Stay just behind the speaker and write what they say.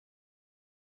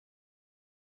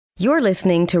You're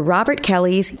listening to Robert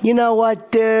Kelly's You Know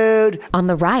What, Dude? on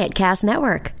the Riotcast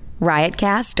Network,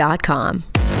 riotcast.com.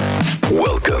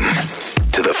 Welcome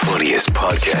to the funniest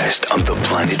podcast on the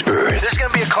planet Earth. This is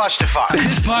going to be a clusterfuck.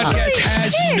 This podcast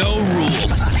has no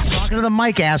rules. Talking to the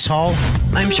mic, asshole.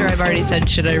 I'm sure I've already said,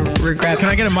 should I regret? Can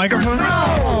I get a microphone?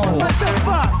 What the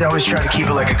fuck? I always try to keep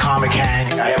it like a comic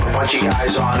hang. I have a bunch of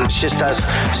guys on. It's just us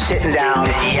sitting down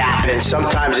and yapping.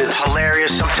 Sometimes it's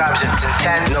hilarious. Sometimes it's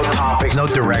intense. No topics, no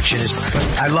directions.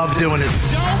 I love doing it.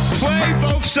 Play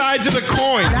both sides of the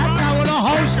coin. That's how a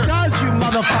host does, you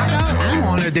motherfucker. I'm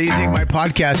honored that you think my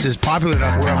podcast is popular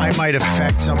enough where I might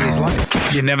affect somebody's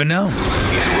life. You never know.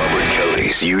 It's Robert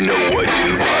Kelly's You Know What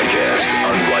Dude podcast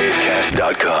on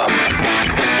riotcast.com.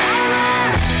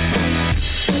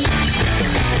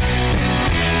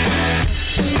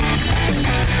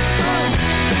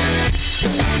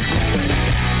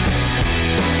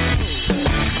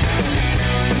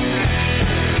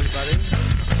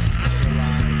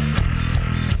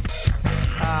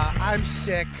 I'm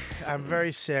sick. I'm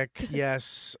very sick.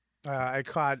 Yes. I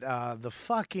caught the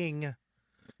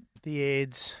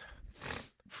AIDS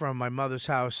from my mother's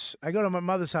house. I go to my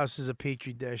mother's house as a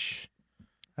petri dish.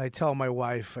 I tell my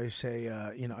wife, I say,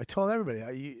 I told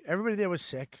everybody. Everybody there was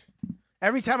sick.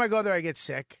 Every time I go there, I get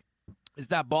sick. Is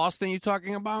that Boston you're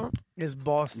talking about? It's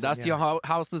Boston. That's your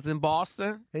house is in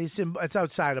Boston? It's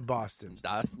outside of Boston.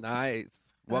 That's nice.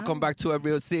 Welcome back to a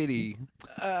real city.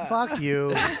 Fuck you.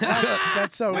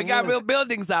 That's so We got rude. real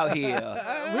buildings out here.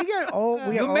 We get old.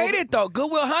 You made it, though. Good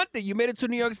Will Hunting. You made it to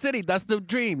New York City. That's the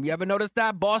dream. You ever noticed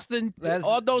that? Boston,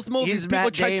 all those movies, people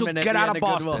Matt try to Damon at get the out end of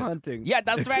Good Will Boston. Hunting. Yeah,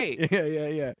 that's right.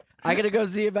 Yeah. I gotta go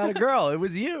see about a girl. It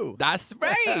was you. That's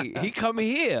right. He coming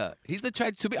here. He's the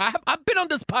try to be. I've been on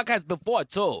this podcast before,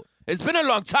 too. It's been a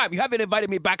long time. You haven't invited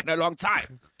me back in a long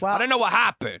time. Well, I don't know what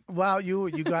happened. Well, you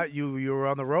were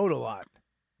on the road a lot.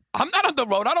 I'm not on the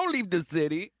road. I don't leave the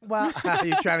city. Well,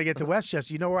 you're trying to get to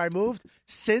Westchester. You know where I moved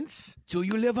since? Do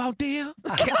you live out there?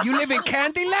 You live in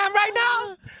Candyland right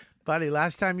now? Buddy,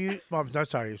 last time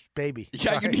it's baby.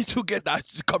 Yeah, Sorry. you need to get that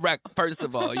correct, first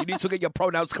of all. You need to get your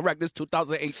pronouns correct. It's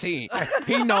 2018.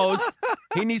 He knows.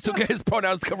 He needs to get his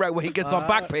pronouns correct when he gets on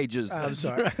back pages. I'm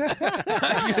sorry.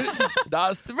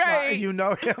 That's right. You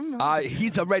know him?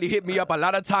 He's already hit me up a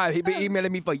lot of times. He's been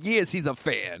emailing me for years. He's a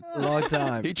fan. Long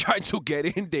time. He tried to get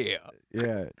in there.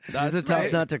 Yeah. That's That's a tough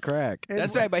right. nut to crack.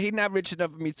 That's right, but he's not rich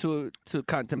enough for me to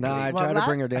contemplate. No, I try to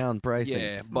bring her down pricing.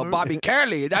 Yeah, but Bobby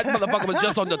Carey, that motherfucker was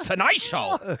just on the Tonight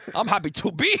Show. I'm happy to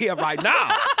be here right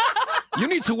now. You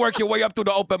need to work your way up through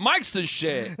the open mics and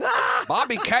shit.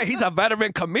 Bobby Carey, he's a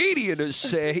veteran comedian and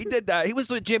shit. He did that. He was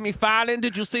with Jimmy Fallon.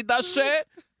 Did you see that shit?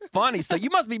 Funny. So you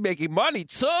must be making money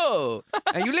too.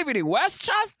 And you living in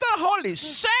Westchester? Holy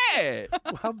shit.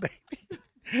 Well,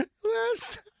 baby.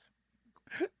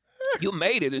 You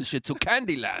made it and shit to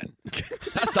Candyland.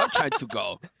 That's I'm trying to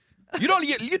go. You're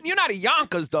not in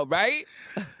Yonkers though, right?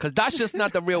 Because that's just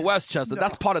not the real Westchester.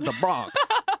 That's part of the Bronx.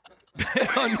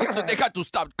 They got to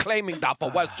stop claiming that for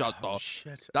Westchester.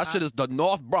 Shit. That shit is the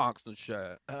North Bronx and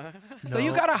shit. So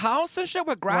you got a house and shit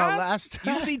with grass? last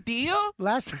time- You see deer?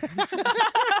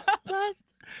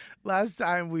 Last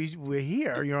time we were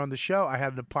here, you're on the show, I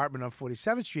had an apartment on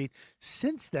 47th Street.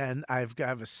 Since then, I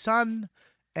have a son,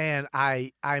 and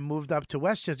I moved up to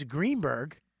Westchester,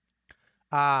 Greenberg,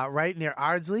 right near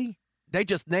Ardsley. They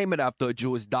just name it after a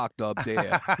Jewish doctor up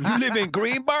there. You live in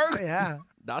Greenberg? Yeah.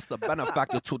 That's the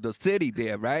benefactor to the city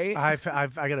there, right? I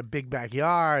got a big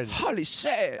backyard. Holy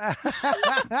shit.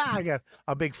 I got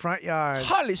a big front yard.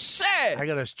 Holy shit. I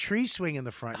got a tree swing in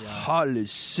the front yard. Holy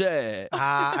shit.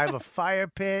 I have a fire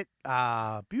pit.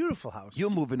 Beautiful house. You're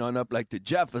moving on up like the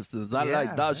Jeffersons. I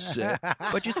like that shit.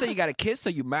 But you say you got a kid, so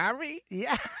you married?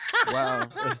 Yeah. Well,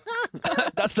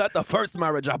 that's not the first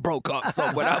marriage I broke up, so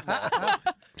whatever.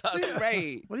 That's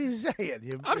great. What are you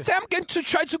saying? I'm saying I'm getting to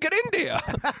try to get in there.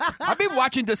 I've been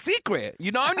watching The Secret.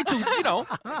 I need to,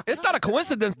 it's not a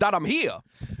coincidence that I'm here.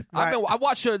 Right. I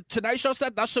watched your Tonight Show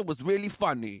set. That shit was really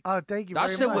funny. Oh, thank you That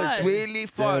very shit much. was really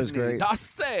funny. was great.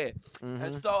 That's it.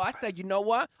 And so I said, you know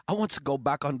what? I want to go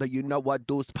back on the You Know What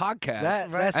Dudes podcast. That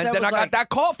and set then was I got like, that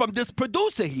call from this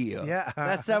producer here. Yeah.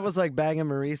 That set was like banging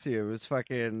Mauricio. It was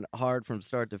fucking hard from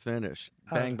start to finish.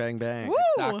 Bang, bang, bang.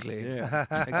 Exactly. Yeah.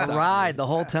 Exactly. Ride the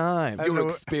whole time. I Your know-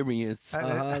 experience.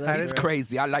 That's He's right.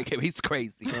 crazy. I like him. He's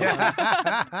crazy.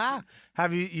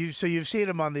 Have you? So you've seen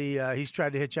him on the? He's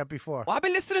tried to hit you up before. Well, I've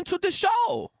been listening to the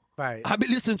show. Right. I'm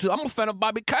a fan of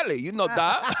Bobby Kelly. You know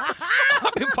that.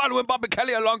 I've been following Bobby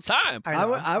Kelly a long time.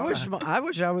 I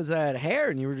wish I was that hair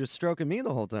and you were just stroking me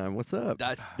the whole time. What's up?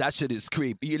 That shit is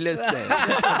creepy. You listen.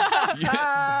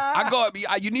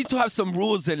 You need to have some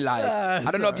rules in life.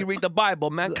 I don't know if you read the Bible.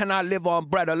 Man cannot live on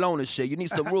bread alone and shit. You need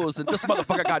some rules, and this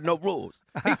motherfucker got no rules.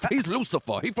 He's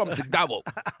Lucifer. He's from the devil.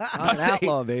 I'm an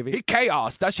outlaw, baby. He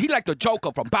chaos. He like the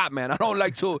Joker from Batman. I don't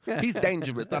like to. He's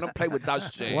dangerous. I don't play with that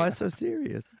shit. Why so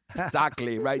serious?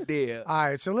 Exactly, right there. All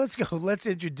right, so let's go. Let's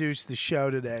introduce the show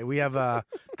today. We have a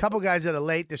couple guys that are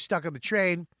late. They're stuck on the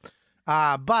train.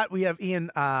 But we have Ian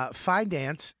Fine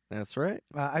Dance. That's right.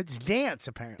 It's Dance,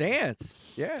 apparently.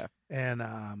 Dance. Yeah. And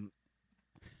I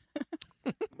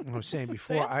was saying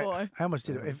before, I almost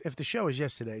did it. If the show was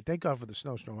yesterday, thank God for the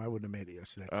snowstorm. I wouldn't have made it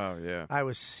yesterday. Oh, yeah. I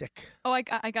was sick. Oh, I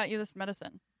got you this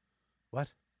medicine.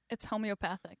 What? It's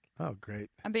homeopathic. Oh, great.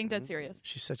 I'm being dead serious.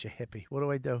 She's such a hippie. What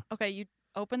do I do? Okay, you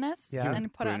open this Yeah.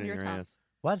 and put it under your tongue. ass.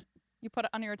 What? You put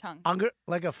it under your tongue.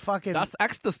 Like a fucking... That's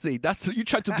ecstasy. You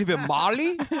tried to give him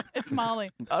Molly? It's Molly.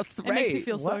 That's It makes you right.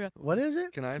 feel so good. What is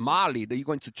it? Can I? Molly that you're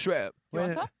going to trip. You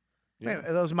want some? Wait,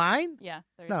 are those mine? Yeah.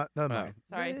 There you No, mine.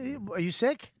 Sorry. Are you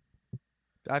sick?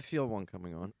 I feel one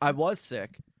coming on. I was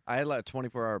sick. I had like a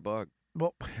 24-hour bug.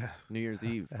 Well, New Year's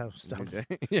Eve. oh, stop, New Day.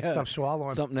 Yeah. stop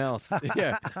swallowing. Something else.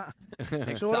 Yeah.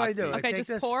 So what do I do? I Okay, take just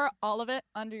this? pour all of it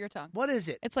under your tongue. What is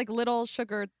it? It's like little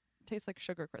sugar. Tastes like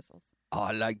sugar crystals. Oh,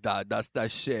 I like that. That's that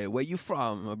shit. Where you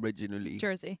from originally?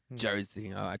 Jersey.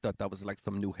 Jersey. Oh, I thought that was like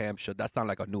some New Hampshire. That sounds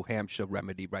like a New Hampshire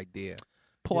remedy right there.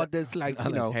 Pour this like, Oh,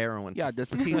 you that's know. heroin. Yeah, this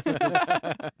piece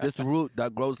of this root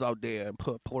that grows out there and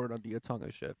pour it under your tongue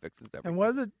and shit. Fixes everything. And what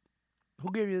is it?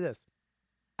 Who gave you this?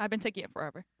 I've been taking it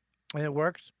forever. And it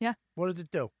works? Yeah. What does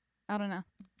it do? I don't know.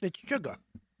 It's sugar.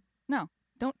 No,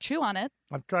 don't chew on it.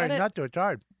 I'm trying Let it- not to. It's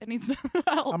hard. It needs to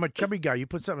melt. I'm a chubby guy. You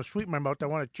put something sweet in my mouth, I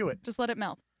want to chew it. Just let it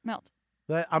melt.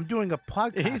 I'm doing a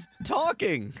podcast. He's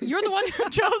talking. You're the one who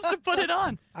chose to put it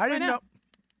on. I didn't Right know. now.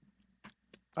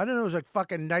 I didn't know it was like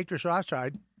fucking nitrous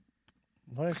oxide.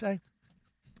 What did I say?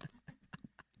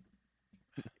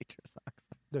 Nitrous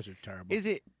oxide. This is terrible. Is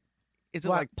it What?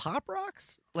 like Pop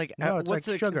Rocks? Like No, it's what's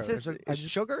like the sugar. consist- It's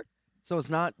It's sugar? So it's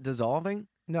not dissolving?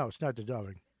 No, it's not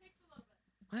dissolving.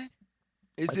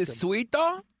 Is it sweet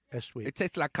though? It's sweet. It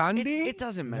tastes like candy? It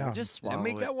doesn't matter. No. Just swallow Let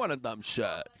me it. get one of them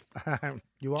shirts.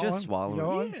 You want Just one? swallow You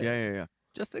want it. one? Yeah.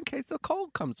 Just in case the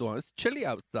cold comes on. It's chilly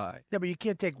outside. Yeah, but you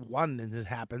can't take one and it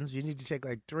happens. You need to take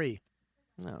like 3.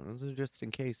 No, those are just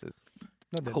in cases.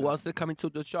 No, they're Who not. else is coming to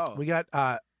the show? We got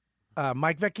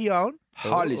Mike Vecchione.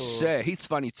 Holy shit, he's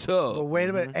funny too. Well, wait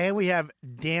a minute. And we have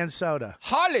Dan Soda.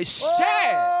 Holy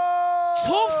shit!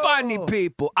 Two funny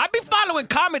people. I be following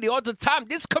comedy all the time.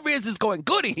 This career is going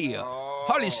good in here.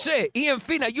 Holy shit. Ian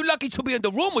Fina, you lucky to be in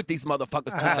the room with these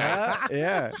motherfuckers today.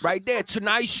 Yeah. Right there.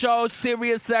 Tonight Show,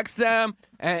 Sirius XM,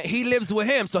 and he lives with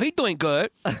him, so he doing good.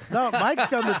 No, Mike's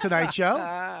done the Tonight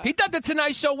Show. He done the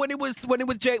Tonight Show when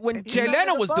Jay He's Leno done it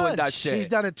a was doing that bunch. shit. He's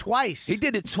done it twice. He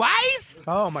did it twice?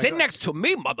 Oh, my Sit God. next to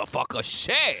me, motherfucker.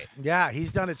 Shit. Yeah,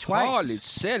 he's done it twice. Holy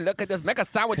shit. Look at this. Make a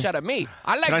sandwich out of me.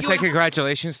 I like Can I you. say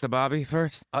congratulations to Bobby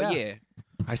first? Oh, yeah.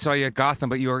 I saw you at Gotham,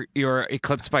 but you were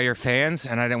eclipsed by your fans,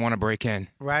 and I didn't want to break in.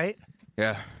 Right?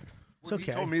 Yeah. It's When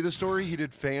okay. he told me the story, he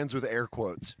did fans with air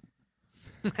quotes.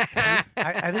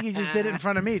 I think he just did it in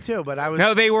front of me too, but I was.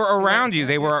 No, they were around you.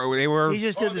 They were He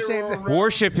just did the same thing.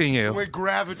 worshiping you. With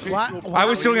gravitational. Why- I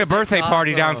was doing a birthday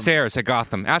party Gotham. downstairs at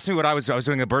Gotham. Ask me what I was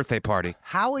doing a birthday party.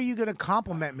 How are you going to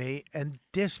compliment me and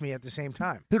diss me at the same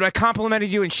time? Dude, I complimented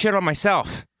you and shit on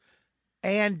myself.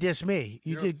 And diss me.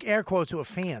 You did air quotes with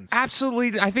fans.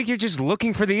 Absolutely. I think you're just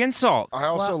looking for the insult. I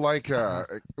also like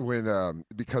when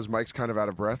because Mike's kind of out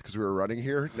of breath because we were running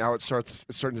here. Now it's starting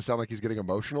to sound like he's getting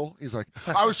emotional. He's like,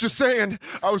 I was just saying,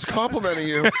 I was complimenting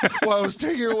you while I was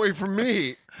taking it away from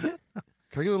me. Can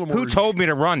I get a little more? Who told me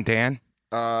to run, Dan?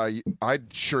 I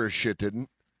sure as shit didn't.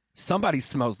 Somebody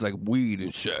smells like weed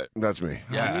and shit. That's me.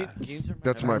 Yeah.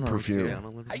 That's my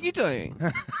perfume. How you doing?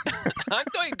 I'm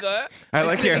doing good. I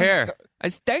like your hair.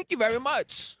 Thank you very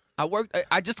much.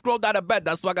 I just rolled out of bed.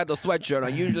 That's why I got the sweatshirt.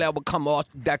 And usually I would come all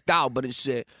decked out, but it's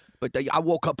shit. But I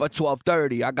woke up at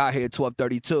 12:30. I got here at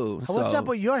 12:32. What's up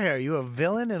with your hair? You a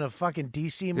villain in a fucking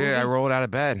DC movie? Yeah, I rolled out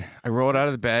of bed.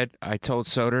 I told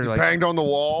Soder, He like, banged on the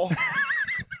wall.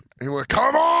 He went,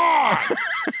 come on!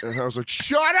 And I was like,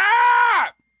 shut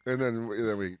up! And then we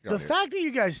got The here. fact that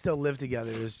you guys still live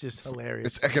together is just hilarious.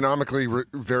 It's economically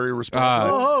very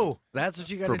responsible Oh, That's what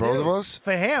you got for to do. both of us.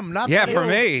 for him, not yeah, for for you.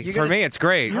 me. You're For gonna- me, it's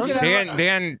great. You could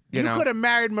Dan, you You know. could have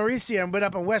married Mauricia and been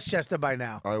up in Westchester by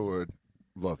now. I would.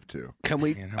 love to. Can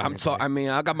we? I'm sorry. I mean,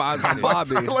 I got my eyes on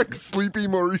Bobby. I like sleepy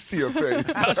Mauricio face.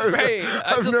 That's right.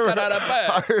 I just got out of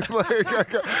bed.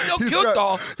 Still cute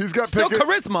though. He's got still pick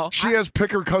charisma. She has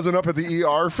pick her cousin up at the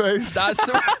ER face. That's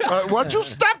right. What you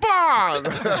step on?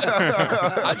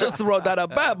 I just rolled out of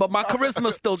bed, but my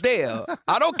charisma's still there.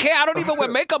 I don't care. I don't even wear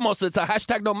makeup most of the time.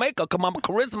 Hashtag no makeup, because my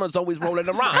charisma's always rolling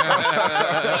around.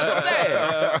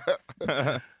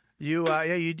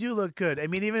 You do look good. I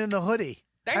mean, even in the hoodie.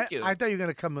 Thank you. I thought you were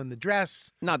gonna come in the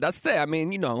dress. No, that's it. I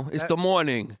mean, it's the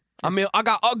morning. I mean, I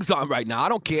got Uggs on right now. I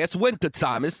don't care. It's winter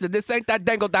time. This ain't that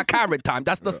dangle that carrot time.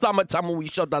 That's the summertime when we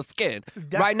show the skin.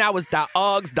 Right now it's that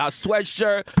Uggs, that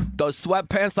sweatshirt, those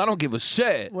sweatpants. I don't give a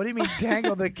shit. What do you mean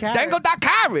dangle the carrot? Dangle that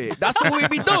carrot. That's what we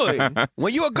be doing.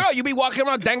 When you a girl, you be walking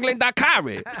around dangling that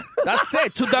carrot. That's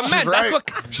it. To the men. Right. That's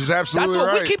what, She's absolutely that's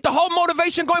what right. we keep the whole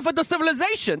motivation going for the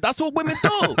civilization. That's what women do.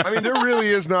 I mean, there really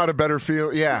is not a better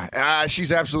feel. Yeah,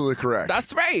 she's absolutely correct.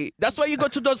 That's right. That's why you go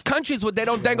to those countries where they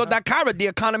don't dangle that carrot. The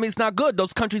economy's not good.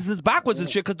 Those countries is backwards and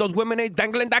shit because those women ain't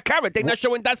dangling that carrot. They not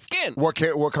showing that skin. What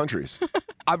countries?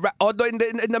 Although in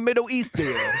the Middle East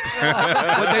there.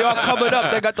 Where they all covered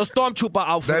up. They got the stormtrooper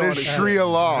outfit That on is and shit. Sharia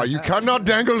law. You cannot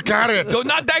dangle carrot. Do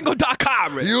not dangle that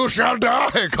carrot. You shall die.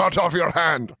 Cut off your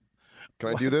hand. Can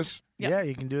I do this? Yeah,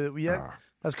 you can do it. Yeah,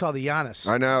 that's called the Giannis.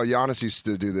 I know. Giannis used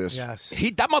to do this. Yes.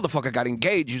 That motherfucker got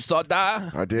engaged. You saw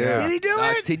that? I did. Did he do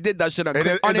it? He did that shit on And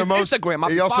his Instagram.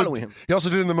 I'm following him. He also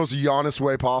did it in the most Giannis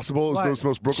way possible. It What? was the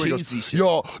most Brooklyn. He Cheesy goes, shit.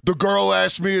 yo, the girl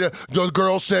asked me to. The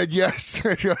girl said yes.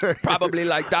 Probably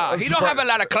like that. He don't surprised- have a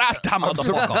lot of class, that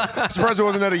motherfucker. I'm surprised it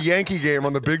wasn't at a Yankee game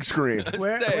on the big screen.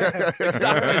 Where,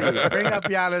 Exactly. bring up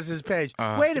Giannis's page.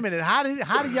 Wait a minute. How did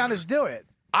Giannis do it?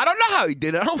 I don't know how he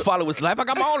did it. I don't follow his life. I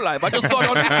got my own life. I just saw it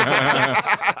on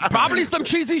Instagram. Probably some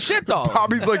cheesy shit, though.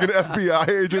 Bobby's like an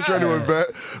FBI agent trying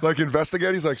to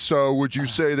investigate. He's like, so would you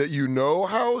say that you know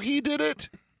how he did it?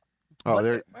 Oh,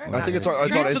 there. I think it's on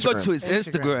He needs to go to Instagram. his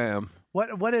Instagram.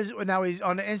 What is now? He's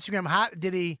on the Instagram. How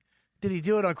did he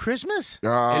do it on Christmas? It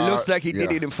looks like he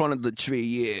did yeah. it in front of the tree,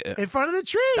 yeah. In front of the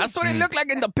tree. That's what it looked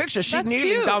like in the picture. She That's kneeling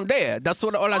cute. down there. That's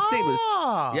what all I see was.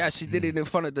 Oh. Yeah, she did it in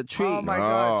front of the tree. Oh my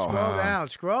God!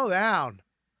 Scroll down.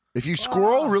 If you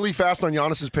scroll really fast on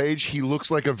Giannis's page, he looks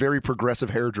like a very progressive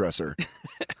hairdresser.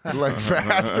 Like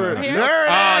faster. Here? There it is.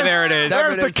 Oh, there it is.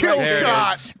 There's the kill There it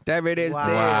shot. is. There it is Wow.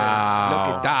 there. Look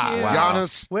at that. Cute. Wow.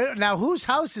 Giannis. Wait, now whose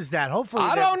house is that? Hopefully,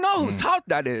 I don't know whose house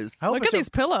that is. I hope Look it's at these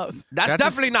pillows. That's That's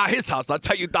definitely not his house. I'll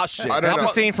tell you that shit. I don't That's know.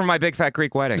 a scene from my big fat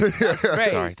Greek wedding.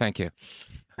 Great. Sorry, thank you.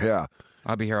 Yeah.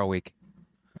 I'll be here all week.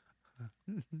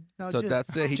 No, So just-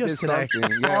 that's it. He just did today.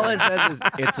 something. All Yeah. it says is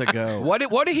it's a go.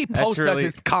 What did he post really-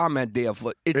 as his comment there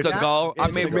for? It's It's a go. I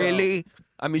it's mean, a go. really?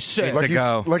 I mean, shit. It's Like a he's,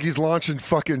 go. like he's launching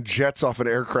fucking jets off an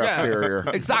aircraft Yeah. carrier.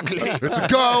 Exactly. It's a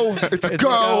go. It's a It's a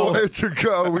go. go. It's a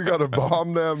go. We got to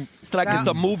bomb them. It's like it's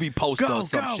a movie poster Go, or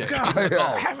some go, shit.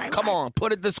 go. Come on,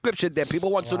 put a description there. People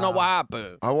want to know what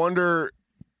happened. I wonder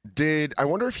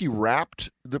if he wrapped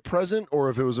the present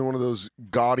or if it was in one of those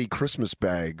gaudy Christmas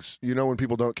bags. You know when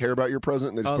people don't care about your present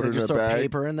and they just Oh, put they it in just a throw bag.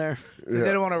 paper in there.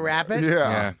 They don't want to wrap it.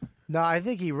 Yeah. No, I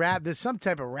think he wrapped. There's some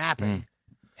type of wrapping.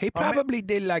 He probably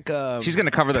did like a. She's gonna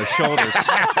cover those shoulders.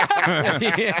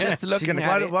 Just looking at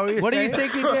What, it. what, were you What do you saying?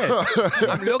 think he did?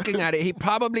 I'm looking at it. He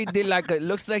probably did like a.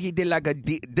 Looks like he did like a.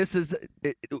 This is.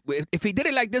 If he did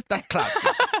it like this, that's classic.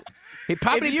 He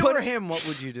probably If you put. were him, what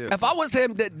would you do? If I was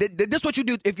him, this is what you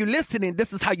do. If you're listening,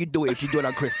 this is how you do it. If you do it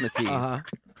on Christmas Eve, all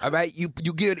right. You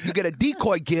get a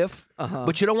decoy gift,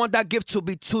 but you don't want that gift to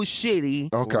be too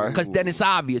shitty. Okay. Because then it's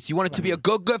obvious. You want it to be a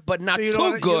good gift, but not So you too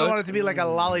don't, good. you don't want it to be like a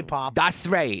lollipop. That's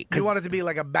right. 'Cause You want it to be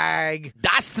like a bag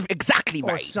that's exactly or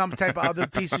right. some type of other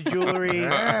piece of jewelry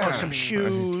or some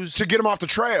shoes. To get him off the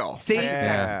trail. See,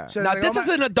 Yeah. So now like, this oh is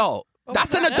my- an adult.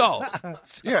 That's an adult.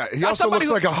 Yeah, he That's also somebody looks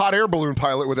who- like a hot air balloon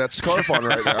pilot with that scarf on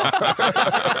right now.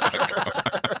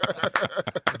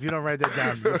 If you don't write that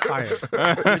down, you're fired.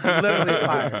 You're literally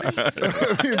fired.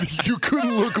 I mean, you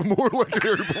couldn't look more like an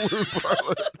air balloon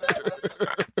pilot.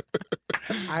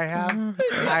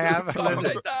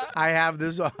 I have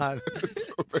this on.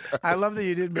 I love that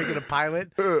you didn't make it a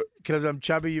pilot because I'm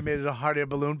chubby. You made it a hot air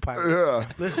balloon pilot. Yeah.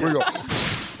 Listen, We go.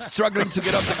 Struggling to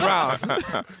get up the ground.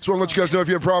 So I want to let you guys know if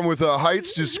you have a problem with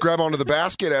heights, just grab onto the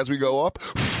basket as we go up.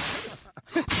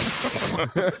 I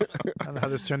don't know how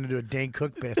this turned into a Dane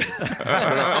Cook bit.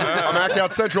 I'm Act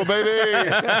Out Central, baby.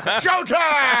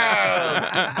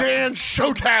 Showtime! Dan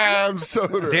Showtime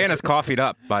soda. Dan is coffeeed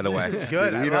up, by the way. This is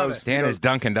good. I He love knows. it. Dan is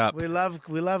dunkened up. We love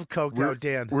coked out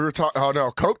Dan. We were talking. Oh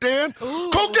no, Coke Dan.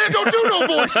 Coke Dan don't do no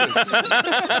voices.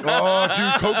 Oh,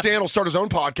 dude, Coke Dan will start his own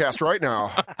podcast right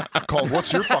now. called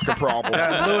 "What's Your Fucking Problem?"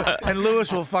 And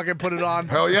Lewis will fucking put it on.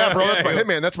 Hell yeah, bro! That's my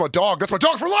hitman. That's my dog. That's my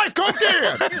dog for life. Go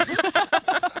Dan.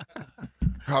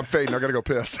 I'm fading. I gotta go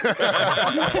piss.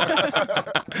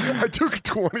 I took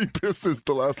 20 pisses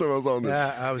the last time I was on this.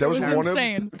 Yeah, that was one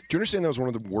insane. of. Do you understand that was one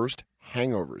of the worst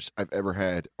hangovers I've ever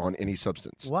had on any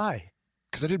substance? Why?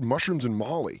 Because I did mushrooms and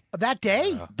Molly That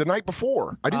day? the night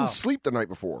before. I didn't sleep the night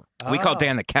before. We called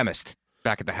Dan the chemist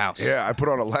back at the house. Yeah, I put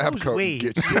on a lab Who's coat. we? And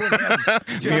get You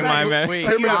and him. Me and my man. Wait,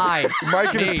 him and I.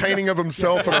 Mike and his painting of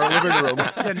himself in our living room.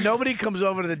 Yeah, nobody comes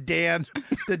over to the Dan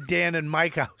and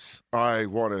Mike house. I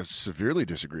want to severely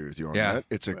disagree with you on Yeah. that.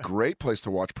 It's a great place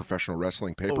to watch professional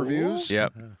wrestling pay-per-views.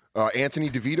 Yep. Anthony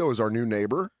DeVito is our new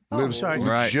neighbor. Lives sorry.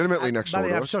 legitimately next door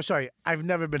Buddy, to I'm us. so sorry. I've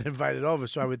never been invited over,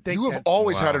 so I would think You have that-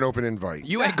 always had an open invite.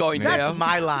 You ain't going there. That's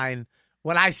my line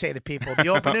when I say to people, the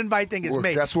open invite thing is Well,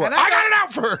 me. guess what? And I got it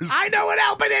out first. I know what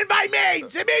open invite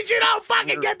means. It means you don't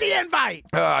fucking get the invite.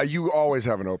 You always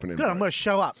have an open invite. Good, I'm going to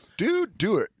show up. Dude,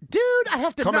 do it. Dude, I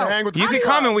have to Come know. and hang with the You can crew.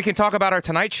 come and we can talk about our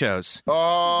Tonight shows.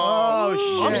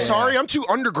 Oh, I'm shit. sorry. I'm too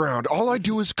underground. All I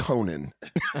do is Conan.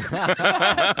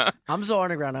 I'm so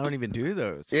underground. I don't even do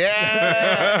those.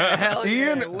 Yeah. Hell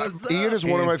Ian, yeah, what's Ian up? is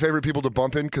one of my favorite people to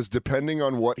bump in because depending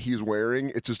on what he's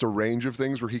wearing, it's just a range of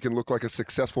things where he can look like a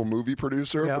successful movie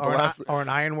producer. Yeah, but the last, or an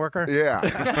iron worker.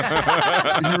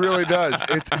 yeah, he really does.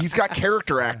 He's got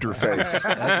character actor face. That's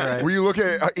right. Where you look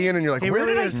at Ian and you're like, He where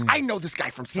really did is. I know this guy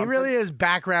from He something. really is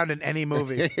background in any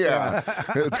movie. Yeah,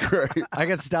 it's great. I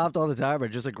get stopped all the time. I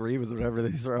just agree with whatever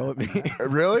they throw at me.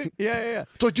 Really? yeah.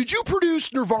 So, did you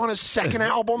produce Nirvana's second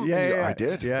album? Yeah, I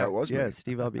did. Yeah, that was yeah. me.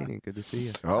 Steve Albini, good to see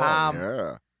you. Oh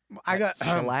yeah. I got.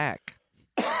 Shellac.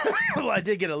 Well, I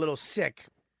did get a little sick.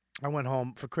 I went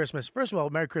home for Christmas. First of all,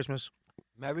 Merry Christmas.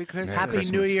 Merry Christmas. Happy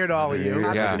Christmas. New Year to all of you.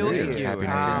 Happy Yeah. New Year. Thank you. Happy New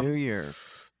Happy Year. New Year.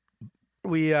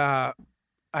 We, I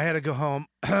had to go home.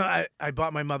 I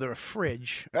bought my mother a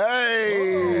fridge,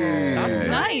 Hey. That's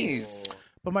Nice.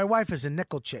 but my wife is a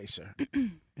nickel chaser.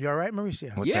 You all right,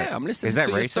 Mauricio? What's Yeah, that? I'm listening Is that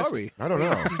to your racist? story. I don't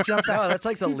know. You jump No, out. that's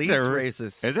like the least a-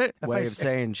 racist Is it? way I of say-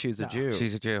 saying she's a Jew.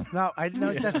 She's a Jew. No,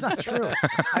 that's not true.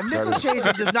 A nickel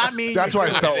chaser does not mean That's you're why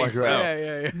I felt like that.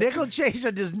 yeah. Nickel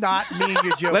chaser does not mean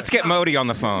you're Jewish. Let's get Modi on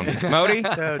the phone. Modi?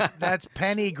 Dude, that's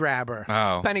penny grabber.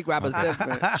 Oh. Penny grabber's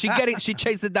different. She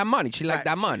chasing that money. She like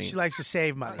that money. She likes to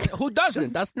save money. Who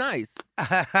doesn't? That's nice.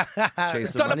 Chase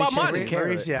It's the all about chase the money.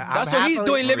 carrot. Mauricio, I'm That's what he's happily-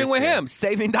 doing living with him,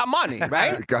 saving that money,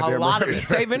 right? Goddamn A lot of right. it.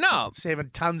 Saving up. Saving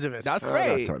tons of it. That's Not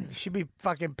right. tons. She'd be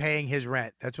fucking paying his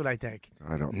rent. That's what I think.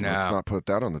 I don't. No. Let's not put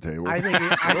that on the table. I think.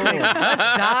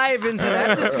 Let's dive into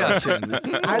that discussion. I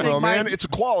think well, my- man, it's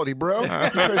equality, bro. He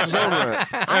pays his own rent.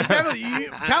 I definitely.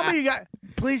 Tell me you got.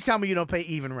 Please tell me you don't pay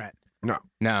even rent. No,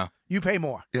 No. You pay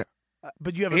more. Yeah.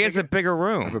 But you have. He has a bigger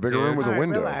room. I have a bigger dude. room with a All right,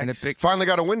 window. relax. And a big. Finally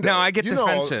got a window. No, I get You know all-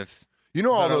 defensive. You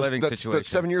know all About our those. living That's situation.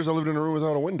 7 years I lived in a room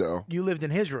without a window. You lived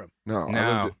in his room. No, No.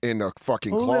 I lived in a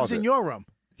fucking Who closet. lives in your room?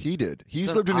 He did. He's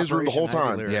It's lived in his room the whole Operation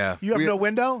time. Aguilera. Yeah. You have We- no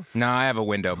window. No, I have a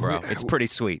window, bro. It's pretty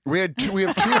sweet. We have two.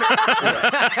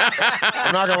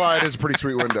 I'm not gonna lie, it is a pretty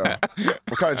sweet window.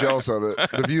 I'm kind of jealous of it.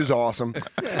 The view's awesome.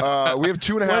 We have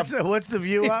 2.5. What's the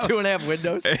view of? 2.5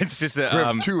 windows. It's just We a,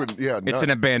 have two. Yeah, it's none. an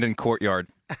abandoned courtyard.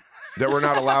 that we're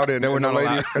not allowed in. That we're and not the lady,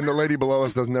 allowed. And the lady below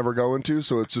us doesn't ever go into,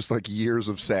 so it's just like years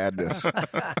of sadness,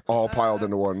 all piled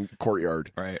into one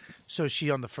courtyard. Right. So is she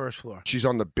on the first floor? She's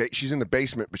on the she's in the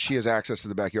basement, but she has access to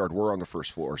the backyard. We're on the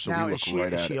first floor, so Now we is look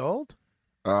right is at she it. old?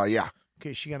 Yeah.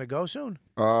 Okay, is she gonna go soon?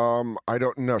 I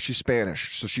don't know. She's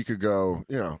Spanish, so she could go.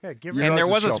 You know. Yeah, give Your her. And there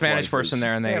guys' was a shelf Spanish life person is-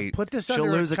 there, and Yeah, they. put this She'll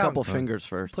under lose her a tongue. couple fingers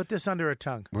first. Put this under her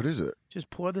tongue. What is it? Just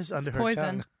pour this under her poison.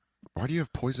 tongue. Why do you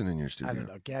have poison in your I studio? don't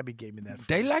know. Gabby gave me that.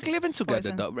 They for like me. living together,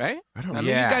 poison. though, right? I don't I know. mean,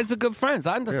 Yeah. you guys are good friends.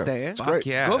 I understand. it's great.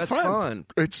 Yeah. Good That's friends. fun.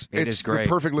 It's It it's is the great.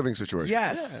 perfect living situation.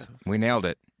 Yes. We nailed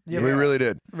it. Yeah, We really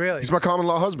did. Really? He's my common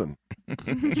law husband.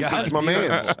 Yeah. He's my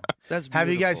man's. That's Have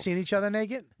you guys beautiful. seen each other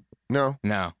naked? No,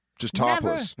 No. just Never.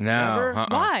 topless. No. Never?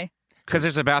 Why? Because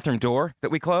there's a bathroom door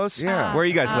that we close. Yeah. Where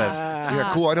you guys live? Yeah,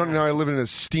 cool. I don't know. I live in a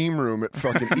steam room at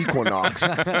fucking Equinox.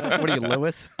 What are you,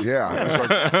 Lewis? Yeah. It's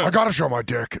like, I got to show my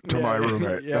dick to my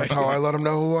roommate. yeah. That's how I let him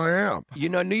know who I am. You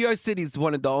know, New York City is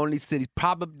one of the only cities,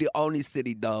 probably the only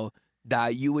city, though,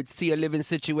 that you would see a living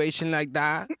situation like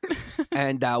that,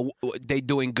 and they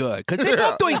doing good. Because they're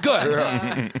not doing good.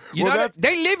 Yeah. You Well, know, that-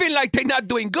 they living like they're not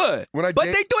doing good. When I but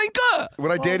date- they doing good.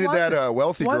 When I dated one's- that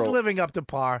wealthy One's girl. living up to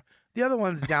par. The other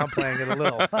one's downplaying it a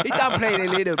little. He not playing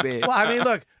a little bit. Well, I mean,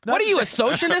 look. What are you, a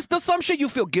socialist or some shit? You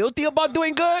feel guilty about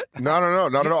doing good? No,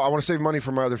 not at all. I want to save money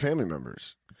for my other family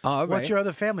members. All right. What's your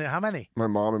other family? How many? My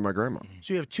mom and my grandma.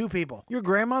 So you have 2 people. Your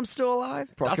grandmom's still alive?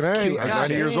 Fucking That's A. cute. I'm God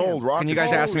 90 years damn. old. Can you guys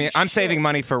rocking. ask me? I'm saving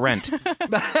money for rent.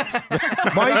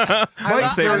 Mike, I'm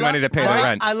saving money to pay the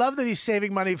rent. I love that he's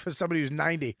saving money for somebody who's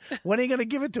 90. When are you going to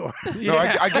give it to her? No,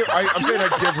 I'm saying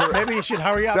I give her. Maybe you should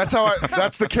hurry up. That's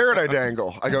that's the carrot I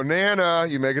dangle. I go, Nana,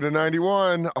 you make it to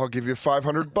 91, I'll give you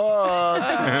 $500.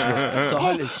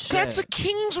 Holy shit. That's a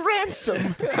king's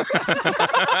ransom.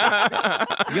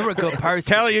 You're a good person.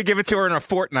 Tell her you give it to her in a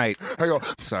fortnight. I go,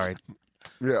 Sorry.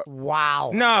 yeah.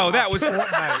 Wow. No, that was.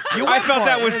 I felt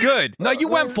that was good. No, you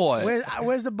went for it.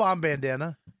 Where's the bomb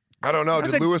bandana? I don't know. That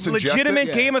was Did a Lewis ingest legitimate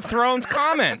it? Game of Thrones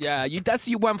comment. Yeah, you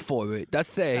went for it.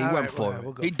 That's it. He All went right, for well, it.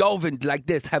 we'll go He for dove in like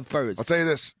this head first. I'll tell you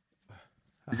this.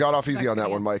 You got off easy on that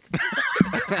one, Mike.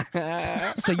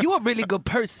 So you a really good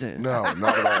person. No,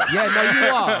 not at all. Yeah, no,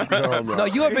 you are. No, I'm not. No,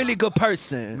 you're a really good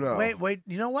person. No. Wait.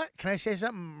 You know what? Can I say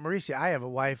something, Mauricio? I have a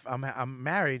wife. I'm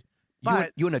married, You're,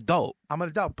 but you're an adult. I'm an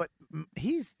adult. But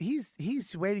he's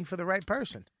waiting for the right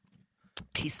person.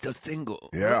 He's still single.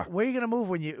 Yeah. Where are you going to move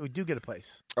when you do get a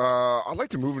place? I'd like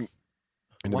to move into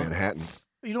What? Manhattan.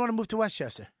 You don't want to move to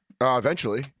Westchester.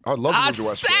 Eventually. I'd love to move to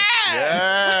Westchester. said!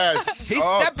 Yes. He's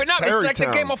Oh, stepping up. It's like the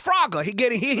Tarrytown. game of Frogger. He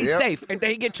get here, he's Yep. safe, and then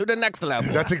he get to the next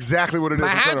level. That's exactly what it is. I'm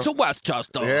Manhattan trying to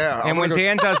Westchester. Yeah. And when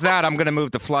Dan does that, I'm going to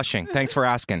move to Flushing. Thanks for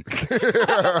asking.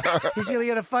 He's going to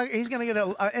get He's going to get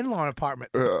an in-law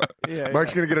apartment.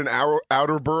 Mike's going to get an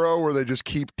outer borough where they just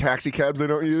keep taxi cabs they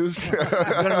don't use. He's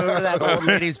gonna move to that old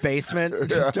lady's basement and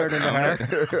just turn into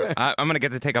her. I'm going to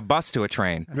get to take a bus to a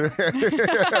train.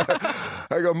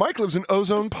 I go, Mike lives in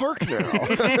Ozone Park now.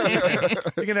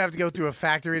 You're going to have to go through a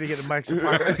factory to get to Mike's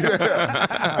apartment.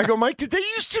 I go, Mike, did they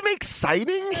used to make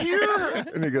siding here?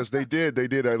 And he goes, they did.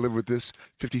 I live with this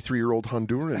 53-year-old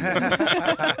Honduran.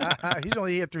 He's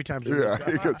only here 3 times a Yeah, week.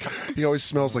 he goes, he always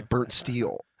smells like burnt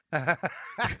steel.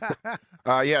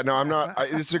 Yeah, no, I'm not.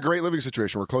 This is a great living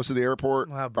situation. We're close to the airport.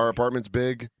 Oh, boy. Our apartment's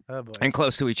big. Oh, boy. And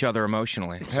close to each other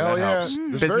emotionally. So Hell that yeah. helps.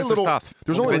 There's Business very is little. tough.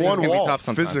 There's only Business one can be wall tough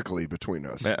sometimes. physically between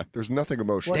us. Yeah. There's nothing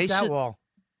emotional. What's They that should- wall?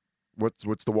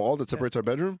 What's the wall that separates our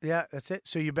bedroom? Yeah, that's it.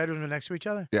 So your bedrooms are next to each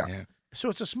other? Yeah. Yeah. So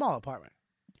it's a small apartment.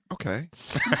 Okay.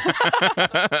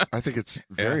 I think it's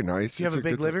very nice. Do you have It's a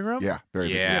big good- living room? Yeah,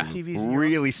 very Yeah. You have TVs in your-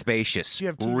 Really spacious. Do you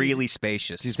have TVs? Really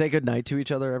spacious. Do you say goodnight to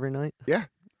each other every night? big. Yeah.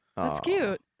 That's Aw.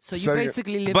 cute. So you So you-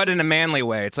 basically live. But in a manly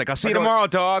way. It's like, I'll see you I go- tomorrow,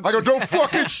 dog. I go, don't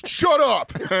fucking shut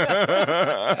up.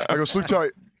 I go, sleep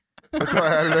tight. That's how I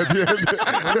had it at the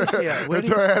end. Where do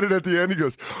That's how I had it at the end. He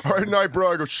goes, all right, night,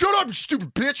 bro. I go, shut up, you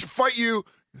stupid bitch. Fight you.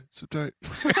 Sleep tight.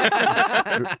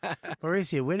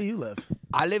 Mauricio, where do you live?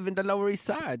 I live in the Lower East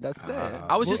Side. That's it.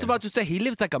 I was just about to say he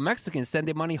lives like a Mexican,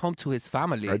 sending money home to his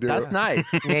family. I do. That's nice.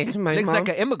 Yes, my Looks mom. like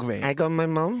an immigrant. I got my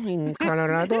mom in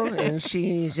Colorado, and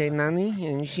she is a nanny,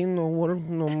 and she no work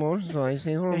no more. So I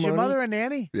say her Is your money. mother a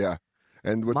nanny? Yeah.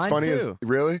 And what's Mine funny is, too.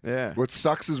 really? Yeah. What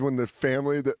sucks is when the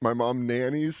family that my mom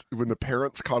nannies, when the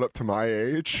parents caught up to my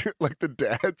age, like the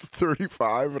dad's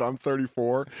 35 and I'm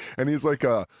 34, and he's like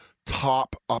a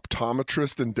top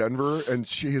optometrist in Denver, and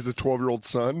she has a 12-year-old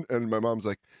son, and my mom's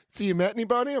like, "See, you met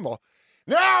anybody?" I'm all,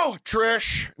 "No,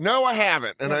 Trish, no, I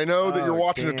haven't." And I know that you're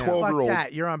watching a damn. 12-year-old. Fuck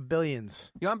that. You're on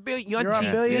Billions. You're on You're on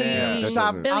TV. Billions. Yeah, that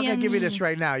Stop. doesn't- I'm going to give you this Billions.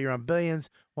 right now. You're on Billions.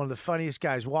 One of the funniest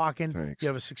guys walking. Thanks. You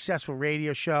have a successful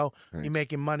radio show. Thanks. You're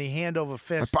making money hand over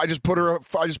fist. I just put a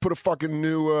fucking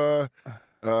new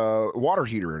water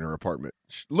heater in her apartment.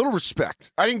 Little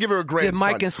respect. I didn't give her a grandson. Did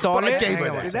Mike install but I it? gave her Hang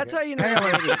on that. one That's how you know. Hang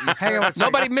on, you hang on one second.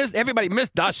 Nobody missed. Everybody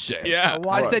missed that shit. Yeah.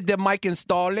 I said, did Mike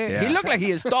install it? Yeah. He looked like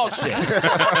he installed shit.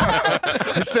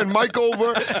 I send Mike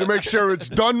over to make sure it's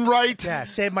done right. Yeah,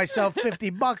 save myself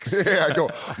 $50. Yeah, I go,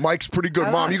 Mike's pretty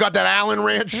good. Mom, you got that Allen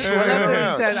Ranch? Well, that's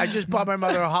what he said. I just bought my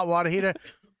mother a hot water heater.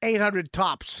 800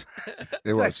 tops.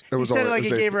 It was. It was. He said it only- like it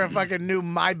he was gave her a fucking new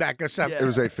Maybach or something. It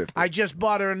was $850. I just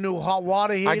bought her a new hot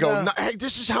water heater. I go, "No, hey,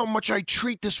 this is how much I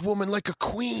treat this woman like a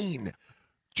queen.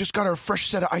 Just got her a fresh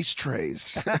set of ice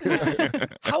trays.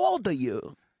 How old are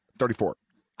you? 34.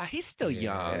 He's still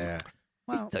young. Yeah.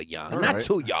 He's still young. all Not right.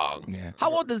 too young. Yeah.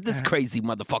 How old is this crazy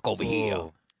motherfucker over here?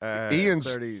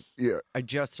 Ian's 30. Yeah. I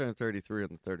just turned 33 on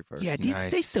the 31st. Yeah,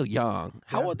 Nice. they still young.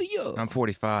 How old are you? I'm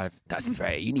 45. That's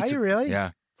right. You need Are to you really?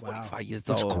 Yeah. 45 years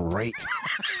That's old. great.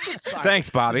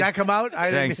 Thanks, Bobby. Did that come out? I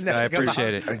didn't Thanks. mean that I to come out.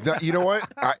 appreciate it. You know what?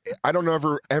 I don't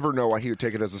ever know why he would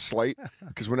take it as a slight.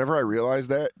 Because whenever I realize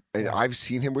that, and I've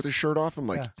seen him with his shirt off, I'm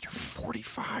like, you're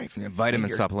 45. Yeah, vitamin and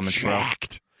you're supplements, bro.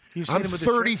 jacked. You've seen I'm him with the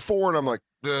shirt? 34, and I'm like,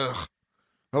 ugh.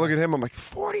 I look at him, I'm like,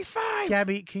 45.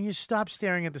 Gabby, can you stop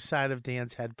staring at the side of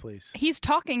Dan's head, please? He's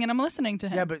talking and I'm listening to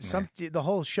him. Yeah, but the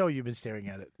whole show you've been staring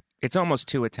at it. It's almost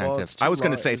too attentive. it's too I was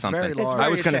going to large. say It's very something. large. I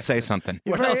was It's going to very say something.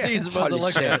 You're What very- else are you supposed to Holy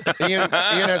look shit. at? Ian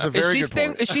has a very good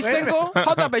point. Is she single?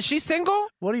 Hold up, is she single?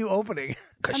 What are you opening?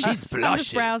 Cause I'm she's just, I'm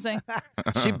just blushing. browsing.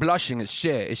 She blushing as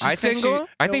shit. Is she I think single?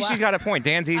 I think she's got a point.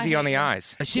 Dan's easy I on the hate you.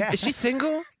 eyes. Is she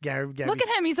single? Gary, Look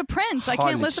at him. He's a prince. I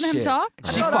Holy can't listen to him shit. talk.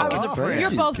 She I thought I fucking. was a prince. You're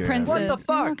you both can. princes. What the You're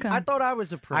fuck? welcome. I thought I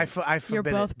was a prince. I You're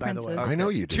forbid both it, by the way. princes. I know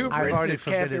you do. Two I've already princes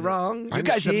can't be forbidden it. wrong. You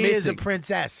guys are She is a missing.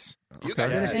 princess. You guys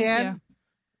You are understand?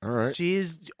 All right. She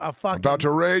is a fucking. About to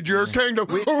raid your kingdom.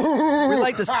 We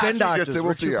like the spin She doctors. gets it. We're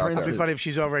We'll see two you out there. It'd be princes. funny if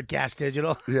she's over at Gas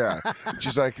Digital. Yeah.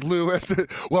 She's like, Lewis,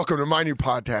 welcome to my new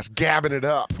podcast, Gabbing It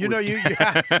Up. You know,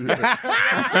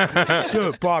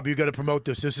 dude, Bob, you got to promote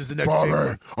this. This is the next big Bobby,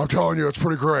 one. I'm telling you, it's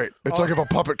pretty great. It's like if a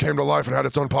puppet came to life and had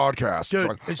its own podcast. Dude, It's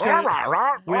like, instead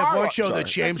of- we have one show Sorry. that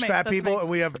shames That's me. fat That's people, me. and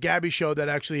we have Gabby's show that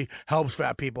actually helps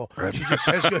fat people. She just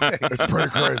says good things. It's pretty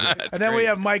crazy. And then we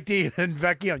have Mike D and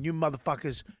Vecchione. You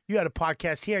motherfuckers, you had a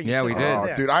podcast here. You Yeah, we couldn't did. do it Oh,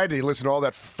 there. dude, I had to listen to all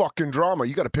that fucking drama.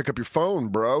 You got to pick up your phone,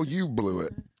 bro. You blew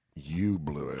it. You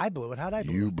blew it. I blew it. How'd I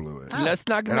blow You it? blew it. Let's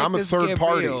not And make I'm a this third get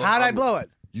party. real. How'd I blow it?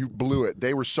 You blew it.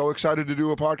 They were so excited to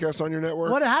do a podcast on your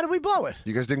network. What? How did we blow it?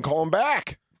 You guys didn't call them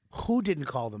back. Who didn't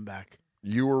call them back?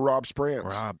 You were Rob Sprance.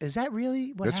 Rob. Is that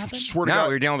really what That's happened? swear to No, God.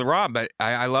 we were dealing with Rob, but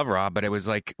I love Rob, but it was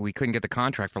like we couldn't get the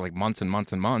contract for like months and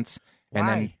months and months. And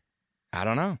Why? then I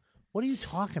don't know. What are you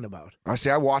talking about? I see.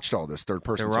 I watched all this third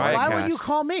person. The talk. riot Why would you cast.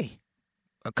 call me?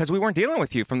 Because we weren't dealing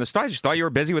with you from the start. I just thought you were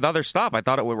busy with other stuff. I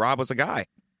thought Rob was a guy.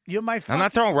 You're my I'm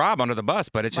not throwing Rob under the bus,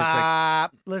 but it's just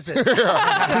like listen. It's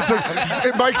like,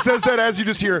 and Mike says that as you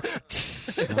just hear.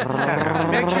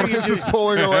 Make sure you It's do. just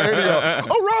pulling away. And you go,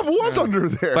 oh, Rob was under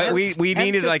there. But we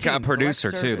needed like a select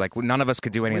producer too. service. Like none of us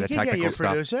could do any We of the can get technical your stuff.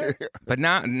 producer. But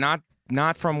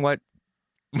not from what,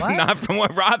 What? not from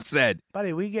what Rob said.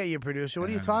 Buddy, we get your producer. What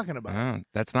are you talking about?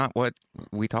 That's not what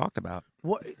we talked about.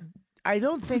 What? I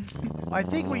don't think. I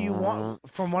think what you want,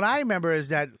 from what I remember, is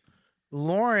that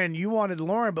Lauren. You wanted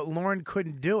Lauren, but Lauren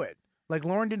couldn't do it. Like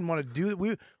Lauren didn't want to do it. We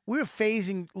were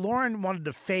phasing. Lauren wanted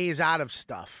to phase out of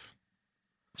stuff.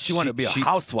 She wanted to be a She-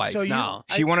 housewife So you- now.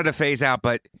 She wanted to phase out,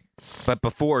 but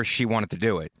before she wanted to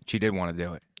do it, she did want to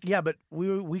do it. Yeah, but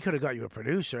we could have got you a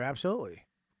producer. Absolutely.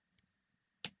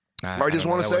 I just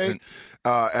want to that say,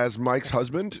 wasn't- as Mike's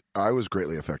husband, I was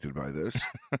greatly affected by this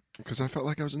because I felt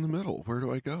like I was in the middle. Where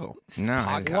do I go? No,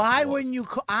 I- Why wouldn't you?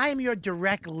 I am your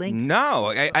direct link.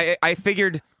 no. I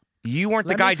figured you weren't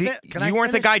the Let me guy. can I You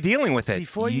weren't the finish? guy dealing with it.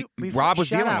 Before you- before- Rob was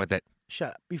shut dealing up. with it. Shut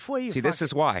up. Before you. See, this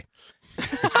is why. You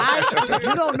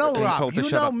don't know Being Rob. told to You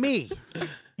shut know up. me.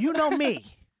 You know me.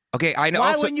 Okay, I know. Why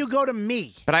also, wouldn't you go to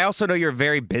me? But I also know you're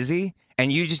very busy,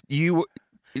 and you.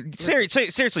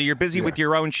 Seriously, you're busy with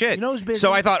your own shit. You know who's busy?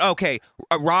 So I thought, okay,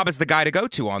 Rob is the guy to go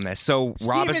to on this. So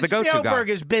Rob is Steven the go-to Spielberg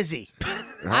guy. is busy.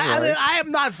 right. I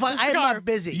am not fun. I am not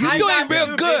busy. You I'm doing not real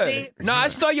too good. busy. No, I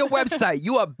saw your website.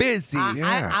 You are busy.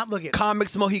 I'm looking.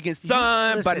 Comics, Mohegan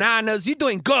Sun, listen. bananas. You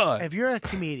doing good. If you're a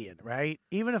comedian, right?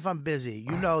 Even if I'm busy,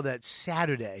 you know that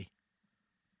Saturday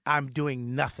I'm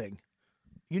doing nothing.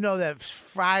 You know that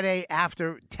Friday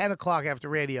after 10 o'clock after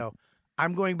radio,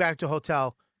 I'm going back to a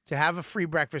hotel to have a free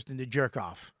breakfast and to jerk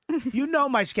off. You know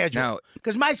my schedule. No.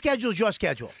 Because my schedule is your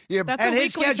schedule. Yeah, That's and a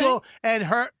his weekly schedule and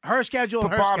her schedule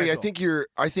but and her Bobby, schedule.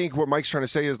 I think what Mike's trying to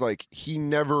say is like he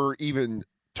never even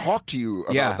talked to you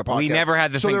about Yeah, the podcast. we never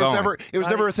had the so thing there was going. never it was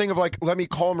Bobby- never a thing of like let me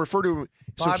call him, refer to him.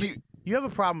 So Bobby, he you have a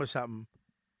problem with something.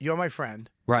 You're my friend.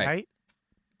 Right. Right?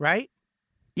 Right?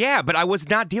 Yeah, but I was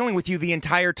not dealing with you the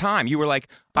entire time. You were like,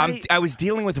 Buddy- I was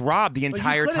dealing with Rob the But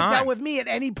entire you could have time. dealt with me at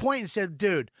any point and said,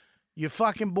 dude, your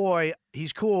fucking boy,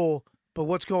 he's cool, but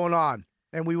what's going on?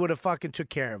 And we would have fucking took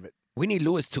care of it. We need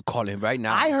Lewis to call him right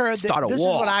now. I heard Start that. a This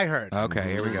war. is what I heard.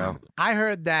 Okay, here we go. I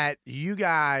heard that you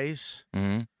guys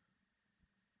hmm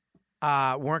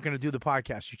weren't going to do the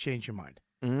podcast. You changed your mind.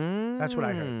 That's what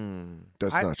I heard.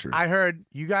 that's not true. I heard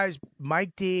you guys,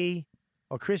 Mike D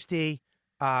or Chris D,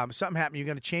 something happened. You're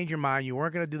going to change your mind. You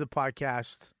weren't going to do the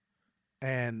podcast.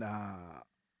 And,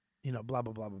 blah, blah,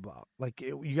 blah, blah, blah. Like,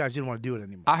 you guys didn't want to do it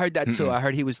anymore. I heard that too. I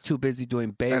heard he was too busy doing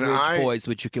Bay And Ridge I- Boys,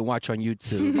 which you can watch on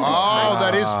YouTube. Oh,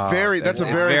 that is that's a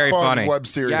It's very, very fun funny. web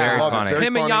series. Yeah. I love Funny. it. Very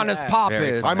Him and funny. Giannis Pappas.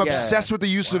 Very I'm Yeah. obsessed with the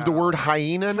use of the word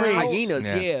hyena now. Hyenas,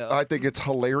 Yeah. yeah. I think it's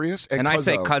hilarious. And I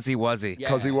say cuzzo. cuzzy wuzzy Yeah.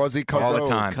 Cuzzy wuzzy, all the cuzzo.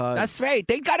 time. That's right.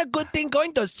 They got a good thing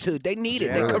going, those two. They need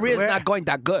it. Their Yeah. career's Where- not going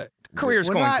that good. Career's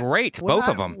We're going not- great, we're both not-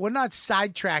 of them. We're not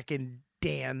sidetracking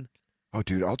Dan. Oh,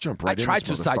 dude, I'll jump right in. I tried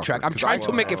to sidetrack. I'm trying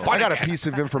to make it funny. I got a piece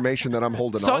of information that I'm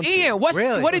holding So, on to. Ian,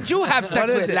 what did you have sex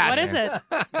with last What is it?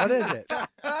 What is it?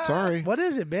 Sorry. What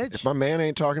is it, bitch? If my man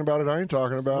ain't talking about it, I ain't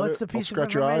talking about What's it. the piece I'll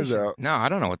of scratch your eyes information? out. No, I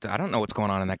don't know what's going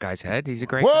on in that guy's head. He's a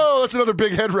great. Whoa, that's another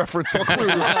big head reference. I'll clear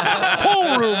this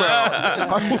whole room out.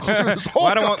 I will clear this whole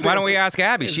Why don't we ask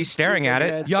Abby? She's staring at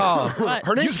it. Yo,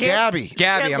 Her name's Gabby.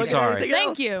 Gabby, I'm sorry.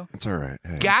 Thank you. It's all right.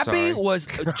 Hey. Gabby was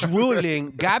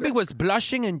drooling. Gabby was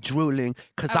blushing and drooling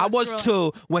because I was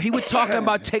too. When he was talking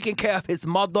about taking care of his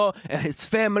mother and his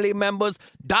family members,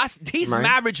 he's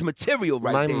marriage material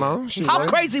right my there. mom, she How was-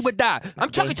 crazy with that? I'm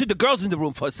talking to the girls in the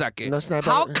room for a second. That's not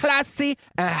How bad. classy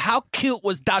and how cute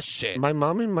was that shit? My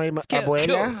mom and my cute. abuela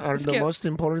Cute. are It's the cute. most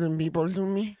important people to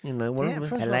me in the world. Dan,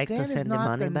 first of all, Dan is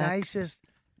not the nicest.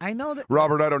 I know that.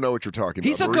 Robert, I don't know what you're talking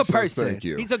He's a about. good Marisa, person. Thank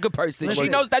you. He's a good person. She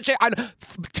Listen. knows that shit.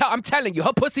 I'm telling you,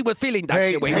 her pussy was feeling that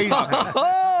Hey, shit. When hey.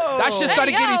 that shit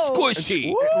started getting yo.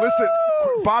 squishy. Listen,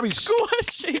 Bobby's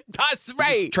Squishy. That's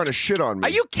right. trying to shit on me.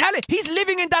 Are you telling? He's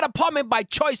living in that apartment by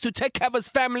choice to take care of his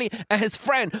family and his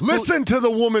friend. who- Listen to the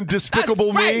woman,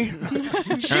 Despicable That's Me.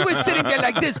 right. She was sitting there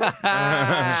like this.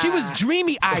 She was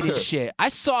dreamy-eyed and shit. I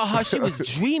saw her. She was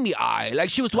dreamy-eyed. Like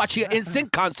she was watching an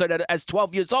NSYNC concert as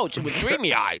 12 years old. She was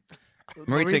dreamy-eyed.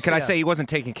 Maritza, could I Mauricio. say he wasn't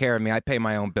taking care of me? I pay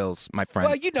my own bills, my friend.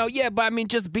 Well, yeah, but I mean,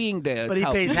 just being there. But he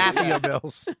helps. pays half of your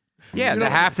bills. yeah, you the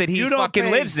don't- half that he you don't fucking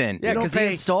pay- lives in. Yeah, You don't 'cause he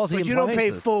pay- installs the but you don't pay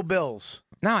appliances. full bills.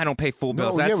 No, I don't pay full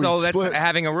bills. No, yeah, we that's split.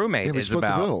 having a roommate Yeah, we is split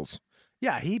about. the bills.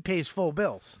 Yeah, he pays full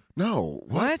bills. No,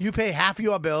 what? You pay half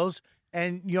your bills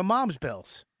and your mom's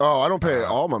bills. Oh, I don't pay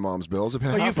all my mom's bills. I pay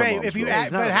But you half my pay mom's if you bills. add,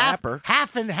 He's not but a rapper.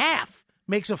 half and half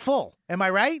makes a full. Am I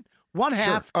right? One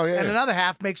half Oh, yeah, and yeah. another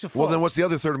half makes a full. Well, then what's the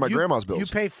other third of my You- grandma's bills? You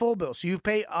pay full bills. So you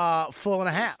pay full and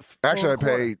a half. Actually, full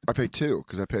and a I pay two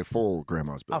because I pay full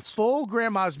grandma's quarter. A bills. full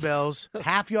grandma's bills,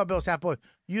 half your bills, half boy.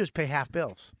 You just pay half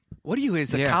bills. What are you,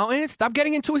 his Yeah. accountant? Stop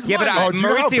getting into his Yeah, but money. Oh, do you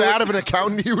know how Mauricio- bad of an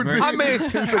accountant you would be? I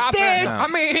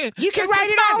mean, You can write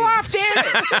it all off,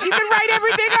 Dan. You can write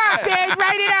everything off, Dan.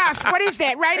 Write it off. What is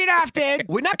that? Write it off, Dan.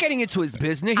 We're not getting into his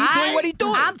business. He's doing what he's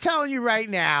doing. I'm telling you right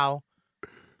now.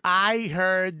 I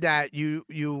heard that you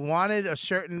wanted a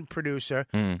certain producer,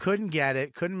 couldn't get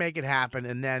it, couldn't make it happen,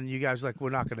 and then you guys were like,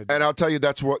 we're not going to do it. And I'll tell you,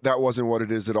 that wasn't what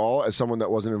it is at all. As someone that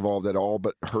wasn't involved at all,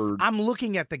 but heard. I'm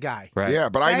looking at the guy. Right. Yeah,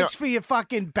 but I know Thanks for your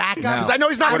fucking backup. No. because I know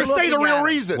he's not I'm going to say the looking real at it.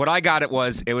 reason. What I got it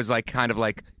was like kind of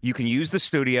like you can use the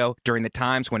studio during the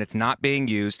times when it's not being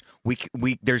used. We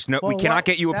Well, cannot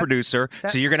get you a that- producer,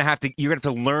 that- so you're gonna have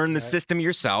to learn the system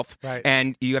yourself, Right.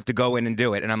 and you have to go in and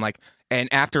do it. And I'm like, and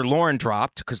after Lauren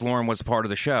dropped, because Lauren was a part of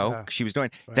the show, Yeah. she was doing.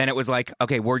 Then it was like,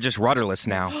 okay, we're just rudderless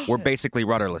now. We're basically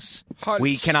rudderless. Holy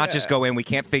We cannot just shit. go in. We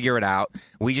can't figure it out.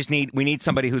 We need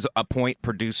somebody who's a point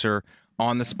producer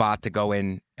on the spot to go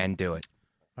in and do it.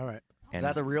 All right. Is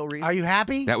that the real reason? Are you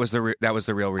happy? That was the real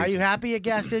Are reason. you happy at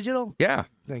Gas Digital? Yeah.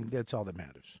 I think that's all that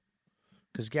matters.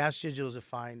 Because Gas Digital is a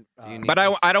fine. But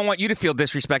I don't want you to feel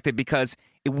disrespected because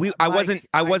we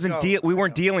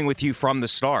weren't dealing with you from the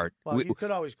start. Well, you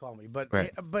could always call me, but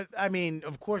Right. but I mean,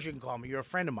 of course you can call me. You're a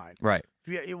friend of mine. Right.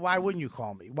 Why wouldn't you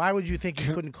call me? Why would you think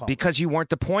you couldn't call me? Because you weren't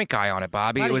the point guy on it,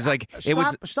 Bobby. Buddy, It was like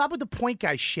stop with the point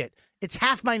guy shit. It's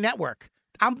half my network.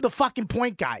 I'm the fucking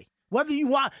point guy. Whether you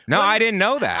want. No, whether- I didn't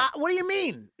know that. What do you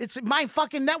mean? It's my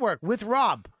fucking network with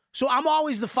Rob. So I'm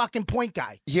always the fucking point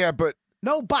guy. Yeah, but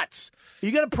No buts.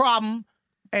 You got a problem,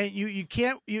 and you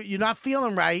can't. You're not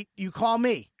feeling right. You call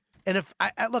me. And if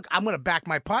I look, I'm going to back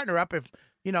my partner up. If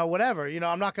whatever.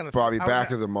 I'm not going to. Bobby, back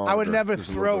of the I would monitor. never There's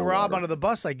a little throw bit of Rob water. under the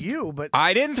bus like you. But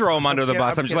I didn't throw him under the Yeah,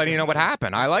 bus. I'm I'm just letting you know what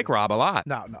happened. I like Rob a lot.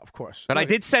 no, of course. But I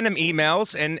did send him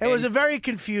emails, and It was a very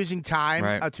confusing time,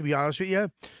 Right. to be honest with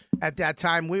you. At that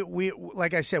time, we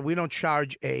like I said, we don't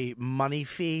charge a money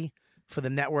fee for the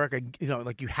network.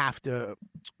 Like you have to.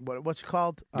 What's it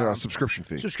called? Subscription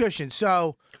fee. Subscription.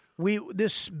 So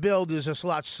this build is just a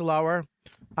lot slower.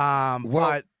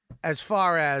 But as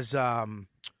far as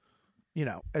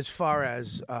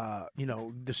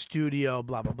the studio,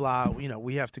 blah blah blah,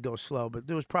 we have to go slow. But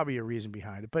there was probably a reason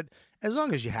behind it. But as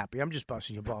long as you're happy, I'm just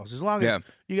busting your balls. As long as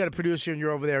you got a producer and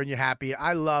you're over there and you're happy,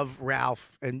 I love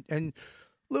Ralph and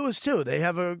Lewis too. They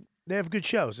have good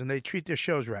shows and they treat their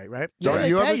shows right? Don't they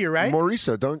you pay have you, right?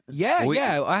 Mauricio, don't. Yeah, We-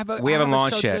 yeah. we I haven't have a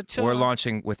launched show yet. too. We're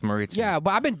launching with Maritza. Yeah,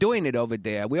 but I've been doing it over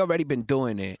there. We already been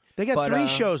doing it. They got But, 3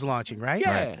 shows launching, right?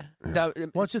 Yeah.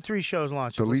 What's the 3 shows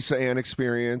launching? The Lisa Ann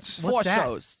Experience, Four that?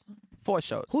 shows. 4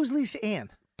 shows. Who's Lisa Ann?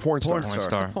 Porn Star, Porn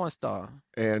star. Porn star.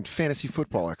 and Fantasy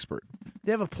Football Expert.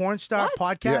 They have a porn star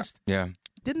podcast? Yeah.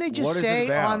 Didn't they just What is it say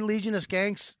about? on Legion of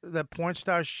Skanks that porn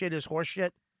star shit is horse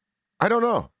shit? I don't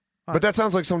know. But that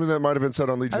sounds like something that might have been said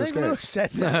on Legion I of think Lewis Skanks. said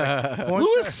that. Porn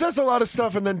Lewis star. says a lot of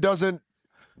stuff and then doesn't.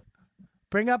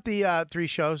 Bring up the 3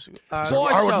 shows. I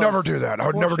would never do that. I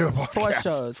would never do a podcast. 4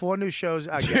 shows. 4 new shows.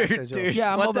 I guess. Dude,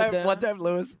 Yeah, I'm one over time, there. one time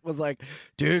Lewis was like,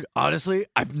 dude, honestly,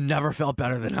 I've never felt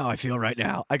better than how I feel right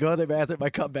now. I go to the bathroom, I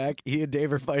come back, he and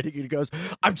Dave are fighting, and he goes,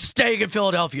 I'm staying in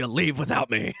Philadelphia, leave without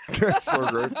me. That's so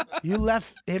great. You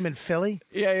left him in Philly?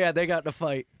 Yeah, they got in a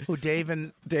fight. Who, Dave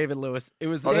and Lewis. It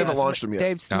was Oh, they haven't launched them yet.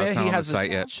 Dave No, Smith, it's not he on has the site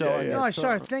a yet. show. on No, there, I so-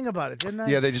 saw a thing about it, didn't I?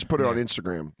 Yeah, they just put it on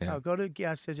Instagram. Oh, go to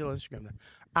Gas Digital Instagram then.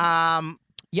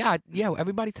 Yeah,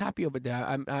 everybody's happy over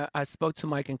there. I spoke to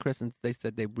Mike and Chris, and they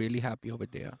said they're really happy over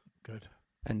there. Good.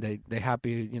 And they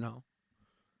happy,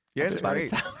 Yeah, it's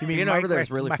great. You mean Being Mike over there right-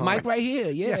 is really Mike- fun. Mike right here,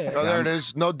 yeah. Oh, there it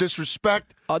is. No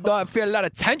disrespect. Although I feel a lot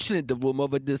of tension in the room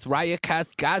over this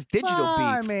Riotcast Guys digital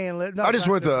I beef. mean, no, I just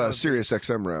not went this the one. Sirius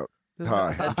XM route.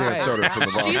 Hi, That's Dan right. Soder from the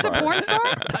She's a Bonfire. porn star?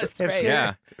 That's If right.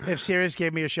 Sirius, if Sirius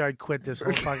gave me a show, I'd quit this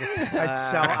whole fucking. I'd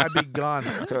sell. I'd be gone.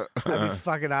 I'd be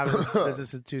fucking out of the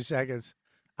business in 2 seconds.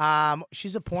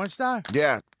 She's a porn star.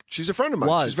 Yeah, she's a friend of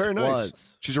mine. She's very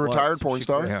nice. She's a retired porn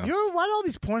star. You're what? All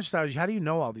these porn stars. How do you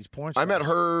know all these porn stars? I met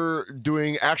her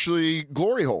doing actually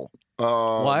Glory Hole.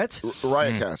 What?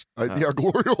 Riotcast. Yeah,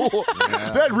 Glory Hole.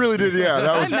 That really did. Yeah, that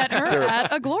I was. met her terrible.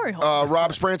 at a glory hole.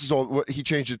 Rob Sprance's old. He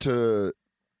changed it to.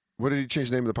 What did he change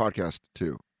the name of the podcast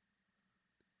to?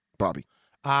 Bobby.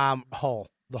 Hole.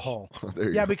 The Hole. There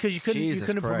you Yeah, go. because you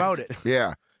couldn't promote it.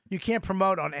 Yeah. You can't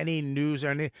promote on any news or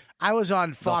anything. I was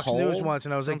on Fox Hole? News once,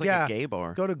 and I was Sounds like, like a "Yeah, gay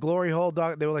bar." go to Glory Hole."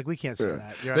 Dog. They were like, "We can't say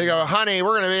that." You're They right. go, honey,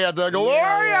 we're going to be at the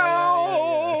Glory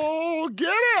Hole. Get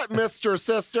it, Mr.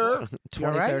 Sister.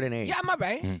 23rd and 8. Yeah, am I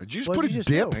right? Did you just What put did a you just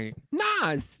dip? do?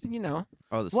 Nah, it's,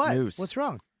 Oh, the What? snooze. What's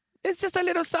wrong? it's just a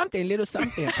little something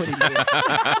I put in there.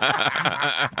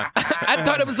 I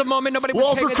thought it was a moment nobody was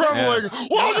Walls are paying attention. crumbling.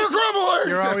 Walls are crumbling.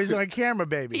 You're always on camera,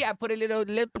 baby. Yeah, I put a little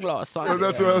lip gloss on Oh,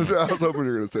 that's there. what I was hoping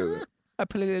you were going to say that. I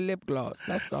put a little lip gloss.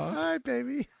 That's all. All right,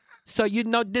 baby. So you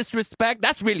know disrespect?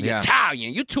 That's really Yeah.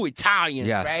 Italian. You two Italians,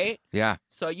 Yes. right? Yeah.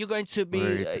 So you're going to be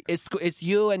We're- it's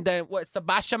you and then what?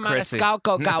 Sebastian Chrissy.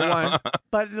 Maniscalco got one.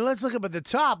 But let's look up at the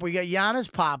top. We got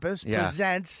Giannis Pappas Yeah.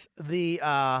 presents the.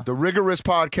 The Rigorous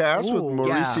Podcast Ooh, with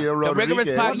Mauricio The Rodriguez.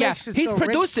 rigorous part, yeah. makes it He's so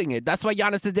producing it. That's why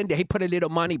Giannis is in there. He put a little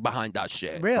money behind that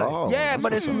shit. Really? Oh, Yeah, that's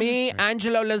but it's me,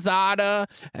 Angelo Lazada,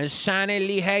 and Shannon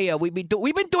Lee Heyer. We've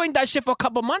been doing that shit for a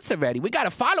couple months already. We got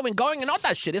a following going and all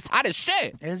that shit. It's hot as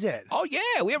shit. Is it? Oh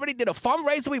yeah, we already did a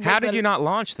fundraiser. We How raised did a- you not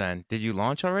launch then? Did you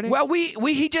launch already? Well,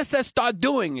 he just said start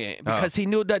doing it because he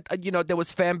knew that there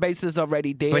was fan bases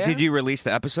already there. But did you release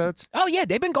the episodes? Oh yeah,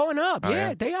 they've been going up. Oh, yeah,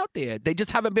 yeah? they out there. They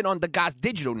just haven't been on the Guys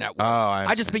Digital Network. Oh,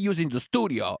 I just been using the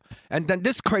studio. And then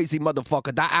this crazy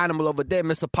motherfucker, that animal over there,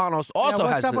 Mr. Panos, also Yeah,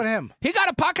 what's has up it. with him? He got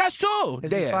a podcast too.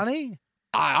 Is there. it funny?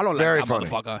 I don't like Very that funny.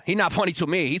 motherfucker. He's not funny to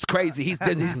me. He's crazy. He's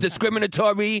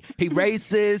discriminatory. He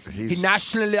racist. He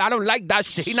nationally. I don't like that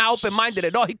shit. He's not open-minded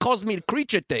at all. He calls me the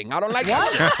creature thing. I don't like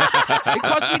that. He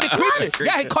calls me the creature.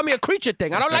 Yeah, he called me a creature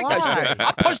thing. I don't like that shit.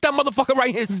 I punch that motherfucker right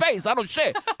in his face. I don't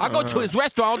shit. I go to his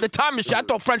restaurant all the time and shit. I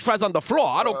throw French fries on the floor.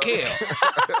 I don't care.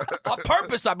 On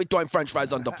purpose, I be throwing French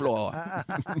fries on the floor.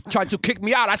 Trying to kick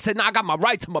me out. I said, nah, I got my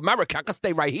rights. I'm American. I can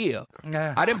stay right here.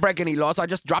 Yeah. I didn't break any laws. I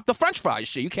just dropped the French fries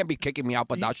shit. You can't be kicking me out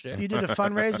for that shit. You did a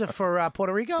fundraiser for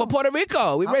Puerto Rico? For Puerto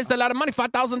Rico, we raised a lot of money,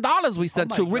 $5,000 we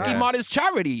sent to Ricky Martin's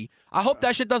charity. I hope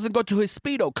that shit doesn't go to his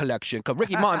Speedo collection, because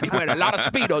Ricky Martin be wearing a lot of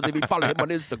Speedos if you follow him on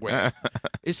Instagram.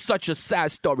 It's such a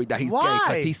sad story that he's gay, Why?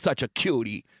 because he's such a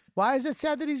cutie. Why is it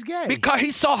sad that he's gay? Because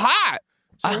he's so hot.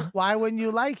 So why wouldn't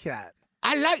you like that?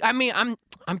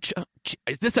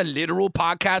 Is this a literal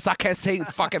podcast? I can't say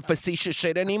fucking facetious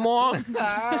shit anymore.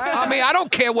 I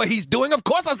don't care what he's doing. Of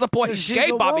course I support his She's gay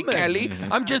a Bobby woman. Kelly.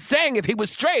 I'm just saying, if he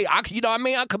was straight, I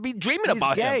could be dreaming He's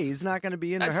about gay. him. He's not going to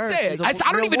be into That's her. it. She's a I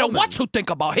don't real even know woman. what to think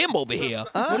about him over here.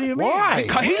 What do you mean? Why?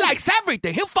 Because he likes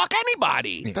everything. He'll fuck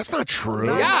anybody. That's not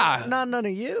true. Yeah. Not none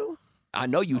of you. I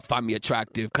know you find me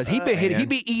attractive because he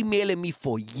be emailing me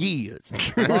for years.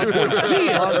 From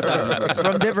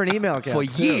different email accounts. For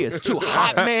years, too.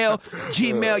 Hotmail,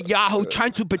 Gmail, Yahoo,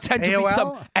 trying to pretend to be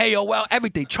some AOL,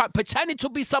 everything. Pretending to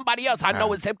be somebody else. I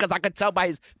know it's him because I could tell by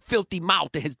his filthy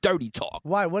mouth and his dirty talk.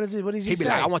 Why? What is it? What does he He be say?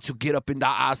 like, I want to get up in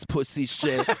that ass pussy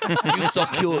shit. You so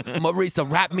cute. Marisa,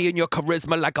 wrap me in your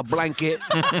charisma like a blanket.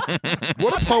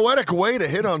 What a poetic way to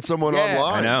hit on someone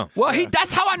online. I know. Well,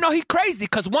 that's how I know he crazy,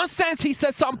 because one sentence verse, he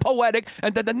says something poetic,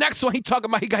 and then the next one, he talking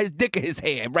about he got his dick in his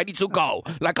hand, ready to go,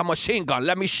 like a machine gun.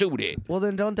 Let me shoot it. Well,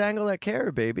 then don't dangle that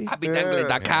carrot, baby. I be dangling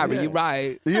that carrot. You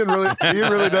right? Ian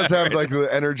really does have like the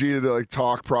energy to like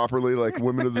talk properly, like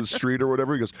women of the street or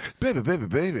whatever. He goes,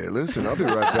 baby, listen, I'll be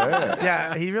right back.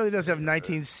 Yeah, he really does have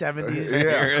 1970s.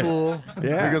 Yeah. Cool.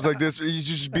 Yeah. He goes like this. You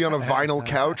just be on a vinyl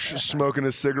couch smoking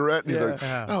a cigarette, and he's like,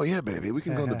 "Oh yeah, baby, we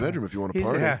can go in the bedroom if you want to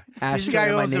party." He's the guy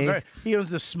who owns he owns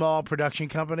the small production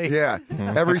company. Yeah.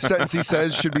 Every sentence he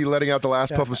says should be letting out the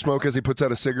last puff of smoke as he puts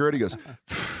out a cigarette. He goes,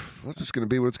 "Well, it's going to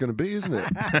be what it's going to be, isn't it?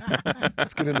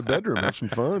 Let's get in the bedroom, have some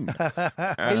fun."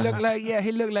 He looked like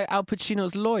Al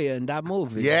Pacino's lawyer in that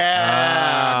movie.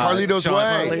 Yeah, Carlito's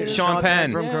Way. Sean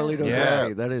Penn from Carlito's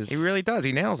Way. That is. He really does.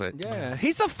 He nails it. Yeah,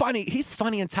 he's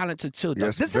funny and talented too. Though.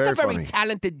 Yes, this is very a very funny.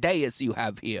 talented deist you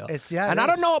have here. And I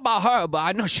don't know about her, but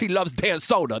I know she loves Dan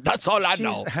Soda. That's all I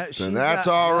know. And that's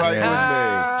all right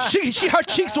with me. Her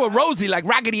cheeks were rosy like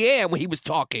Raggedy Ann when he was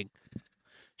talking.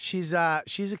 She's a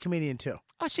comedian too.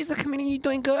 Oh, she's a comedian. You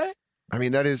doing good? I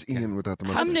mean, that is Ian without the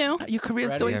mustache. I'm new. Your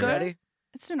career's doing good.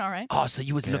 It's doing all right. Oh, so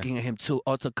you was looking at him too,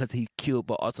 also because he cute,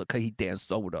 but also because he danced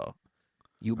soda.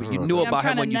 You knew about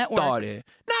him when you started.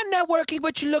 Not networking,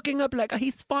 but you're looking up like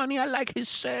he's funny. I like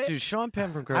his shit. Dude, Sean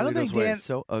Penn from I don't Carlito's think Way Dan- is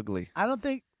so ugly. I don't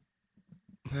think.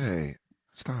 Hey,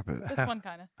 stop it. This one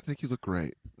kind of. I think you look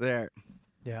great. There.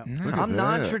 Yeah. Look at I'm that.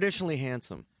 non-traditionally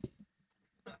handsome.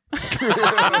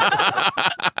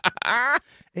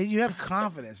 You have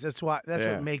confidence. That's what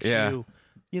makes Yeah. you.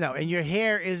 And your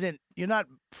hair isn't. You're not.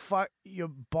 You're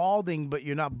balding, but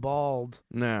you're not bald.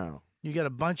 No. You got a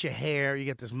bunch of hair. You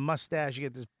get this mustache. You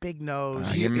get this big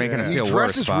nose. You're making it He feel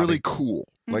worse, dresses Bobby. really cool.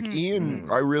 Like Ian,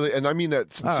 I really, and I mean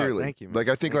that sincerely. thank you, man. Like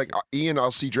I think, Ian,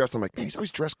 I'll see dressed. I'm like, man, he's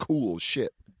always dressed cool as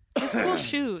shit. His cool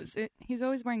shoes. He's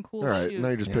always wearing cool All right, shoes. now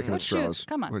you're just picking What at straws. shoes?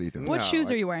 Come on. What are you doing? What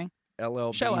shoes are you wearing?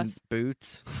 LL Show Bean us.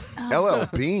 boots. LL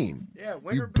Bean. Yeah,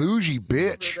 You bougie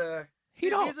bitch.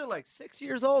 These are like 6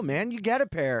 years old, man. You get a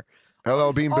pair.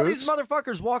 LL Bean All boots. these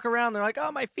motherfuckers walk around. They're like,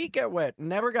 "Oh, my feet get wet."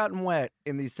 Never gotten wet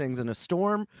in these things in a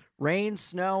storm, rain,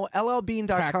 snow. LLbean.com.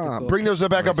 Practical. Bring those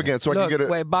back up again so I Look, can get it.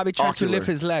 wait, Bobby tried to ocular. lift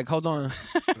his leg. Hold on.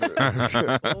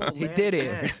 He did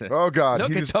it. Oh God, Look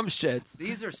he at just, them shits.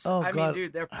 These are. Oh, I mean, God.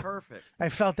 dude, they're perfect. I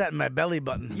felt that in my belly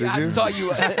button. Yeah, I you? saw you.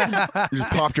 you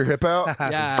just popped your hip out.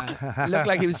 Yeah, it looked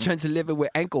like he was trying to lift it with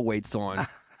ankle weights on.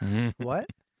 What?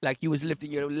 Like you was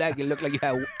lifting your leg, it looked like you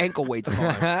had ankle weights on.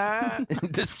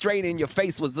 The strain in your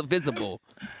face was visible.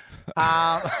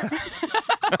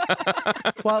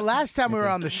 Well, last time we were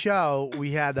on the show,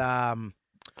 we had that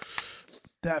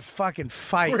fucking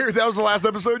fight. Wait, that was the last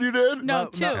episode you did? No,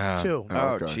 two. Two. Oh, Oh,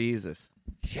 okay. Jesus.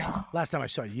 Last time I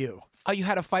saw you. Oh, you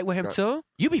had a fight with him too?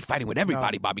 You be fighting with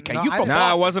everybody, Bobby K. No, You I from didn't. No, it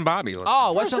Boston? wasn't Bobby.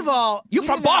 Oh, First of all, you we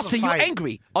from didn't have a Boston? You fight.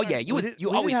 angry? Oh yeah, you We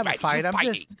always didn't have a fighting. fight.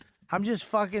 You fighting. I'm just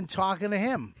fucking talking to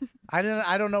him. I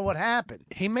don't know what happened.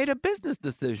 He made a business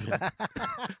decision.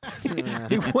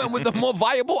 He went with the more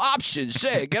viable option.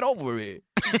 Shit, get over it.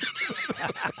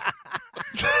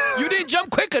 You didn't jump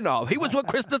quick enough. He was with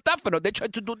Chris Stefano. They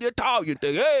tried to do the Italian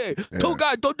thing. Hey, two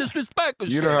guys, don't disrespect us.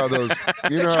 You know how those.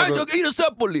 You They know how tried those, to eat us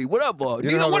separately, whatever. You know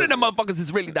Neither how one of the- them motherfuckers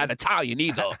is really that Italian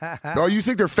either. No, you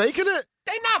think they're faking it?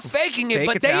 They not faking it, Fake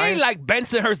but they Italian? ain't like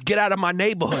Bensonhurst, get out of my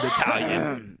neighborhood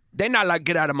Italian. They not like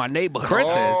get out of my neighborhood. Chris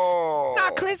is.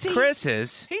 Not Chris. Chris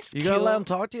is. He's You cute. gonna let him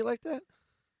talk to you like that?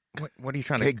 What are you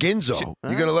trying to? Hey, Ginzo,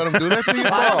 you gonna let him do that for you,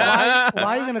 bro?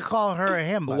 Why are you gonna call her or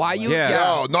him? by Why the you? way?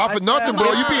 Yo, not for nothing, bro.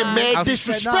 You being mad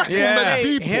disrespectful Yeah. to Hey,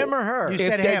 people. him or her? You If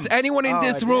said there's him. anyone in Oh,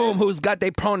 this I room who's got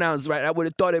their pronouns right, I would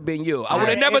have thought it'd been you. I would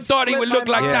have It never thought he would slipped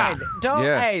look my like that. mind. Don't.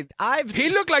 Yeah. Hey, I've. He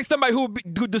looked like somebody who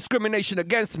would do discrimination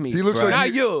against me. He looks Not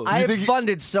like he- you. I have think he-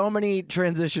 funded so many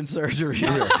transition surgeries.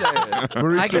 I can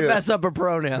Mauricio. mess up a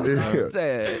pronoun. Yeah.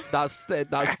 That's it.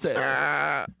 That's it.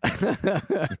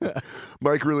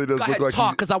 Mike really does Go look ahead, like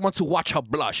talk, because I want to watch her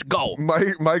blush. Go.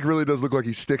 Mike really does look like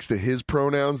he sticks to his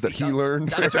pronouns that he learned.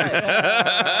 That's right.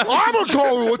 I'm gonna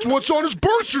call him what's on his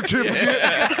birth certificate.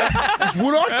 Is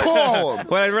what I call him.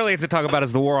 What I really have to talk about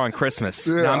is the war on Christmas.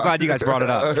 Yeah. No, I'm glad you guys brought it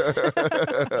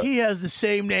up. He has the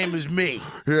same name as me.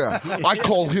 Yeah, I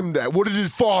call him that. What did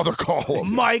his father call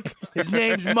him? Mike. His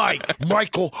name's Mike.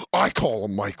 Michael. I call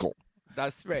him Michael.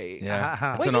 That's right. Yeah, it's Where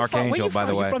an you from? Where archangel, you by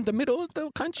the from? way. You from the middle of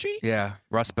the country? Yeah,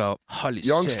 Rust Belt. Holy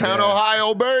Youngstown, shit.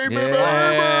 Ohio, baby,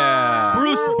 Yeah.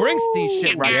 Bruce Springsteen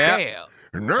shit right Yeah. there.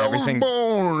 And I Everything- was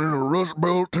born in a Rust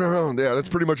Belt town. Yeah, that's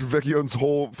pretty much Vecchio's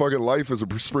whole fucking life as a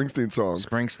Springsteen song.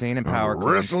 Springsteen and Power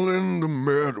Cleans. Wrestling the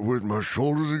mat with my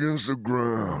shoulders against the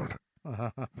ground.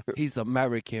 He's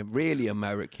American, really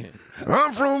American.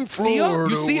 I'm from See her?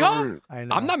 Florida. You see her? I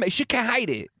know. I'm not. She can't hide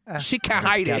it. She can't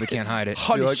hide it. Gabby can't hide it.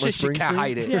 Holy You like my shit, she can't Springsteen?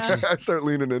 hide it. Yeah. I start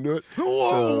leaning into it.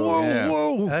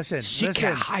 Listen, She listen.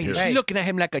 can't hide it. Hey, She's looking at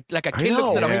him like a I kid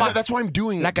know. looks at a Yeah. That's why I'm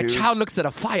doing like it, a dude. child looks at a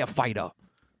firefighter.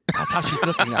 That's how she's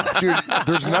looking at him. Dude,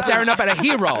 there's She's nothing. staring up at a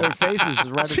hero. Her face is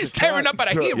right at She's the staring top. up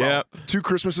at a hero. Yep. 2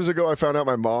 Christmases ago, I found out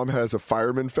my mom has a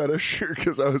fireman fetish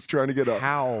because I was trying to get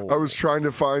How? I was trying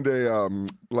to find a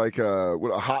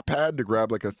a hot pad to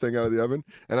grab like a thing out of the oven,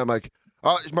 and I'm like,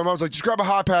 my mom's like, just grab a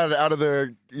hot pad out of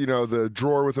the the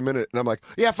drawer with a minute, and I'm like,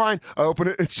 yeah, fine. I open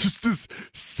it, it's just this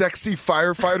sexy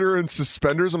firefighter in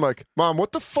suspenders. I'm like, Mom,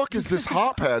 what the fuck is this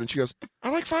hot pad? And she goes, I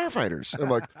like firefighters. I'm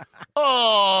like,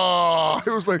 oh, it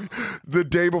was like the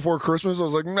day before Christmas. I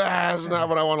was like, nah, that's not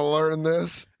what I want to learn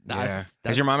this. Yeah.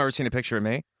 Has your mom ever seen a picture of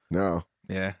me? No.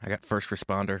 Yeah, I got first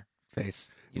responder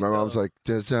face. My mom's like,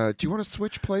 do you want to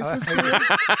switch places? You really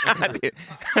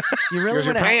Because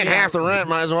you're wanna paying hang half the rent,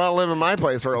 might as well live in my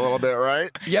place for a little bit, right?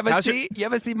 You ever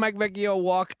see Mike Vecchio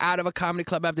walk out of a comedy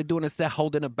club after doing a set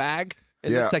holding a bag? It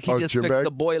Yeah. looks like he Oh, just gym fixed bag?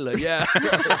 the boiler. Yeah.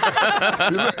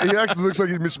 He actually looks like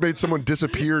he just made someone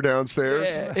disappear downstairs.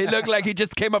 Yeah. It looked like he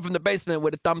just came up from the basement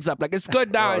with a thumbs up, like it's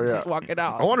good now, and just walk it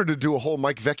out. I wanted to do a whole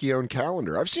Mike Vecchione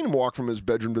calendar. I've seen him walk from his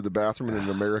bedroom to the bathroom in an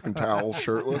American towel,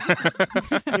 shirtless.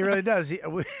 He really does.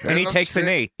 And he takes a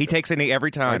knee. He takes a knee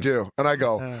every time. I do. And I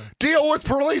go, deal with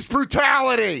police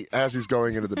brutality as he's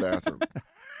going into the bathroom.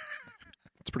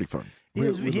 It's pretty fun. He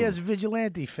has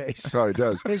vigilante face. Oh, he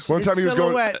does. His One time he was going.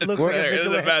 silhouette looks like a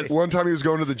vigilante. One time he was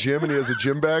going to the gym and he has a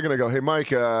gym bag, and I go, "Hey, Mike,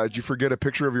 did you forget a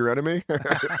picture of your enemy?"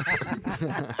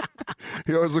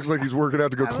 He always looks like he's working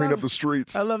out to go clean up the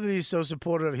streets. I love that he's so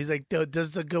supportive. He's like, "Dude, this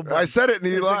is a good one." I said it, and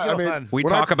he This is a lied. I good mean, one. We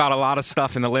when talk about a lot of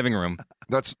stuff in the living room.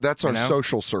 That's our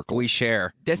social circle. We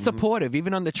share. They're supportive.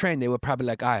 Even on the train, they were probably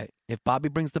like, all right, if Bobby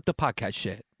brings up the podcast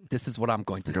shit, this is what I'm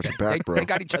going to say. your back, bro. They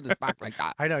got each other's back like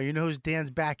that. I know. You know who's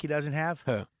Dan's back he doesn't have?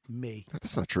 Huh. Me.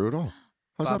 That's not true at all.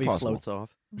 How's Bobby that possible? floats off.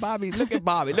 Bobby, look at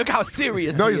Bobby. Look how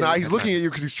serious No, he he's is. not. He's looking at you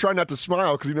because he's trying not to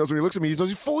smile because he knows when he looks at me, he knows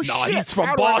he's full of No, shit. he's from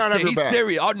How do I not Boston. have your He's back?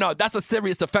 serious. Oh, no, that's a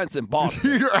serious offense in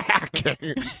Boston. You're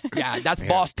hacking. Yeah, that's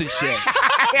Boston shit.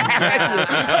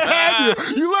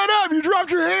 You let up. You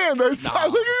dropped your hand. I saw.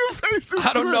 Look at your face.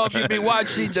 I don't know if you've been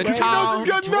watching the He knows town. he's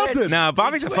got nothing. No,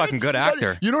 Bobby's a fucking good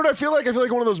actor. You know what I feel like? I feel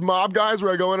like one of those mob guys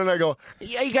where I go in and I go,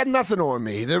 yeah, you got nothing on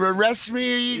me. They arrest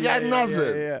me. You got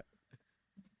nothing.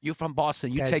 You from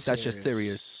Boston. You That's take that shit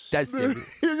serious. That's serious.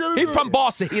 You're He gonna- from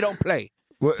Boston. He don't play.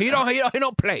 What? He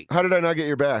don't play. How did I not get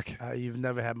your back? You've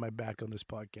never had my back on this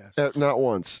podcast. Not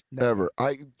once, Never. ever.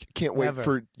 I can't wait Never.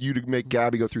 for you to make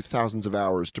Gabby go through thousands of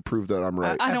hours to prove that I'm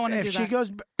right. I don't want to If do she that.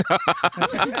 goes,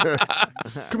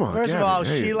 Come on. first of Gabby, all,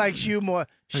 hey. she likes you more.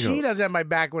 She doesn't have my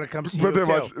back when it comes to But you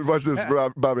then too. watch this,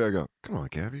 Bobby. I go, come on,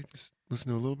 Gabby, just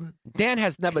listen to a little bit. Dan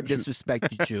has never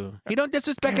disrespected you. He don't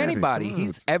disrespect Gabby, anybody. come on.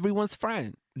 He's everyone's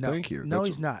friend. No, Thank you. No, That's-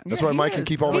 he's not. That's Yeah, why he Mike can is.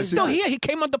 keep all my He's still secrets. here. He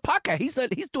came on the podcast.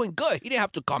 He's doing good. He didn't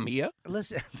have to come here.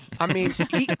 Listen, I mean,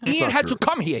 he Ian not had true. to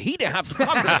come here. He didn't have to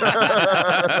come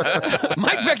here.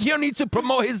 Mike Vecchio needs to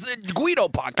promote his Guido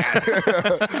podcast.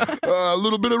 A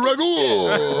little bit of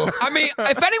ragu. I mean,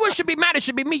 if anyone should be mad, it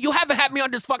should be me. You haven't had me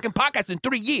on this fucking podcast in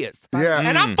 3 years. Yeah.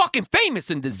 And I'm fucking famous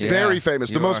in this. Very famous.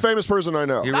 The you most are. famous person I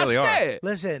know. You That's really are. it.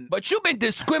 listen. But you've been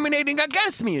discriminating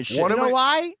against me and shit. You know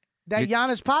why? That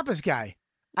Giannis Papas guy.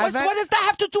 What does that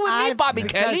have to do with me, Bobby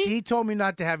because Kelly? he told me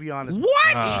not to have you on his. What?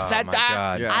 He Oh, said my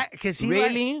that? God. Because he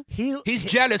Really? He's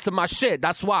jealous of my shit.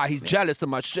 That's why he's jealous of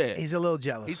my shit. He's a little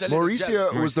jealous. He's a little Mauricia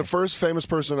jealous. was the first famous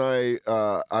person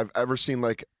I've ever seen.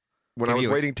 Like when I Give was you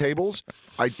a- waiting tables,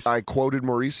 I quoted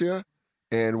Mauricia,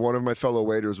 and one of my fellow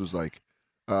waiters was like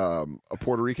a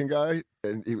Puerto Rican guy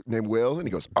named Will, and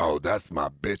he goes, "Oh, that's my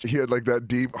bitch." He had like that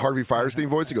deep Harvey Firestein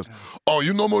voice. He goes, "Oh,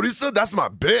 you know Mauricia? That's my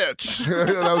bitch."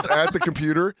 And I was at the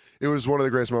computer. It was one of the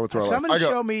greatest moments of my life. Somebody I go,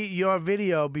 showed me your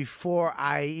video before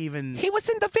I even. He was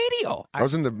in the video. I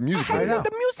was in the music I had video.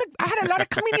 the music. I had a lot of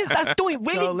comedians that's doing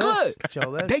really Joe good. Liss. Joe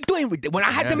Liss. They doing when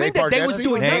I had them Nate in there. They was Bargatze?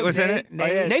 doing Nate good. was in it?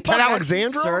 Nate Ted Bargatze.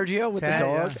 Alexandra? Sergio with Ted, the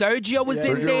yeah. dog. Sergio was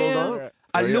in Sergio there. Rodon?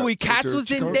 Oh, yeah. Louis Katz Sergio was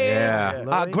in Chico? there.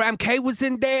 Yeah. Graham K was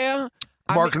in there.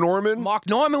 Mark Norman? Mark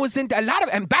Norman was in there. A lot of,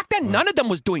 and back then none of them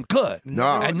was doing good.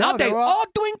 No. And now they they were all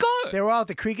doing good. They were all at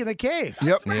the Creek in the Cave.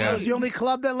 Yep. It was the only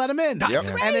club that let him in. That's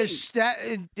Yep. right.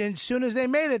 And as soon as they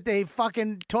made it, they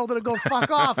fucking told her to go fuck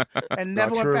off and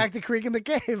never went true. back to Creek in the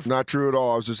Cave. Not true at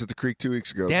all. I was just at the Creek 2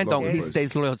 weeks ago. Dan Lovely don't. He place.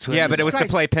 stays loyal to Yeah, it. but it was to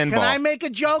Christ, play pinball. Can I make a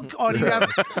joke? Or do you have?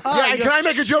 Yeah, can I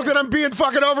make a joke that I'm being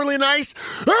fucking overly nice?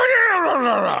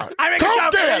 I make a Coke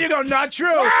joke. Dan. And you go, not true.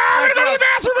 I'm Not gonna go to true. the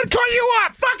bathroom and cut you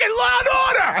up. Fucking Law and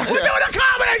order. We're doing a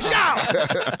comedy show.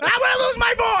 I'm going to lose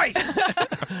my voice.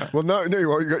 Well, no,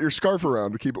 you got your scarf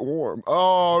around to keep it warm.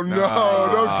 Oh, no,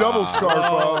 don't double scarf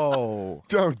up.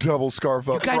 Don't double scarf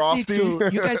up, Frosty. You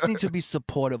guys need to be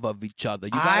supportive of each other.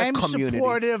 You got I'm a community.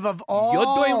 supportive of all.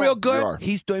 You're doing real You good. are.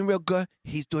 He's doing real good.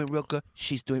 He's doing real good.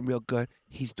 She's doing real good.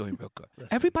 He's doing real good.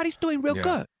 Everybody's doing real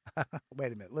good.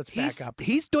 Wait a minute. Let's back up.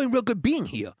 He's doing real good being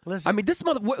here. Listen. I mean,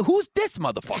 who's this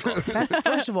motherfucker? That's,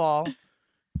 first of all,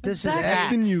 this is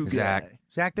Zach. the new Zach.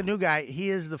 Zach, the new guy. He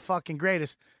is the fucking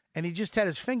greatest. And he just had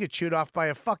his finger chewed off by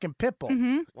a fucking pit bull.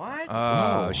 What?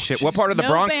 Oh, shit. What part of the No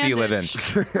Bronx do you live in?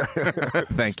 bandage.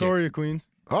 Thank you. Story of Queens.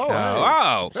 Oh,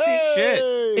 Oh, shit.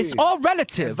 It's all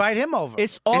relative. Invite him over.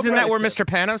 It's all Isn't that where relative. Mr.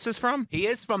 Panos is from? He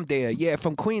is from there, yeah,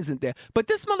 from Queens and there. But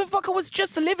this motherfucker was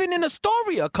just living in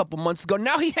Astoria a couple months ago.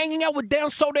 Now he hanging out with Dan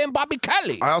Soda and Bobby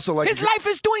Kelly. I also like his life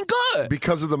is doing good.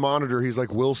 because of the monitor. He's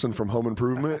like Wilson from Home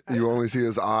Improvement. You only see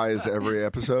his eyes every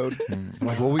episode.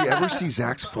 Like, will we ever see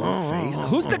Zach's full face?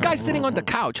 Who's the guy sitting on the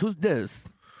couch? Who's this?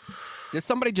 There's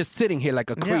somebody just sitting here like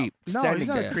a creep, No, standing he's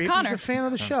not there. a creep. Connor. He's a fan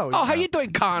of the show. Oh, how you doing,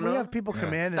 Connor? We have people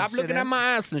come in and Stop sit looking in. at my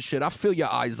ass and shit. I feel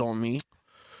your eyes on me,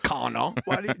 Connor.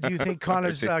 What, do you think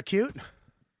Connor's cute?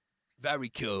 Very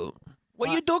cute.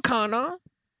 What you do, Connor?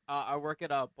 I work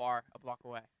at a bar a block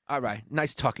away. All right,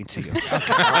 nice talking to you. Come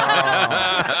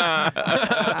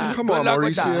Good on, luck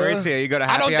with that. Mauricio, you go to I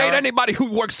happy don't hour? date anybody who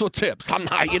works for tips. I'm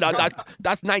not,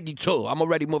 that's 92. I'm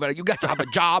already moving. You got to have a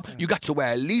job. You got to wear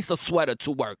at least a sweater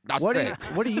to work. That's What do it.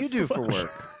 you do for work?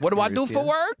 What do I do for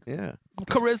work? Yeah.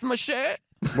 Charisma shit.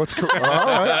 What's all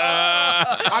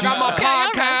right? I got my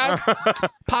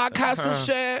podcast and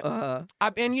shit.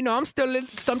 And I'm still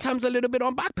sometimes a little bit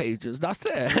on back pages. That's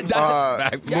it.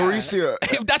 Mauricio,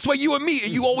 That's where you and me.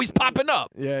 You always popping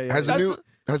up. Yeah. has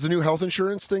the new health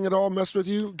insurance thing at all messed with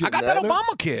you? I got that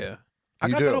Obamacare. I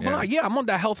You got do? that Obama. Yeah, I'm on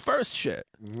that health first shit.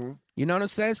 Mm-hmm. You know what I'm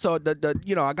saying? So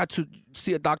I got to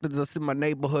see a doctor that's in my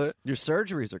neighborhood. Your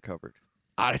surgeries are covered.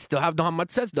 I still have to have my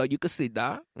test though. You can see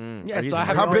that. Yeah, so I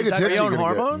have How to big a raise tits that- are you gonna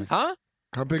get? hormones? Huh?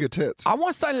 How big a tits? I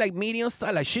want something like medium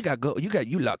size. Like she got good.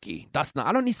 You lucky. That's not.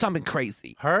 I don't need something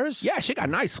crazy. Hers? Yeah, she got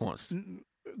nice ones.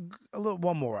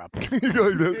 One more up. You go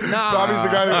like this. Nah.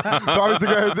 Bobby's the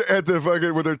guy at the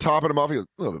fucking where they're topping him off. He goes,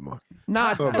 a little bit more.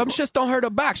 Nah, them shits don't hurt her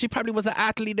back. She probably was an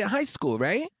athlete in high school,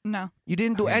 right? No, You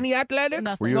didn't do any athletics?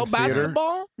 Nothing. Were you No in theater?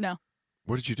 basketball? no.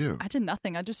 What did you do? I did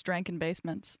nothing. I just drank in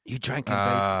basements. You drank in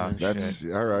basement. That's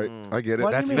all right. I get it.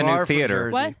 What do That's you the mean? new theater.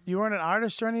 What? You weren't an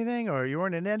artist or anything, or you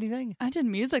weren't in anything? I did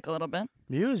music a little bit.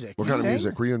 Music. What You kind of sing?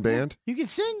 music? Were you in band? You can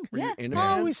sing? Yeah.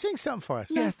 Oh, we sing something for us.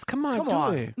 Yes, come on, Come do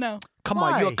on. it. No. Come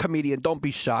on, you're a Why? comedian. Don't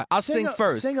be shy. I'll sing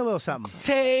first. Sing a little something.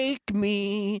 Take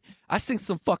me. I sing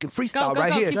some fucking freestyle Go,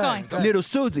 right go, here. keep going. Little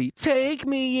Susie, take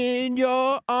me in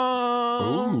your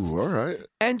arms. Ooh, all right.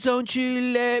 And don't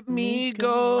you let me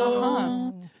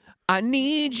go. I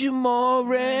need you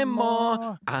more and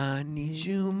more. I need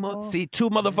you more. See, two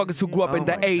motherfuckers who grew up in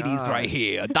the 80s right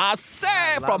here. That's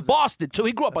it. From Boston, too.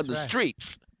 He grew up on the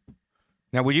streets.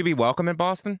 Now, would you be welcome in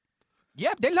Boston?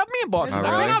 Yeah, they love me in Boston. Oh, I've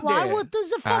been really? out Why? there. What does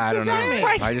the fuck I does don't that know.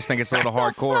 mean? I just think it's a little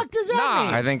What the hardcore. fuck does that Nah.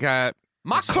 mean? I think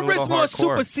My it's a little charisma hardcore.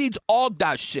 supersedes all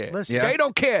that shit. Listen, They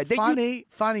don't care. They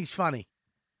funny's funny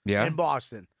Yeah. in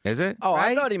Boston. Is it? Oh, I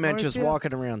Right? thought he meant just Mauricio?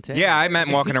 walking around town. Yeah, I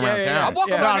meant walking around Yeah, town. I walk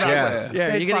Yeah. around No, no. everywhere. Yeah,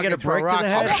 They you gonna get a fucking throw brick to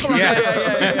the rocks head? all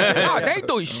Yeah. No, they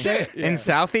doing shit. In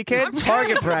Southie, kid?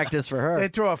 Target practice for her. They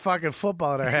throw a fucking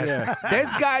football at her head. Yeah. This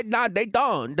guy, nah, they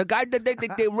don't. The guy that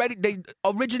they ready,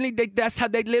 originally that's how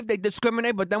they live. They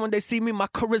discriminate, but then when they see me, my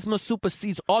charisma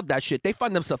supersedes all that shit. They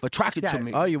find themselves attracted to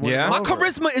me. Oh, you went Yeah? My over.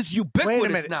 charisma is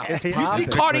ubiquitous minute. now. It's You see popping.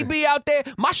 Cardi B out there?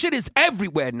 My shit is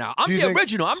everywhere now. I'm Do you the think-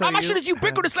 original. My shit is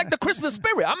ubiquitous like the Christmas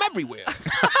spirit. I'm everywhere.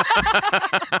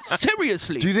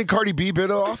 Seriously. Do you think Cardi B bit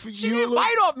off She you? a didn't little?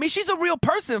 bite off me. She's a real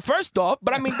person, first off.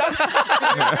 But I mean, that's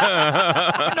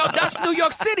that's New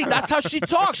York City. That's how she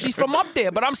talks. She's from up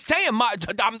there. But I'm saying,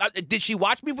 did she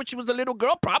watch me when she was a little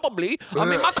girl? Probably. I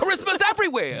mean, my charisma's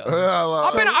everywhere.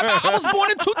 I was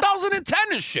born in 2010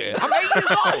 and shit. I'm 8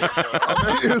 years old.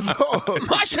 I'm 8 years old.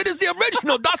 My shit is the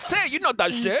original. That's it. You know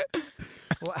that shit.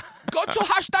 Go to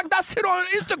hashtag that's it on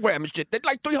Instagram and shit. They're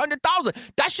like 300,000.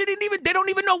 That shit they don't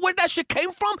even know where that shit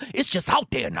came from. It's just out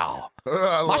there now.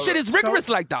 My shit is rigorous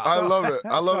like that. I love it.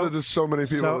 I love that there's so many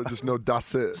people so- that just know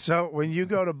that's it. So when you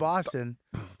go to Boston,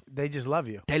 They just love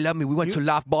you. They love me. We went to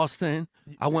Laugh Boston.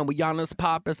 I went with Giannis,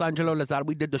 Pappas, Angelo Lazaro.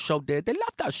 We did the show there. They love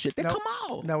that shit. They come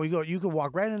out. Now we go. You can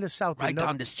walk right into South. Right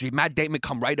down the street. Matt Damon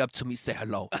come right up to me, say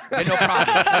hello. Ain't no problem.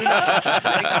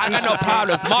 I got no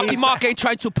problems. Marky Mark ain't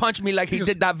trying to punch me like he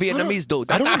did that Vietnamese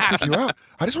dude. I That's don't not want to freak you happening. out.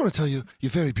 I just want to tell you, you're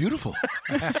very beautiful.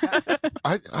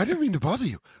 I didn't mean to bother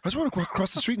you. I just want to walk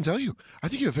across the street and tell you, I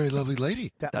think you're a very lovely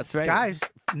lady. That's right. Guys,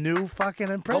 new fucking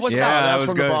impression. was that was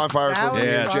from the bonfires That with me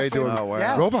and was Jay doing fucking-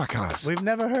 yeah. robot cars. We've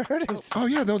never heard it. Oh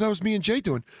yeah, no, that was me and Jay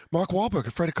doing Mark Wahlberg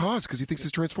afraid of cars because he thinks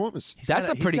it's Transformers. He's got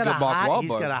He's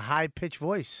got a high pitched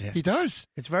voice. He does.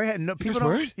 It's very no, people was don't.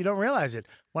 worried. You don't realize it.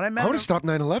 When I met I would him, have stopped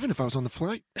 9/11 if I was on the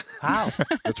flight. How?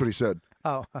 That's what he said.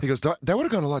 Oh. He goes, that would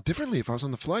have gone a lot differently if I was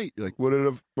on the flight. You're like, would it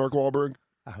have, Mark Wahlberg?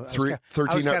 I was 13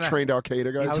 kinda- trained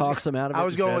Al-Qaeda guys. I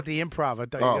was going with the improv. I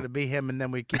thought you were going to be him, and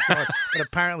then we keep going. But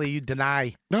apparently, you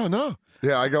deny. No.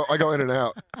 Yeah, I go in and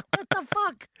out. What the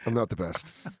fuck? I'm not the best.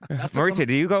 Mauricio,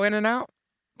 do you go in and out?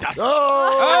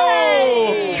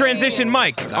 Oh! Transition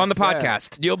Mike on the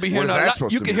podcast. You'll be hearing a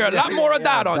lot. You can hear a lot more of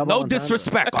that on No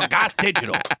Disrespect on Gas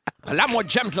Digital. A lot more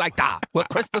gems like that with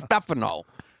Krista Stefano.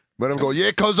 Let him go, yeah,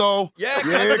 cuzzo. Yeah,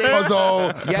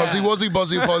 cuzzo. Yeah. Fuzzy, wuzzy,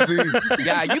 buzzy, fuzzy.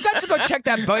 Yeah, you got to go check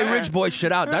that Bay Ridge Boy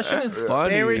shit out. That shit is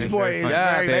funny. Bay Ridge Boy is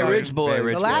yeah, very Bay funny. Ridge Boy.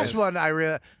 The last one I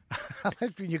really I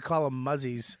like when you call them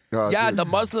muzzies. Yeah, the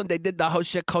Muslim, they did the whole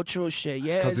shit, cultural shit.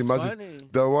 Yeah, it's Fuzzy Muzzies. funny.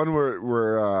 The one where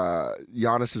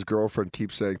Giannis's girlfriend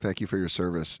keeps saying "Thank you for your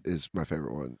service" is my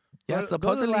favorite one. Yeah, Go to the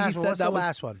supposedly last he one. said What's that the was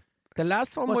last one? the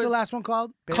last one. What's was the last one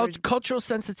called? cultural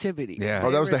sensitivity. Yeah. Oh,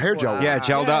 that was the hair gel one. Yeah,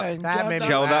 gelled up. That made me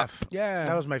Gelled up. laugh. Yeah.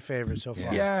 That was my favorite so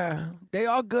far. Yeah, they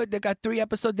all good. They got 3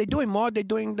 episodes. They're doing more. They're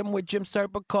doing them with Jim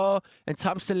Serpico and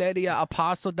Tom Selleria,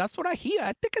 Apostle. That's what I hear.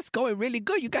 I think it's going really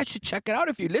good. You guys should check it out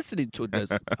if you're listening to this.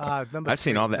 Number I've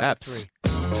seen all the apps.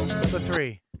 Number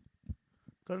 3.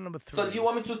 Go to number 3. So do you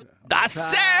want me to? That's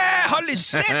it. Holy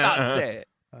shit, that's it.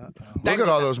 Look at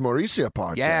all those Mauricio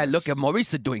podcasts. Yeah, look at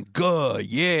Mauricio doing good.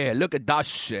 Yeah, look at that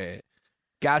shit.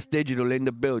 Gas Digital in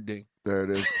the building. There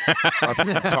it is. Top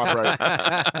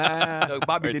right. Look,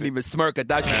 Bobby didn't even smirk at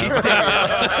that shit. He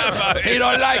said, he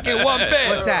don't like it one bit.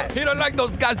 What's that? He don't like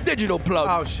those Gas Digital plugs.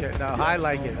 Oh shit! No, I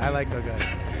like it. I like those guys.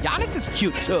 Giannis is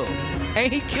cute too.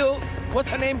 Ain't he cute? What's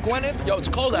her name? Gwyneth? Yo, it's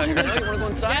cold out here. You want to go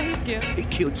inside? Yeah, he's cute. He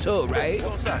cute too, right?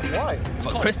 Go inside. Why?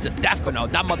 But Krista Stefano,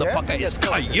 that motherfucker is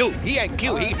cute. He ain't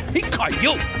cute. He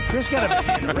cute. Chris got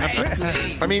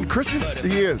I mean, Chris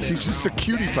is. He's just a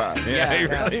cutie pie. Yeah, he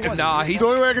really. Nah, It's the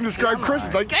only way I can describe Chris.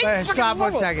 It's like, hey, stop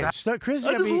 1 second. Chris is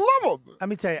I gonna just be. love him. Let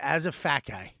me tell you, as a fat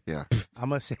guy, Yeah. I'm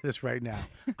gonna say this right now.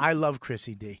 I love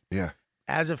Chrissy D. Yeah.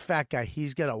 As a fat guy,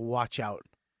 he's gonna watch out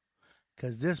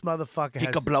because this motherfucker He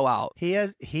has. could blow out.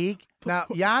 Now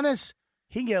Giannis,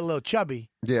 he can get a little chubby.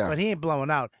 Yeah. But he ain't blowing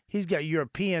out. He's got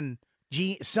European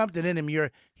something in him.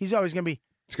 He's always gonna be.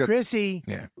 got- Chrissy.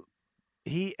 Yeah.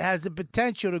 He has the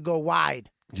potential to go wide.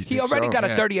 He already got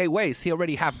a 38 waist. He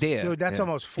already half there. Dude, that's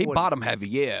almost 40. He bottom heavy,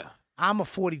 yeah. I'm a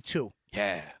 42.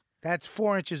 Yeah. That's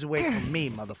 4 inches away from me,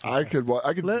 motherfucker.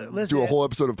 I could listen, do a whole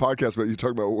episode of podcast about you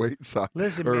talking about weight size.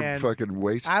 Listen, or man. fucking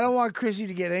waist. I don't want Chrissy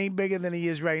to get any bigger than he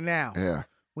is right now. Yeah.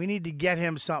 We need to get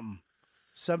him something.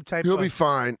 Some type He'll of. be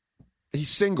fine. He's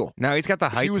single. No, he's got the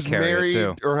height He was to carry married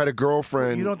it, too. or had a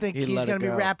girlfriend. You don't think he's going to be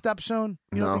wrapped up soon?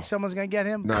 You don't No. think someone's going to get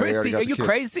him? No, he already Christy, got are the you kid.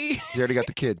 crazy? He already got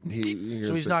the kid. He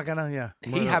So he's not going to, yeah.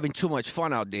 He having too much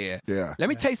fun out there. Yeah. Let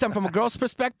me tell you something from a girl's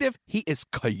perspective. He is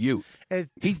cute.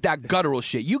 He's that guttural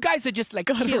shit. You guys are just like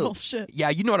Guttural cute. shit. Yeah,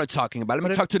 you know what I'm talking about. Let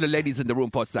me talk to the ladies in the room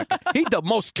for a second. He's the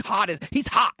most hottest. He's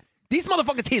hot. These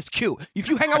motherfuckers, he's cute. If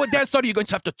you hang out with Dan Soder, you're going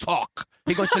to have to talk.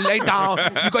 He's going to lay down.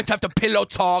 You're going to have to pillow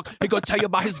talk. He's going to tell you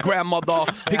about his grandmother.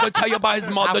 He's going to tell you about his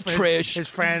mother, Trish. His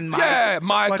friend, Mike. Yeah,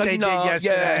 Mike. What they did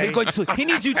yesterday. Yeah, he's going to. He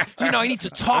needs you. He needs to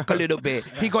talk a little bit.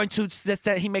 He's going to.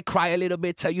 He may cry a little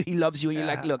bit, tell you he loves you, and you're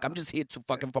like, look, I'm just here to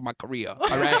fucking for my career. All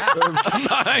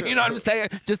right. You know what I'm saying?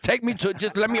 Just take me to.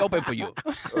 Just let me open for you.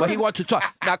 But he wants to talk.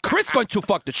 Now Chris going to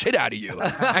fuck the shit out of you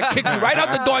and kick you right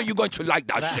out the door, and you're going to like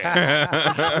that shit.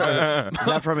 Is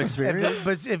that from experience?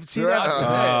 But if see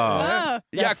that,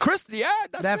 Yeah, Chris. Yeah,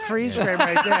 that's that freeze frame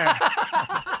right there.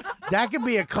 That could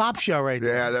be a cop show right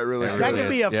there. Yeah, that really That could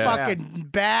be a Yeah. fucking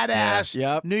badass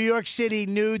Yeah. Yep. New York City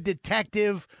new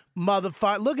detective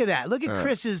motherfucker. Look at that. Look at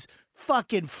Chris's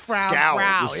fucking frown. Scowl, the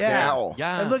Yeah. scowl.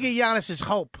 Yeah. And look at Giannis's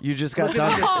hope. You just got Look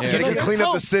done. at You gotta clean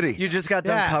up the city. You just got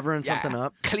done Yeah. covering something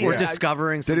up. Clean Or it.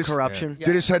 discovering some corruption.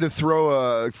 They just had to throw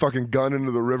a fucking gun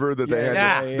into the river that they had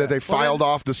Yeah. that they filed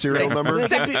off the serial number.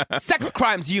 Sex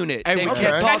crimes unit. Hey, They we Okay.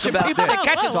 can't talk catching about people. this. They're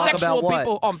catching Talk sexual about what?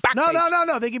 people on back.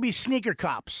 No. They could be sneaker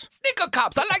cops. Sneaker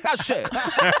cops. I like that shit.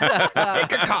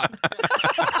 Sneaker cop.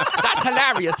 That's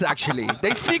hilarious, actually.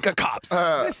 They sneaker cops.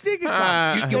 They're sneaker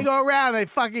cops. They go around. They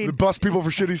fucking They bust people for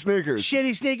shitty sneakers.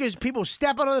 shitty sneakers. People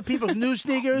step on other people's new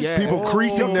sneakers. Yeah. People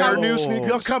creasing You're their coming- new sneakers.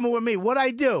 You're coming with me. What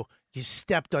I do? You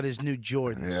stepped on his new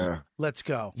Jordans. Yeah. Let's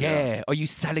go. Yeah. Are you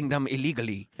selling them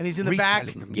illegally? And he's in the back.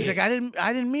 Reselling them, He's yeah. like,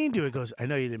 I didn't mean to. He goes, I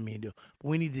know you didn't mean to, but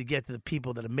we need to get to the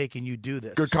people that are making you do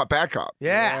this. Good cop, bad cop.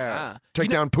 Yeah. Take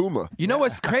down Puma. You know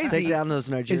what's crazy? Take down those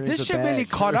Nigerians. Is this with shit really bags.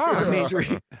 caught on? I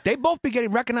mean, they both be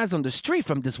getting recognized on the street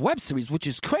from this web series, which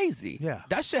is crazy. Yeah.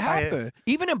 That shit happened.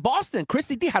 Even in Boston,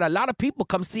 Christy D had a lot of people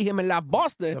come see him in Laugh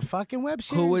Boston. The fucking web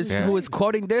series. Who was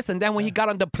quoting this, and then when he got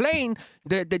on the plane,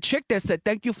 the chick there said,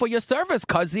 "Thank you for your service,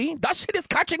 cuzzy." That shit is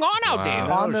catching on out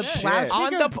there. on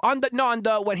the on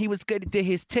the when he was getting to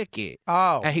his ticket.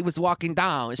 Oh. And he was walking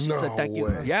down, and she said, No "Thank you."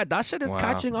 way. Yeah, that shit is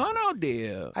catching on out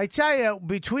there. I tell you,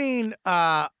 between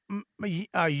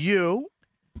you,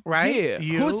 right? Yeah.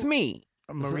 You, Who's me?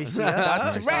 Mauricia.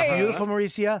 That's right. Beautiful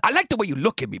Mauricia. I like the way you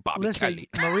look at me, Bobby Listen, Kelly.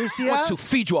 Mauricia. I want to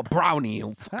feed you a brownie.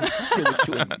 And sit with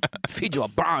you and feed you a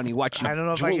brownie. Watch you. I don't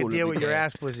know if I can drool deal with every your day.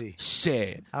 ass pussy.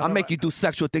 Shit. I don't I'll know make if- you do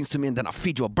sexual things to me, and then I'll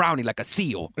feed you a brownie like a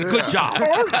seal. Good job.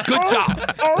 Good job.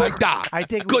 Like that. I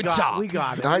think Good we job.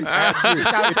 got it.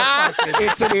 I agree.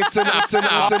 It's an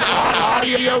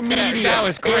audio medium. That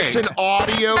was great. It's an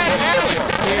audio medium.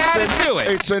 Add it to it.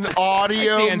 It's an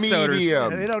audio Dan Soder's.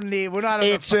 medium. They don't need. We're not.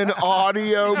 It's an audio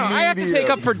medium. I have to take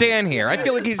up for Dan here. I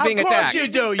feel like he's being Of course attacked. you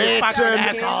do. You It's fucking an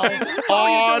asshole.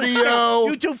 audio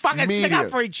You two fucking stick medium. up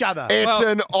for each other. It's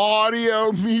an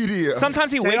audio medium.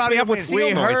 Sometimes he Say wakes me audio up with medium. seal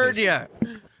We noises. heard you.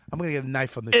 I'm gonna get a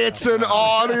knife on this. It's show. an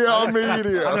audio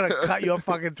medium. I'm gonna cut your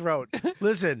fucking throat.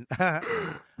 Listen,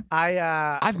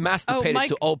 I've masturbated Mike-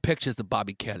 to old pictures of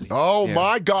Bobby Kelly. Oh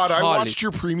my God! I Holy- watched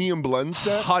your premium blend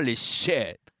set. Holy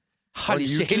shit. Holy On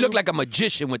shit. He YouTube? looked like a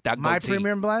magician with that my goatee.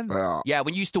 premium blend. Yeah,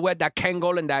 when you used to wear that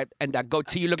Kangol and that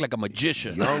goatee, you look like a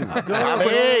magician.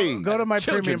 Hey, Go to my premium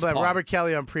Children's blend. Park. Robert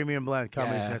Kelly on premium blend.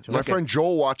 Comedy Yeah. Central. my friend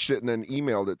Joel watched it and then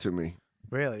emailed it to me.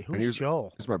 Really? And Who's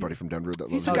Joel? He's my buddy from Denver that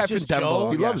He's loves the you. guy from just Denver.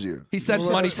 Joel? He Yeah. loves you. He sends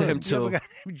Well, money that's to him, right. You have a too. guy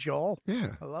named Joel? Yeah.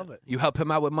 I love it. You help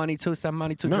him out with money, too? Send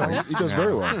money to No, Joel? he does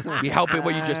very well. You help him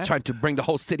where you just trying to bring the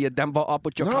whole city of Denver up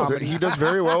with your No, comedy? he does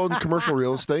very well in commercial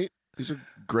real estate. He's a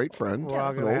great friend, We're all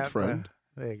an gonna old have to- friend.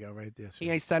 There you go, right there. He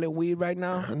ain't selling weed right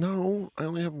now? No, I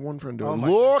only have one friend doing Oh it. my-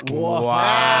 Look!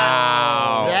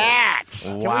 Wow. That!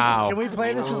 Can we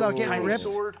play this without getting ripped?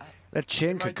 That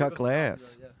chin could cut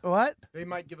glass. What? They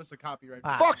might give us a copyright.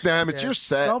 Fuck them, it's your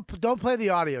set. Don't play the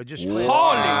audio. Just play.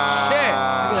 Holy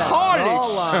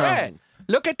All, shit.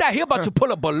 Look at that. He about to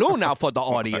pull a balloon out for the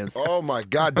audience. Oh my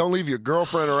God! Don't leave your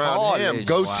girlfriend around Holy him.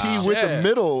 Goatee with the shit.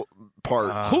 middle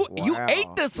part. Who you ate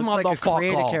this Looks like a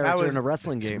creative motherfucker? character in a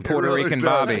wrestling game. Puerto really Rican does.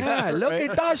 Bobby. Yeah, look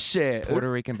at that shit. Puerto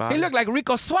Rican Bobby. He looked like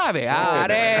Rico Suave.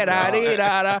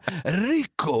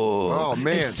 Rico. Oh,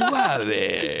 man. Suave.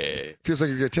 Feels like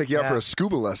you're gonna take you out for a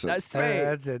scuba lesson. That's right.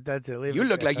 That's it. That's it. Leave You it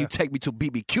look there. like you take me to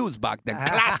BBQs back then.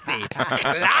 Classy.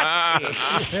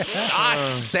 Classy.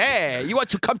 I say. You want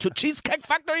to come to Cheesecake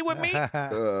Factory with me?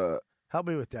 Help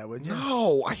me with that, would you?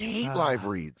 No, I hate live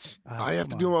reads. I have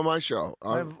to do them on my show.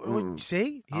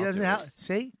 See, he doesn't have.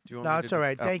 See, want no, me it's to all do-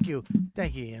 right. oh. Thank you,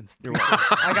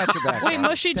 I got your back. Wait,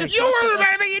 Mushy just You posted were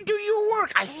this. baby, you do your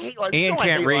work. I hate live. Ian I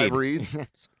can't hate read. Live reads.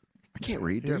 I can't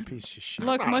read, You're a dude. piece of shit.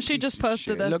 Look, I'm not a Mushy piece just of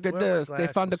posted shit. this. Look at Where are this. my They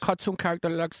found a glasses? cartoon character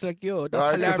that looks like you. That's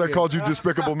Because hilarious. I called you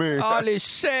Despicable Me. Holy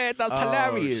shit, that's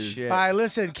hilarious. All right,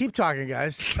 listen, keep talking,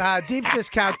 guys.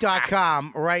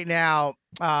 DeepDiscount.com right now.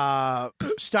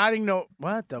 Starting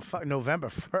what the fuck? November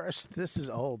 1st. This is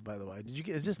old, by the way. Did you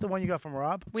get? Is this the one you got from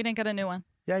Rob? We didn't get a new one.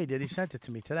 Yeah, he did. He sent it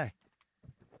to me today.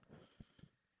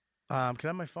 Can I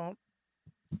have my phone?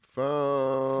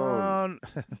 Phone.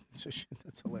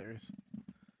 That's hilarious.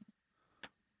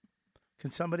 Can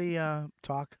somebody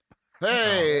talk?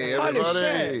 Hey, Holy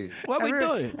everybody. shit. What we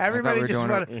doing? Everybody we were just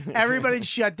doing went. Everybody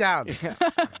shut down.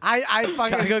 I Can I go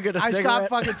fucking get a I cigarette? stopped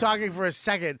fucking talking for a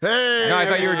second. Hey. No, I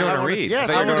thought you were doing a read. Yes,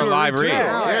 I thought you were doing a live too. read.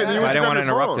 Yeah, and you So went I didn't grab want to your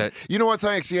interrupt phone. it. You know what?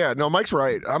 Thanks. Yeah, no, Mike's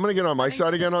right. I'm gonna get on Mike's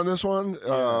side again on this one.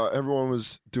 Everyone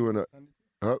was doing it.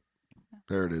 Oh,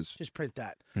 there it is. Just print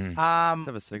that. Let's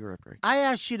have a cigarette break. I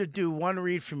asked you to do one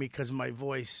read for me because of my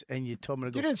voice, and you told me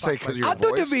to go. You didn't fuck say 'cause of myself. your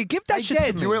I'll do the voice. read. Give that I shit did.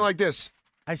 to me. You went like this.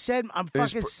 I said I'm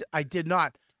It's fucking. I did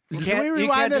not. Can we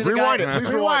rewind this? Rewind it.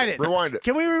 Please rewind it. Rewind it.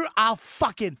 Can we? I'm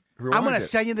Rewind gonna it.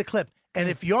 send you the clip. And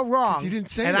if you're wrong, You didn't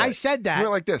say and that. I said that, You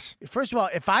went like this. First of all,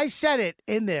 if I said it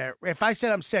in there, if I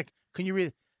said I'm sick, can you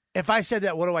read? If I said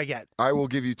that, what do I get? I will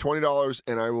give you $20,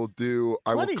 and I will do.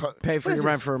 I will 20? Pay for What your is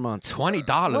rent this? for a month.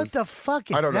 $20. What the fuck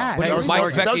is I don't know. that? But that was Mike that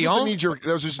was just a Vecchione? knee-jerk.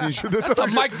 That was just a knee-jerk. That's a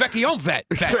Mike Vecchione vet.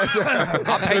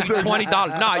 I'll pay you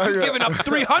 $20. Nah, you're giving up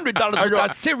 $300 with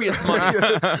that serious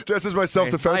money. This is my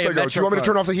self-defense. Hey, I go, do you want me to MetroCard.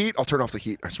 turn off the heat? I'll turn off the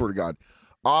heat. I swear to God.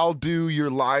 I'll do your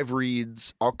live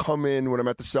reads. I'll come in when I'm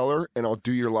at the cellar, and I'll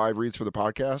do your live reads for the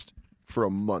podcast for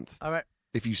a month. All right.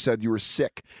 If you said you were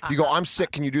sick. If you go, I'm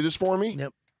sick, can you do this for me?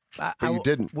 Yep. But you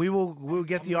didn't. We'll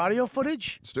get the audio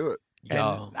footage. Let's do it.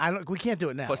 Yo. And we can't do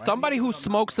it now. For right? somebody who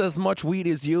smokes as much weed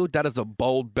as you, that is a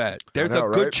bold bet. There's know,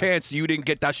 a good right? chance you didn't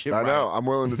get that shit I right. know. I'm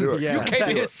willing to do it. Yeah. You came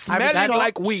here I've smelling been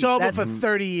like weed. sober for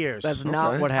 30 years. That's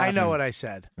not Okay. what I happened. know what I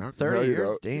said. 30 No, you years?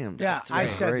 don't. Damn. Yeah, that's I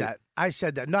said great. that. I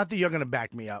said that. Not that you're going to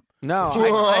back me up. No, Whoa.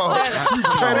 I said You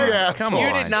petty ass. Come you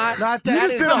on. did not. Not You that.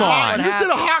 just is did a not hot. what You just did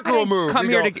a happened. hot girl move. come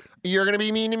You here go, to- You're gonna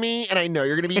be mean to me, and I know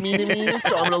you're gonna be mean to me,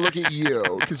 so I'm gonna look at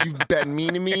you because you've been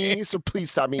mean to me. So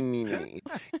please stop being mean to me.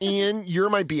 Ian, you're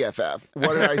my BFF.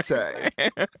 What did I say?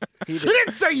 You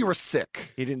didn't say you were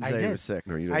sick. He didn't I say he did. was sick.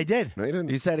 No, you didn't. I did. No, you didn't.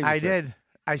 He said he was I sick. did.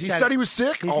 I He said, said he was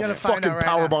sick. He's I'll gonna find fucking out right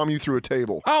now. powerbomb you through a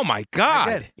table. Oh my I God.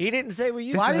 did. He didn't say what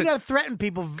you Why said. do you got to threaten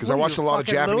people? Because I watched a lot of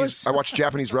Japanese. I watched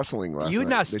Japanese wrestling last You're night.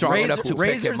 not They strong do enough that to cool. pick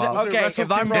him Razor's up. okay.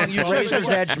 If I'm wrong, you razor's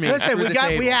edge me. Listen, through we the got.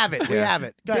 We table. have it. We have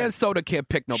it. Go Dan ahead. Soda can't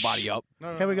pick nobody up.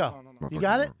 Here we go. You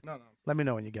got it? Let me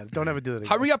know when you get it. Don't ever do that again.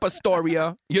 Hurry up,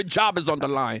 Astoria. Your job is on the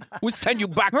line. We'll send you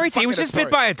back to Maurice, he was fucking just bit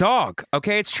Astoria. by a dog.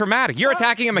 Okay, it's traumatic. You're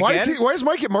attacking him Why again. does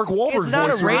Mike get Mark Wahlberg It's not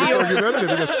voice a when he's radio- argumentative?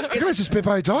 He goes, "You guys just bit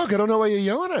by a dog. I don't know why you're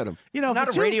yelling at him." You know, It's not for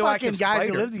a two radioactive fucking guys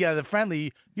spider. who live together,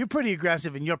 friendly, you're pretty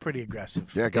aggressive and you're pretty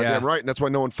aggressive. Yeah, goddamn right. And that's why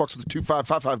no one fucks with the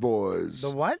 2555 boys.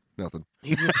 The what? Nothing.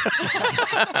 He just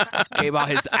gave out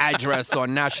his address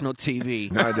on national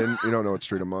TV. No, I didn't. You don't know what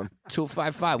street I'm on.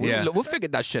 255. Yeah. We'll figure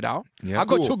that shit out. Yeah. I'll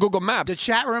go Cool. to Google Maps. The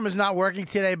chat room is not working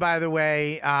today, by the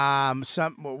way.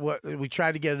 We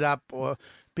tried to get it up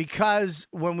because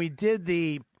when we did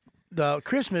the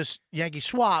Christmas Yankee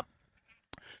swap,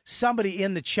 somebody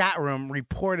in the chat room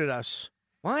reported us.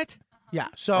 What? Yeah.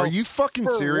 So Are you fucking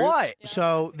For serious? what?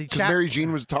 So the Because chat. Mary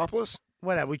Jean was topless?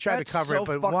 Whatever. We tried That's to cover so it,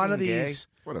 but one fucking of gay. these,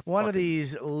 What a one of fucking-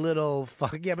 these little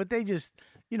fuck. Yeah, but they just.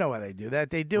 You know why they do that?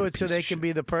 They do What a it so piece they of can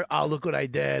be the oh, look what I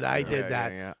did. I did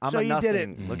that. yeah. I'm So a you did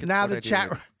nothing. it. Look at Now what the I chat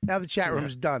did. now the chat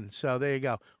room's done. So there you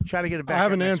go. Try to get it back. I have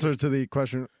up an next answer to the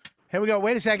question. Here we go.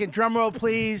 Wait a second. Drum roll,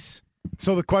 please.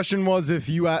 So the question was, if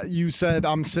you said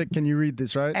I'm sick, can you read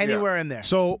this? Right? Anywhere in there.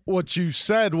 So what you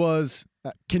said was,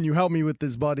 can you help me with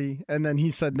this, buddy? And then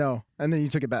he said no, and then you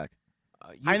took it back.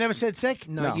 I never said sick.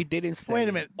 No, you didn't say. Wait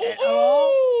a minute.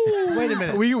 Oh, wait a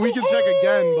minute. We can check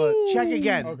again, but Check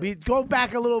again. Go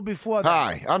back a little before that.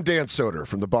 Hi, I'm Dan Soder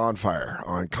from The Bonfire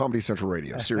on Comedy Central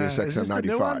Radio, Sirius Is this XM the new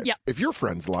 95. one? Yep. If your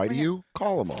friends lie to you,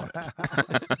 call them on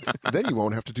it. Then you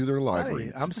won't have to do their live Buddy,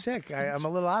 reads. I'm sick. I'm a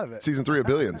little out of it. Season 3 of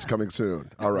Billions coming soon.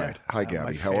 All right. Hi,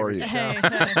 Gabby. How are you? Hey,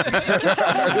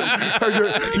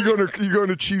 you going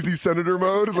to cheesy senator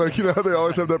mode? Like, you know how they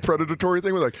always have that predatory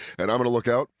thing? We're like, and I'm going to look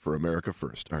out for America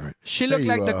first. All right. She looked Hey,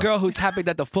 like you, the girl who's happy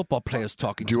that the football player's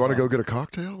talking Do you to want to her. go get a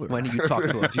cocktail? Or? When you talk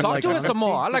to her. Talk like to her honesty? some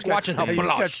more. I like watching her You just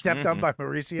got blush. stepped on by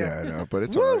Mauricio. Yeah, I know, but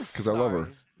it's all right because I love her.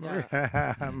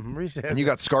 Mauricio. And you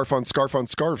got scarf on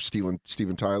scarf,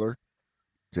 Steven Tyler.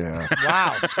 Yeah.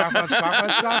 Wow. Scarf on scarf on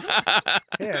scarf?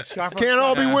 Yeah, scarf on Can't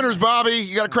all scarf. be winners, Bobby.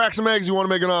 You got to crack some eggs. You want to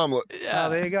make an omelet. Oh,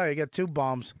 there you go. You got two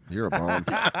bombs. You're a bomb.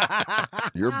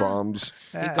 You're bombs.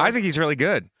 I think he's really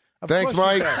good. Thanks,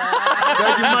 course you Mike. do.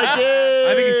 Thank you, Mikey.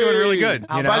 I think he's doing really good.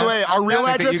 You know? By the way, our real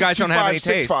I think that address you guys is don't have any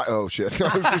 2565. Oh, shit.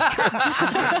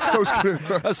 I was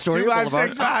kidding. Astoria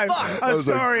 2565. I was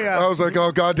like- Astoria. I was like,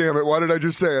 oh, God damn it. Why did I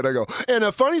just say it? I go, and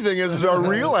the funny thing is our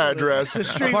real address. The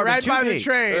street Apartment right by the 2B.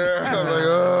 train. I'm like,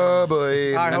 oh,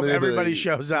 boy. I hope everybody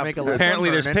shows up. Make a left Apparently,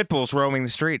 turn, there's Vernon. pit bulls roaming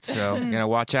the streets, so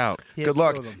watch out. Yeah, Good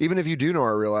luck. two of them. Even if you do know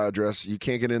our real address, you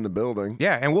can't get in the building.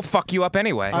 Yeah, and we'll fuck you up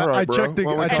anyway. All right, I bro. checked. Why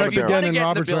don't we I calm checked it down? again, Want to and get in the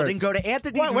Robert's building? right. Go to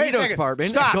Anthony Wait a DeVito's second. apartment.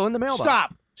 Stop. Go in the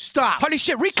mailbox. Stop. Holy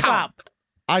shit, recount. Stop.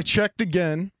 I checked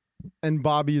again, and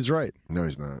Bobby is right. No,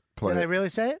 he's not. Play Did I it. really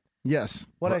say it? Yes,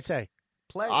 What'd I say?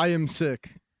 I am sick.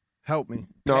 Help me.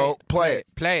 No, play it.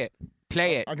 Play it.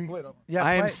 Play it. I can play it up. Yeah,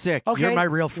 I am play- sick. Okay. You're my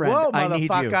real friend. Whoa, I need you.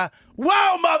 motherfucker. Whoa,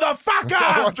 I'm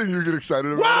motherfucker. watching you get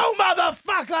excited about it. Whoa,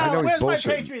 fuck I know off. he's Where's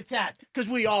my bullshitting. Patriots hat? Because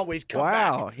we always come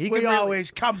Wow, back. he We can really-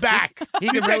 always come back. He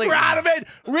you can think really- we're out of it?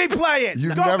 Replay it.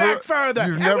 You've Go never, back further.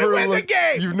 You've and never we win looked, the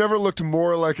game. You've never looked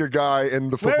more like a guy in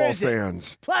the Where football is it?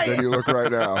 stands Play than it. you look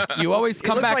right now. You always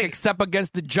come looks back like- except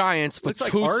against the Giants for looks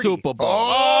like 2 Artie. Super Bowls.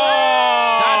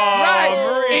 Oh! That's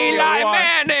right. Mauricio Eli Watts.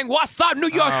 Manning. What's up, New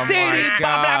York Oh, City? my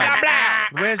Blah, blah, blah,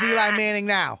 blah. Where's Eli Manning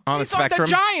now? On the He's on spectrum.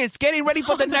 the Giants getting ready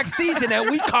for the next season, and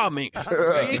we coming.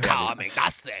 We coming.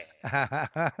 That's it.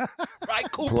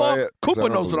 Right, Cooper? Play it. Cooper I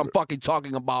don't knows what believe I'm it. fucking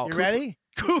talking about. You ready?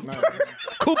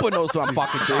 Cooper knows what I'm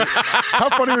fucking talking about. How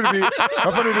funny would it be?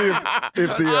 How funny would it be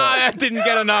if the? That didn't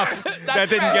get enough. That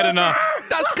didn't get enough.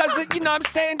 That's because, you know what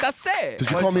I'm saying? That's it.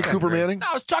 Did you call me Cooper Manning? No,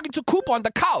 I was talking to Cooper on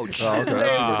the couch. Oh, okay,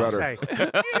 that's even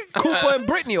better. Cooper and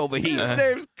Brittany over here.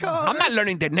 Name's Connor. I'm not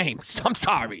learning their names. I'm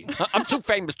sorry. I'm too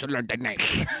famous to learn their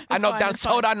names. I know fine, Dan it's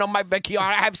fine. Soda, I know Mike Vecchio.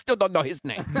 I still don't know his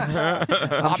name. trying.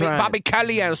 Bobby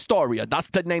Kelly and Astoria. That's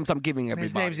the names I'm giving everybody.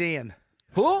 His name's Ian.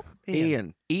 Who?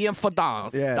 Ian. Ian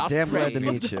Fadans. Yeah, That's damn glad to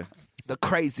right. meet you. The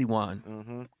crazy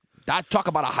one. That talk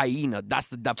about a hyena. That's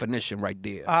the definition right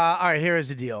there. All right, here is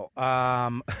the deal.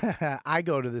 I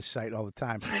go to this site all the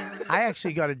time. I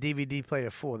actually got a DVD player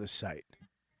for this site.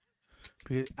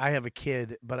 Because I have a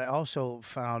kid, but I also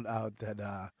found out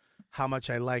that how much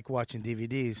I like watching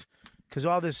DVDs. Because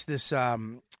all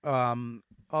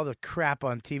all the crap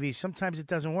on TV, sometimes it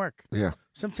doesn't work. Yeah.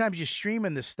 Sometimes you're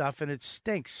streaming this stuff and it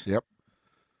stinks. Yep.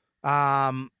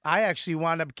 I actually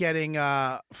wound up getting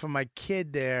for my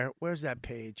kid there. Where's that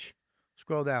page?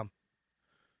 Scroll down.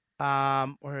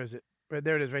 Where is it? Right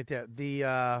there it is, right there.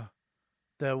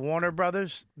 The Warner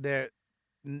Brothers. The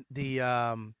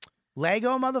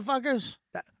Lego motherfuckers.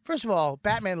 First of all,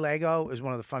 Batman Lego is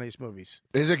one of the funniest movies.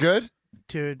 Is it good?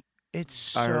 Dude,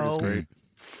 it's I heard it's so great.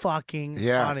 fucking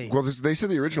Yeah. funny. Well, they said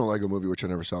the original Lego movie, which I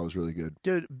never saw, was really good.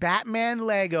 Dude, Batman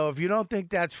Lego, if you don't think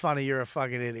that's funny, you're a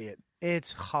fucking idiot.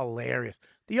 It's hilarious.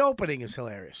 The opening is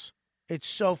hilarious. It's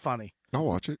so funny. I'll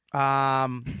watch it.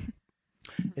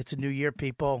 It's a new year,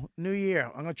 people. New year.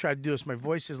 I'm going to try to do this. My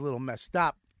voice is a little messed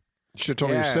up. You should have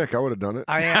told me you're sick. I would have done it.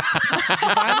 I am. Did you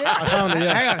find it? I found it,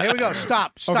 yeah. Hang on. Here we go.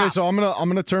 Stop. Okay, so I'm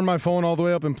gonna turn my phone all the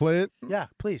way up and play it. Yeah,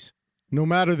 please. No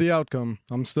matter the outcome,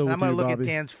 I'm still And with I'm going you, to look Bobby.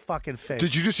 at Dan's fucking face.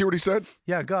 Did you just hear what he said?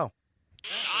 Yeah, go.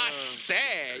 Say,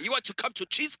 you want to come to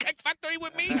Cheesecake Factory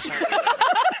with me?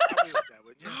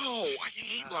 No, I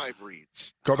hate live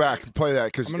reads. Go back, play that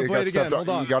because I'm gonna it play got it again. stepped Hold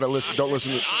up. on. You got to listen. Don't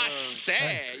listen to.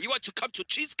 Say, you want to come to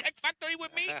Cheesecake Factory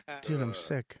with me? Dude, I'm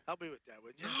sick. Help me with that,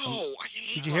 would you? No, I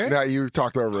hate Did you hear it? Now you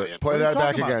talked over it. Play What are that you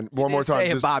back talking again. about? One more time. Say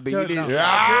it, Just- Bobby. You Dude, didn't no. say Do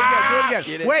it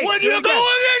again. it. Wait. When do you it go again.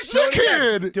 against the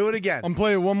kid. Do it again. I'm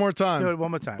playing it one more time. Do it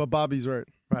one more time. But Bobby's right.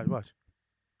 Right, watch.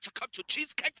 to come to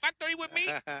Cheesecake Factory with me?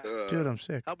 Dude, I'm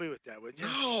sick. Help me with that, would you?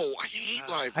 No, I hate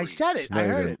live I said it. No, I you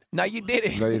heard didn't. it. No, you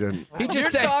didn't. No, you didn't. He just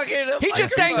You're said. talking to He like just you're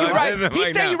saying you talking right. to him He's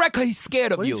right saying now. you right because he's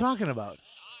scared of What are you you. talking about?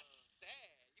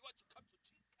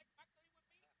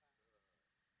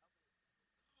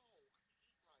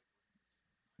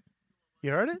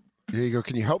 You heard it? Here you go.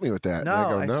 Can you help me with that? And I No,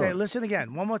 go, I no. say, listen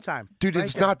again, one more time. Dude, Right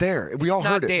it's there. not there. We all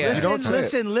not heard it. there. You don't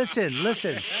Listen, say it.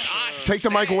 listen. Take the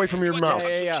mic away from your mouth.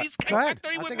 Yeah. Go ahead.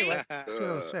 I'll take it away. Dude,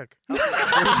 I'm sick. yeah,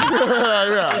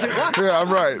 I'm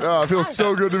right. Oh, it feels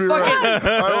so good to be right.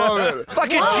 I love it.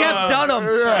 Fucking Jeff Dunham.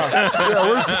 Yeah.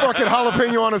 Where's the fucking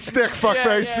jalapeno on a stick,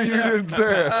 fuckface? You didn't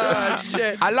say it. Oh,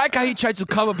 shit. I like how he tried to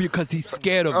cover you because he's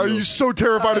scared of Oh, you. he's so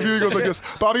terrified of you. He goes like this,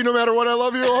 Bobby. No matter what, I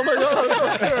love you. Oh my god, I'm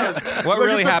so scared. What Like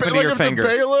really if the- happened to like your if finger?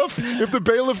 If the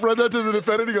bailiff read that to the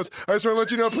defendant, he goes, "I just want to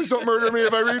let you know, please don't murder me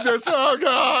if I read this." Oh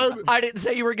god. I didn't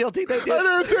say you were guilty. They I did.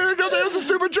 didn't say it because there's a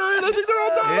stupid jury and I think they're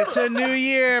all done. It's a new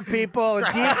year, people. And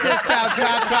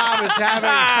DeepDiscount.com is having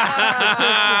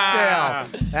a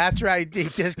Christmas sale. That's right.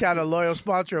 Deep Discount, a loyal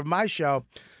sponsor of my show,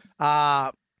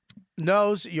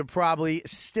 knows you're probably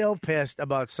still pissed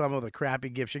about some of the crappy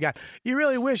gifts you got. You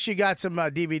really wish you got some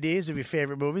DVDs of your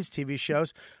favorite movies, TV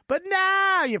shows, but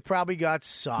now you probably got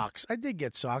socks. I did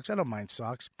get socks. I don't mind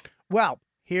socks. Well,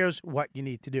 here's what you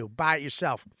need to do. Buy it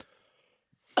yourself.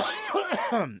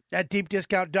 At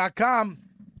deepdiscount.com.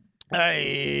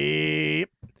 Hey.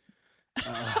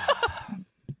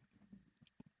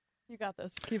 You got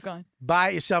this. Keep going. Buy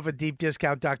it yourself at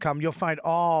deepdiscount.com. You'll find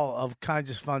all of kinds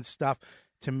of fun stuff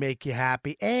to make you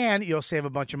happy, and you'll save a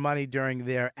bunch of money during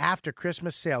their after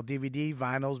Christmas sale. DVD,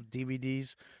 vinyls,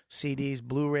 DVDs, CDs,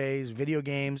 Blu-rays, video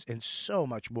games, and so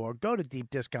much more. Go to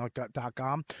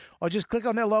deepdiscount.com or just click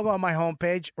on their logo on my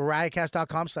homepage,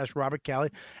 riotcast.com/Robert Kelly,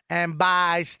 and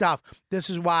buy stuff. This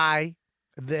is why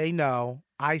they know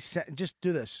I sent. Just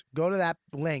do this. Go to that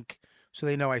link so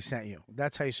they know I sent you.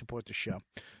 That's how you support the show.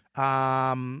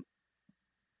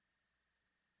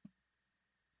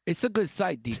 It's a good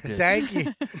site, Deep Dish. Thank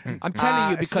you. I'm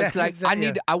telling you because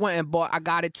yeah. I went and bought. I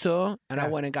got it too, and I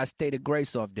went and got State of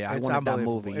Grace off there. I It's wanted that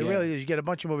unbelievable. movie. It yeah. really is. You get a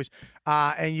bunch of movies,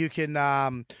 and you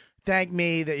can thank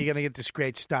me that you're gonna get this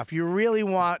great stuff. You really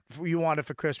want it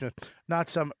for Christmas, not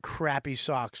some crappy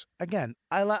socks. Again,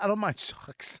 I don't mind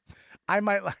socks. I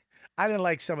didn't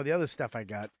like some of the other stuff I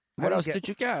got. What else did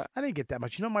you get? I didn't get that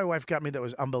much. You know, what my wife got me that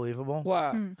was unbelievable.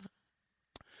 What?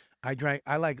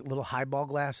 I like little highball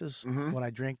glasses when I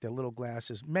drink. They're little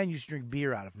glasses. Men used to drink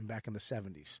beer out of them back in the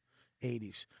 70s,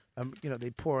 80s.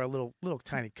 They pour a little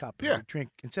tiny cup. And they drink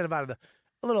instead of out of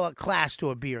a little glass to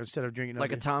a beer instead of drinking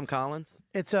Like a Tom Collins?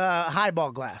 It's a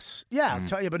highball glass. Yeah,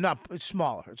 but it's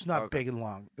smaller. It's not big and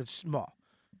long. It's small.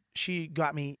 She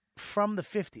got me from the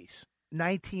 50s,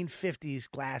 1950s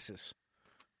glasses.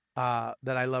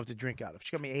 That I love to drink out of.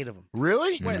 She got me 8 of them.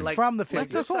 Really? Wait, like from the 50s. like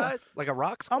this size? Like a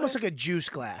rocks glass? Almost like a juice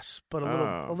glass, but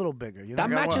a little bigger. You know? That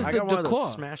matches I the got one of decor.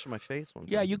 those smash in my face one.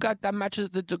 Yeah, you got that matches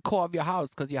the decor of your house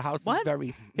because your house is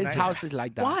very. His house is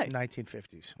like that. Why?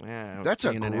 1950s. Yeah, That's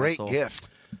a being an great asshole. gift.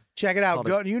 Check it out. Called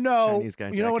Go. a You know Chinese guy,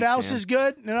 what Jackie else Chan. is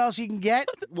good? You know what else you can get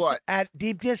What? at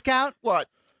deep discount? What?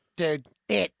 Dude.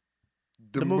 It.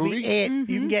 The movie It. You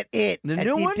can get It The at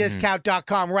new one?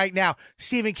 deepdiscount.com right now.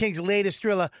 Stephen King's latest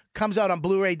thriller comes out on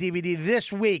Blu-ray DVD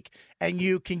this week, and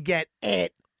you can get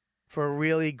It for a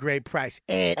really great price.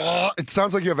 It. It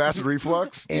sounds like you have acid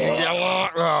reflux.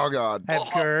 Oh, God.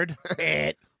 Have GERD.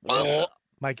 It.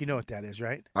 Mike, you know what that is,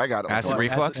 right? I got it. Acid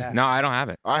reflux? acid- No, I don't have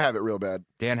it. I have it real bad.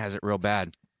 Dan has it real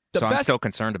bad. The So I'm best- still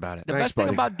concerned about it. The Thanks, best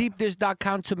thing buddy. about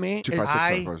deepdish.com to me is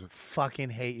 256 I fucking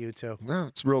hate you too. No,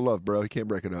 it's real love, bro. You can't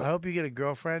break it I up. hope you get a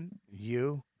girlfriend,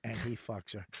 you, and he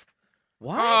fucks her.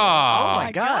 What? Oh,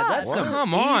 my God. That's some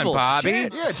Come on, evil Bobby.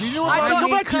 shit. Yeah, do you know what? I Bobby? thought Go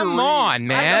he- back to your Come read. on, I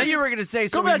man. thought you were going to say Go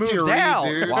somebody back to your moves out.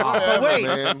 read, dude. Wow. Whatever, Wait,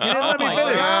 man. you didn't let me Oh,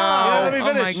 finish. no. You didn't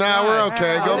let me finish. Nah, we're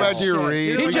okay. Go Oh, back to your shit.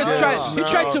 read. he We just get tried. it.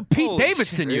 He tried to No. Pete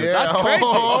Davidson you. Yeah. That's crazy.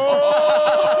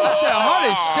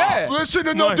 Holy shit. Listen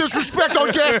to no disrespect on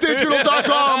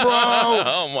gasdigital.com, bro.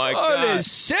 Oh, my Holy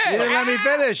shit. You didn't let me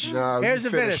finish. No, Here's you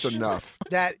the finish. finished enough.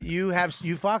 That you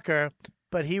fuck her,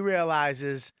 but he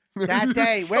realizes that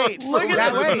day. So wait, look at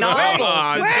that, this wait,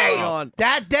 novel. wait.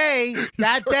 That day,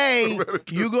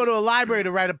 you go to a library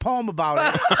to write a poem about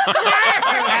it.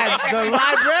 And the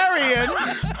librarian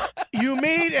you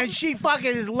meet, and she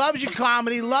fucking loves your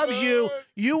comedy, loves you.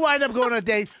 You wind up going on a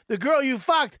date. The girl you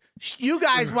fucked, you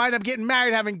guys wind up getting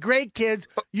married, having great kids.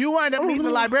 You wind up meeting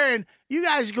the librarian. You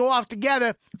guys go off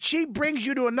together. She brings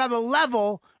you to another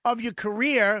level of your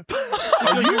career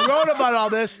because you wrote about all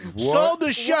this, sold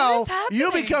the show.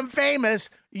 You become famous.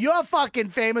 You're fucking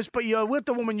famous, but you're with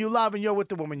the woman you love, and you're with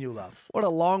the woman you love. What a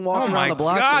long walk Oh, around my the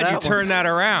block. God, for that you one. turned that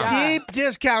around.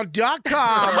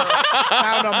 Deepdiscount.com.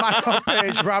 Found on my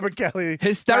homepage, Robert Kelly.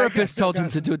 His therapist told him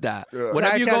to do that.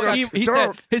 Whenever you go evil, he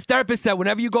said, his therapist said,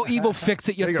 whenever you go evil, fix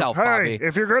it yourself, Bobby.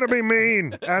 if you're going to be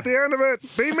mean, at the end of it,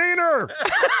 be meaner.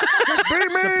 Just be mean.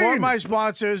 Support my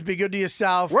sponsors. Be good to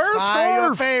yourself. Wear a Buy your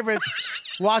scarf. favorites.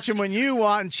 Watch them when you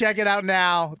want and check it out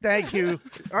now. Thank you.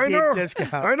 I Deep know.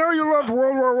 Discount. I know you loved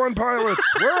World War I pilots.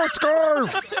 Wear a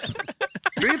scarf.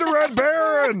 Be the Red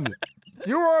Baron.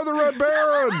 You are the Red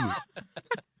Baron.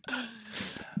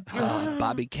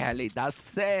 Bobby Kelly,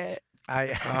 that's it. Oh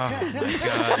my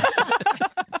God.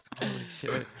 Holy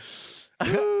shit.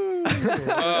 This is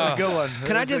a good one.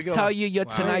 Can I This is a just good tell one. you, your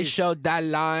Tonight Show, that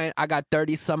line, I got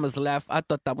 30 summers left. I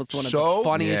thought that was one of So the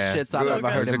funniest shits I've ever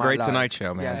heard It was in a my great life. Tonight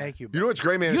Show, man. Yeah. Thank you. You know what's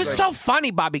great, man? You're It's like- so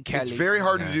funny, Bobby Kelly. It's very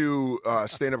hard to do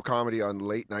stand-up comedy on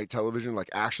late-night television, like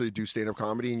actually do stand-up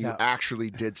comedy, and you actually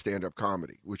did stand-up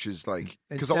comedy, which is like,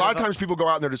 because a Instead lot of of- times people go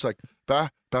out and they're just like, bah,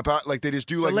 bah, bah, like they just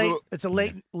do It's a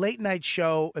late night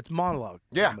show. It's monologue.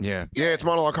 yeah, it's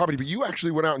monologue comedy, but you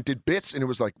actually went out and did bits, and it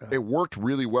was like, it worked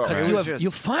really well. Because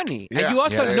you're funny. Yeah. And you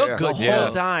also Yeah, look yeah. good. The too. whole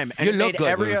time. And You it look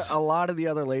made good. a lot of the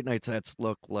other late night sets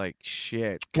look like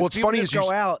shit. 'Cause Well, it's people funny just is you go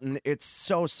s- out and it's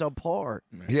so subpar.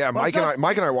 Yeah, Well, Mike that's-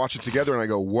 and I watch it together, and I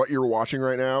go, "What you're watching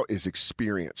right now is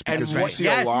experience." And Because what- you see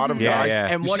yes. a lot of Yeah, guys, yeah.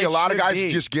 And you what see a it lot of should guys be.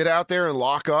 just get out there and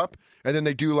lock up, and then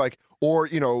they do like, or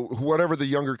whatever the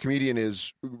younger comedian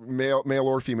is, male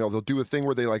or female, they'll do a thing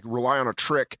where they like rely on a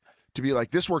trick to be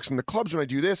like, this works in the clubs when I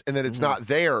do this, and then it's not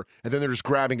there, and then they're just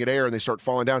grabbing at air and they start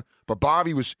falling down. But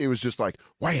Bobby it was just like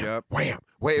wham, wham,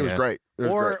 wham. It was great. It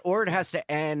was great. Or it has to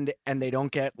end and they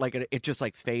don't get like it just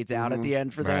like fades out at the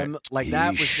end for Right. them. Like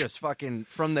that was Yeesh. just fucking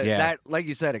from the Yeah. that like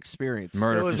you said experience.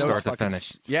 Murder It was from start to fucking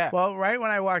finish. Yeah. Well, right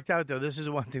when I walked out, though, this is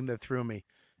one thing that threw me,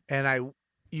 and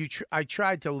I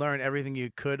tried to learn everything you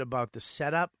could about the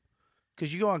setup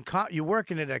because you go on you're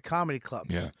working it at comedy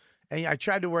clubs, And I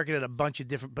tried to work it at a bunch of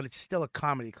different, but it's still a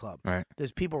comedy club. Right.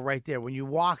 There's people right there. When you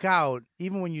walk out,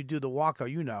 even when you do the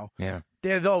walkout, you know, Yeah.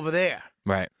 they're over there.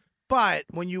 Right. But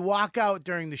when you walk out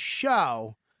during the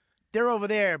show, they're over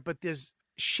there, but there's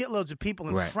shitloads of people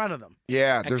in Right. front of them.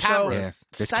 Yeah, there's so Yeah.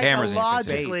 There's cameras in your face.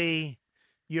 psychologically,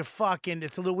 you're fucking.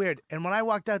 It's a little weird. And when I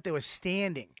walked out, they were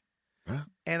standing,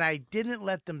 and I didn't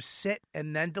let them sit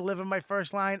and then deliver my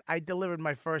first line. I delivered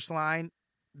my first line,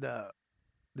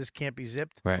 this can't be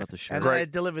zipped, Right. and then I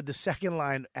delivered the second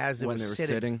line as it When was they were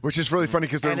sitting. sitting. Which is really funny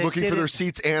because they're And it looking for their didn't-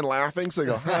 seats and laughing. So they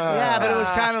go, Yeah, but it was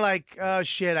kind of like, oh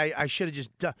shit, I should have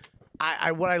just done.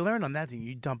 What I learned on that thing,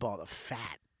 you dump all the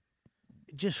fat,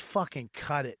 just fucking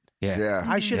cut it. Yeah.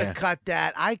 I should have Yeah. cut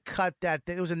that. I cut that.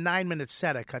 It was a 9-minute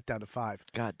set. I cut down to 5.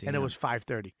 God damn. And it was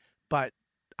 5:30. But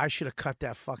I should have cut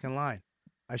that fucking line.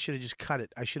 I should have just cut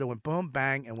it. I should have went boom,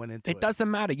 bang, and went into it. It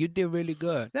doesn't matter. You did really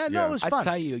good. Yeah, no, it was I fun.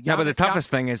 tell you. No, but the y'all- toughest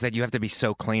thing is that you have to be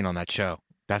so clean on that show.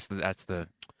 That's the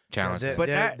challenge. They're, But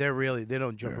they're, that- they're really, they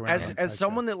don't joke around. As on as that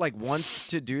someone that like wants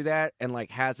to do that and like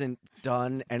hasn't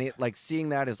done any, like seeing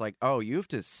that is like, oh, you have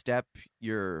to step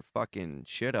your fucking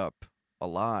shit up a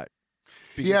lot.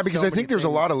 Yeah, because so I many think there's a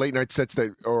things- lot of late night sets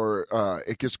that, or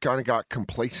it just kind of got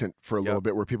complacent for a little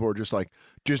bit, where people were just like,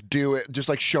 just do it, just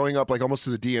like showing up, like almost to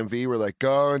the DMV, where like,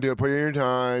 go and do it, put in your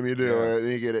time, you do it,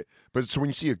 and you get it. But so when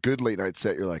you see a good late night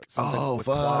set, you're like, Something oh with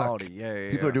fuck, quality. Yeah,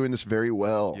 people are doing this very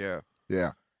well. Yeah.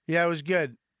 Yeah, Yeah, it was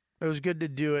good. It was good to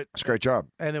do it. it's a great job.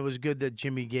 And it was good that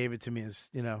Jimmy gave it to me. As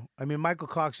you know, I mean, Michael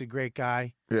Cox is a great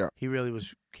guy. Yeah, he really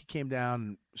was. He came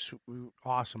down and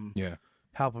awesome. Yeah,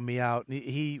 helping me out.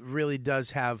 He really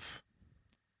does have.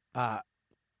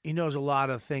 He knows a lot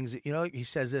of things. You know, he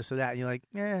says this or that, and you're like,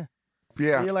 yeah.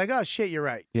 You're like, oh shit, you're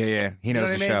right. Yeah. He You know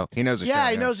knows what the I mean? show. He knows the show.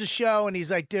 Yeah, he knows the show, and he's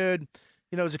like, dude,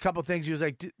 you know, there's a couple things. He was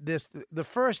like, this. The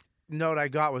first note I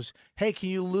got was, hey, can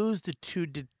you lose the 2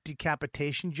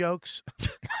 decapitation jokes?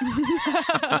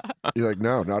 You're like,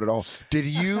 no, not at all. Did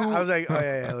you? I was like, oh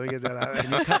yeah, let me get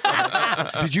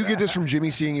that out. Did you get this from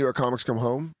Jimmy seeing you at Comics Come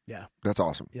Home? Yeah. That's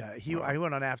awesome. Yeah, he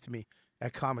went on after me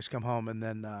at Comics Come Home, and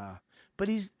then, but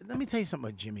let me tell you something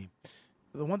about Jimmy.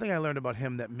 The one thing I learned about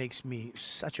him that makes me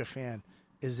such a fan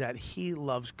is that he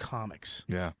loves comics.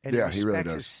 Yeah. And Yeah, he he really respects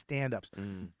does. his stand-ups.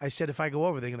 I said, if I go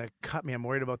over, they're going to cut me. I'm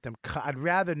worried about them. I'd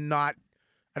rather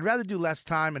do less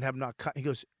time and have not cut. He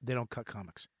goes, they don't cut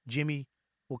comics. Jimmy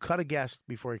will cut a guest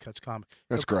before he cuts comics.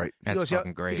 That's great. He goes,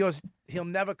 fucking great. He goes, he'll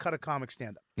never cut a comic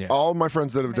stand-up. Yeah. All my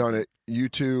friends that have done it, you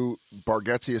two,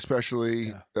 Bargatze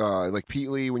especially, like Pete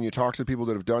Lee, when you talk to people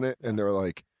that have done it, and they're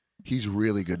like, he's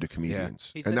really good to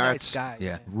comedians. He's and a that's nice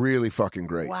guy. really fucking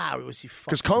great. Wow, was he fucking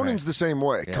Because Conan's the same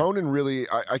way. Yeah. Conan really,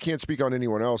 I can't speak on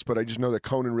anyone else, but I just know that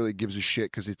Conan really gives a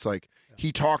shit because it's like,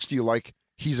 he talks to you like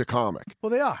he's a comic. Well,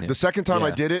 they are. The second time I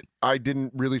Yeah. did it, I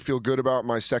didn't really feel good about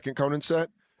my second Conan set.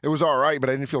 It was all right, but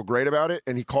I didn't feel great about it.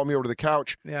 And he called me over to the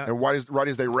couch, Yeah. and right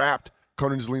as they wrapped,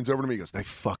 Conan just leans over to me. He goes, "They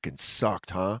fucking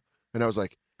sucked, huh?" And I was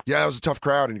like, "Yeah, it was a tough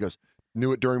crowd." And he goes,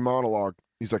 "Knew it during monologue."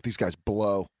 He's like, "These guys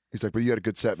blow." He's like, "But you had a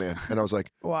good set, man." And I was like,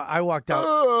 Well, I walked out.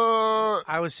 "Uh."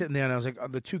 I was sitting there, and I was like,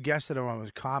 the 2 guests that are on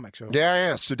was comics. So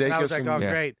 "Yeah, And Sudeikis." I was like, oh, and-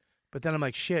 great. But then I'm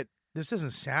like, shit, this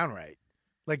doesn't sound right.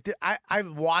 Like,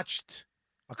 I've watched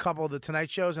a couple of the Tonight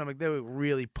Shows, and I'm like, they were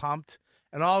really pumped.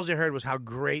 And all I heard was how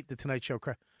great the Tonight Show.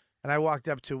 And I walked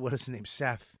up to, what is his name,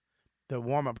 Seth, the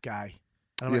warm-up guy.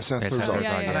 And I'm Yeah, like, Seth Yeah, Herzog. Seth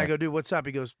Herzog, And I yeah. go, dude, what's up?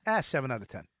 He goes, 7 out of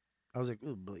 10. I was like,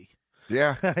 ooh, bleak.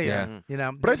 Yeah. Yeah. You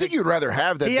know, But I think you'd rather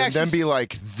have that He than actually them be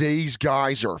like, these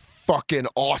guys are fucking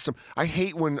awesome. I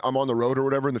hate when I'm on the road or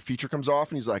whatever and the feature comes off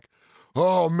and he's like,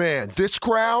 oh man, this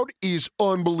crowd is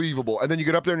unbelievable. And then you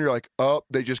get up there and you're like, oh,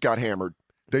 they just got hammered.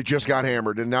 They just got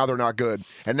hammered and now they're not good.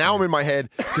 And now I'm in my head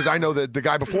because I know that the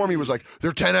guy before me was like,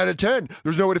 they're 10 out of 10.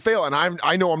 There's no way to fail. And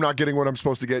I know I'm not getting what I'm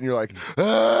supposed to get. And you're like,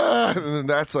 ah. And then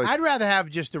that's like, I'd rather have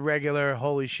just a regular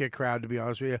holy shit crowd, to be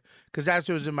honest with you, because that's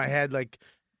what was in my head. Like,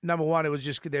 number one, it was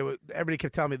just everybody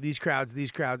kept telling me these crowds.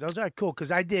 I was like, cool,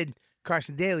 because I did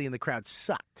Carson Daly and the crowd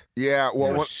sucked. yeah,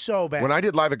 well, It was so bad. When I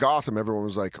did Live at Gotham, everyone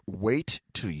was like, wait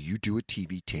till you do a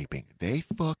TV taping. They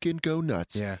fucking go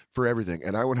nuts for everything.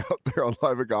 And I went out there on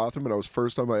Live at Gotham, and I was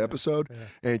first on my episode,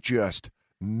 and just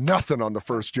nothing on the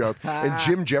first joke. And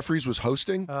Jim Jeffries was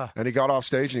hosting, and he got off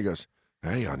stage, and he goes,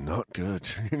 hey, I'm not good.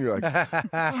 And you're like,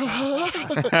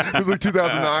 it was like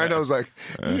 2009. I was like,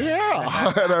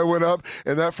 yeah. And I went up,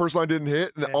 and that first line didn't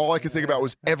hit. And all I could think about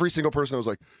was every single person. I was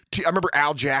like, I remember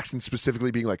Al Jackson specifically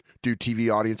being like, dude,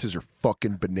 TV audiences are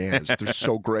fucking bananas. They're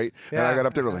so great. And I got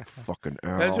up there and I was like, fucking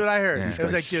Al. That's what I heard. These It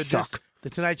was guys like, dude, suck. the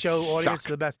Tonight Show audience is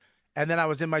the best. And then I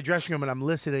was in my dressing room and I'm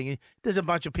listening. And there's a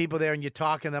bunch of people there, and you're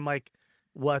talking. I'm like,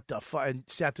 what the fuck? And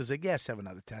Seth was like, yeah, 7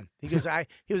 out of 10. He goes,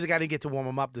 he was like, I didn't get to warm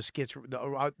him up. The skits,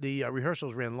 the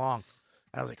rehearsals ran long.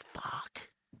 I was like, fuck.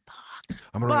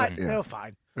 But they were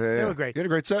fine. They were great. You had a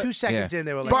great set. 2 seconds in,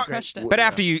 they were like, great. But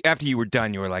after you were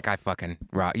done, you were like, I fucking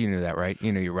rock. You knew that, right?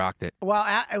 You knew you rocked it. Well,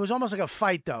 it was almost like a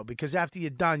fight, though, because after you're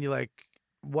done, you're like,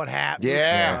 what happened?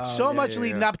 Yeah. So much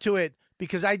leading up to it,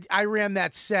 because I ran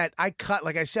that set. I cut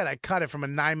it from a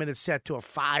 9-minute set to a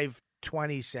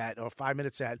 5:20 set or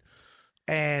 5-minute set.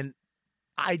 And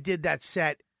I did that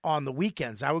set on the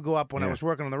weekends. I would go up when I was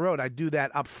working on the road. I'd do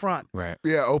that up front. Right.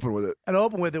 Yeah, open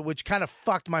with it. Which kind of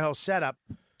fucked my whole setup.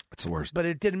 It's the worst. But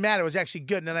it didn't matter. It was actually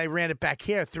good. And then I ran it back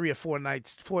here 3 or 4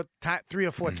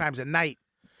 times a night.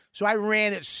 So I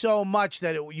ran it so much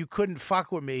that you couldn't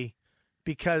fuck with me,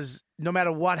 because no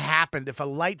matter what happened, if a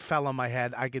light fell on my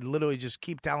head, I could literally just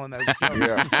keep telling those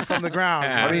jokes from the ground.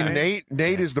 I mean,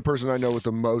 Nate is the person I know with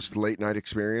the most late night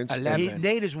experience.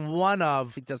 Nate is one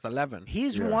of. He does 11.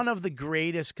 He's one of the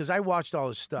greatest, because I watched all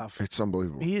his stuff. It's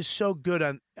unbelievable. He is so good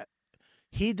on.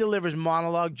 He delivers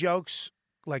monologue jokes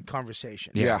like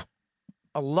conversation. Yeah.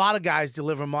 A lot of guys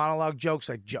deliver monologue jokes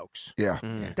like jokes. Yeah.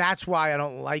 That's why I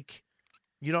don't like.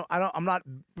 I'm not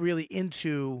really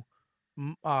into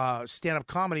stand-up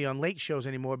comedy on late shows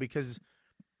anymore, because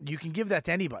you can give that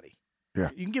to anybody. Yeah.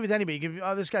 You can give it to anybody. You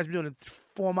can, this guy's been doing it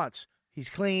 4 months. He's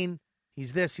clean.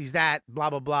 He's this. He's that. Blah,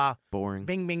 blah, blah. Boring.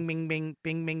 Bing, bing, bing, bing,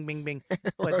 bing, bing, bing, bing.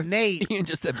 But Nate. Ian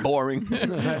just said boring.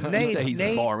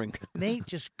 Nate, boring. Nate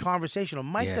just conversational.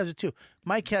 Mike does it too.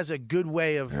 Mike has a good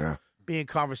way of being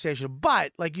conversational.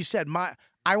 But like you said,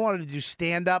 I wanted to do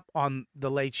stand-up on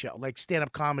the Late Show, like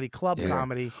stand-up comedy, club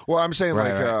comedy. Well, I'm saying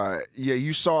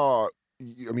you saw.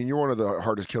 I mean, you're one of the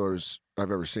hardest killers I've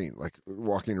ever seen. Like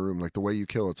walking in a room, like the way you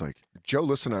kill, it's like Joe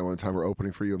Listen and I one time were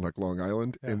opening for you in like Long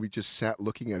Island, and we just sat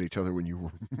looking at each other when you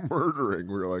were murdering.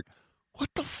 We were like, what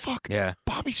the fuck? Yeah.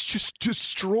 Bobby's just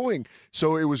destroying.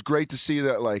 So it was great to see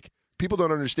that, like, people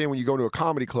don't understand when you go to a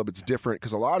comedy club, it's different,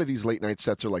 because a lot of these late night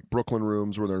sets are like Brooklyn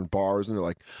rooms where they're in bars and they're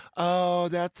like, oh,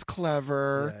 that's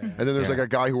clever. And then there's like a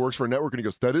guy who works for a network and he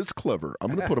goes, that is clever. I'm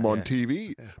going to put him on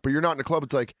TV. But you're not in a club.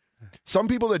 It's like, some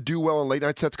people that do well in late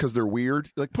night sets because they're weird,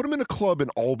 like put them in a club in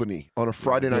Albany on a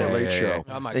Friday night late show.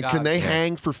 Oh my and God. can they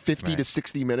hang for 50 to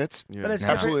 60 minutes? But it's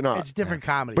absolutely not. It's different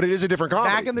comedy. But it is a different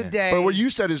comedy. Back in the day. But what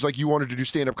you said is like you wanted to do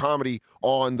stand-up comedy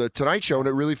on the Tonight Show, and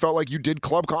it really felt like you did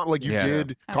club comedy, like you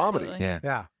did comedy.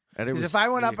 Yeah. And it Because was if I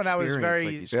went the up and I was experience, very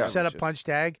like you said, set up was punch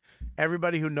tag,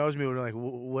 everybody who knows me would be like,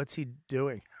 what's he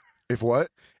doing? If what?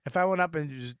 If I went up and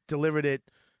just delivered it,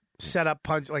 set up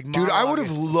punch, like Dude, I would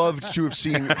have loved to have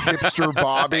seen hipster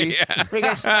Bobby.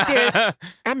 Because, dude,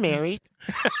 I'm married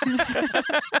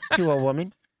to a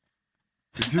woman.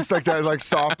 Just like that, like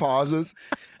soft pauses.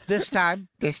 This time.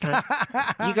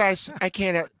 You guys, I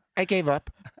gave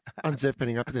up on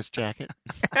zipping up this jacket.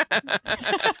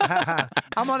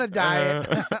 I'm on a diet.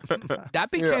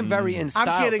 That became very in style.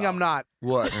 I'm kidding, though. I'm not.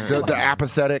 What? The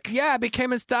apathetic? Yeah, it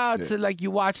became in style to like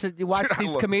you watch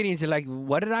these comedians. You're like,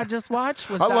 what did I just watch?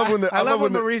 I love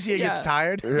when Mauricia gets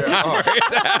tired. Yeah.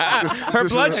 Oh. Her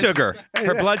blood sugar.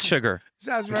 Her blood sugar.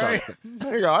 Sounds right.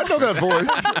 Hang on, I know that voice.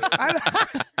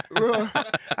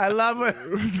 I love it.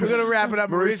 We're gonna wrap it up.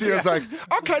 Mauricio's like,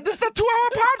 okay, this is a 2-hour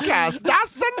podcast.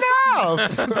 That's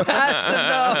enough.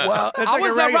 Well, I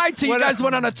was not right till you guys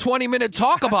went on a 20-minute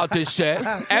talk about this shit.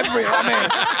 I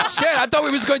thought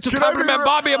we was going to compliment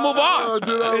Bobby and move on. Oh,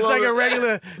 dude, It's like a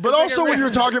regular. But also, when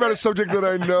you're talking about a subject that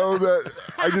I know that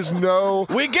I just know.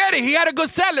 We get it. He had a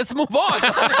good set. Let's move on. we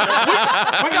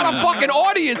got a fucking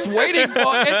audience waiting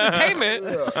for entertainment.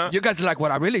 Yeah. You guys are like,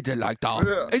 what I really did like, though,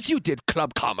 is you did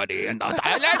club comedy. And they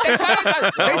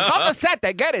saw the set.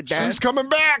 They get it, Dan. She's coming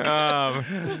back.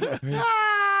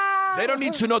 They don't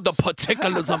need to know the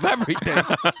particulars of everything.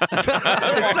 Inside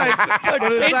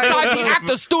the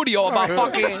actor studio about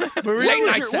fucking late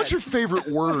night set. What's your favorite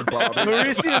word, Bobby?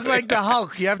 Mauricia is like the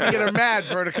Hulk. You have to get her mad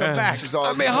for her to come back. She's all,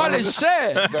 I mean, holy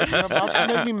shit.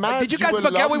 Make me mad. Did you guys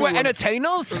forget we were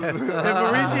entertainers? If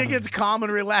Mauricia gets calm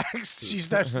and relaxed, she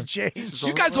starts to change.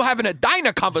 You guys were having a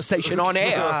diner conversation on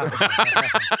air.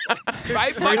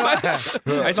 Right? I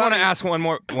just want to ask one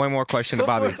more question to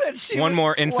Bobby. One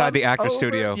more inside the actor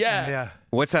studio. Yeah.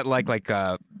 What's that like? Like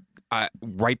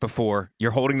right before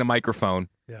you're holding the microphone,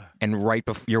 and right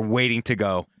before you're waiting to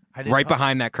go, right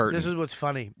behind that curtain. This is what's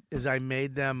funny is I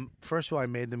made them. First of all, I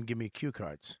made them give me cue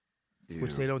cards,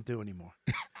 which they don't do anymore,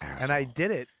 and I did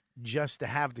it just to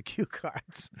have the cue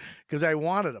cards because I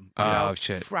wanted them.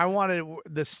 Shit! I wanted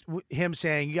him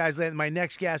saying, "You guys, my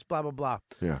next guest, blah blah blah."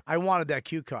 Yeah, I wanted that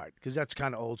cue card because that's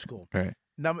kind of old school. Right.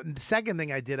 Now, the second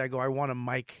thing I did, I go, I want a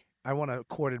mic. I want a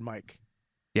corded mic.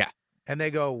 Yeah. And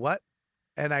they go, what?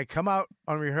 And I come out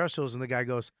on rehearsals, and the guy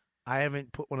goes, I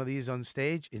haven't put one of these on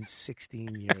stage in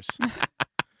 16 years.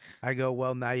 I go,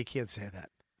 well, now you can't say that.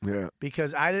 Yeah.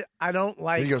 Because I don't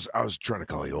like... And he goes, I was trying to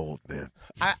call you old, man.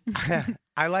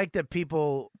 I like that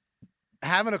people...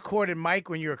 Having a corded mic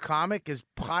when you're a comic is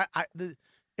part...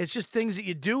 it's just things that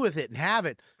you do with it and have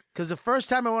it. Because the first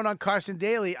time I went on Carson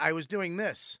Daly, I was doing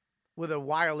this with a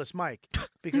wireless mic.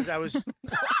 Because I was...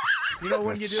 You know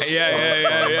when you do...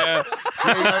 Yeah. So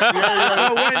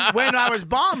when I was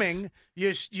bombing,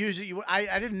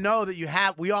 I didn't know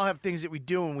that we all have things that we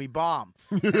do when we bomb.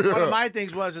 One of my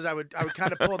things was I would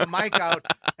kind of pull the mic out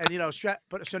and strap.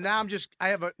 But so now I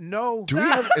have a no. Do we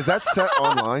have? Is that set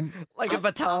online? Like a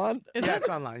baton? Yeah, it's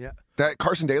online. Yeah. That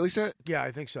Carson Daly set? Yeah,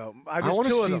 I think so. I want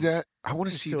to see that. I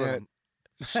want to see that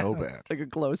so bad. Like a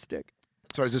glow stick.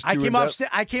 Sorry, is this I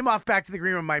came off back to the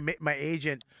green room. My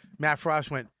agent Matt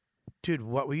Frost went, dude,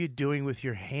 what were you doing with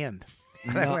your hand?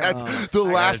 That's the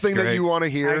last thing that you want to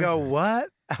hear. I go, what?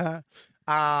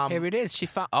 Here it is. She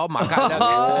found. Oh my God!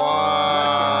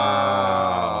 Wow!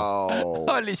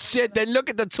 Holy shit! Then look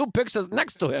at the two pictures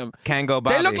next to him. Kango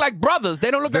Bobby. They look like brothers. They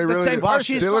don't look like the same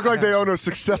person. They look like they own a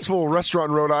successful restaurant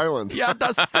in Rhode Island. Yeah,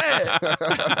 that's it.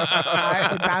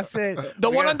 That's it. The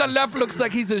one on the left looks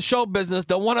like he's in show business.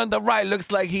 The one on the right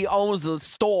looks like he owns a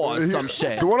store or some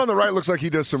shit. The one on the right looks like he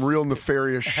does some real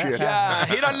nefarious shit. Yeah,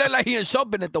 he don't look like he in show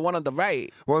business. The one on the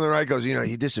right. One on the right goes,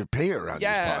 you disappear around these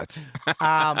All parts.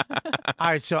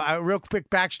 right, so a real quick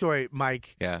backstory,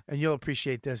 Mike. Yeah. And you'll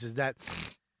appreciate this, is that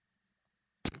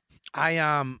I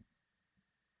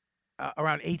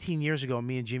around 18 years ago,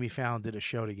 me and Jimmy Fallon did a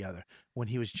show together when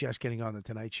he was just getting on the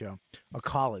Tonight Show, a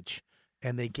college.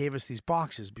 And they gave us these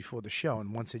boxes before the show,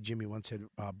 and one said Jimmy, one said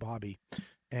Bobby.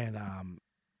 And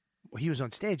he was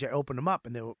on stage. I opened them up,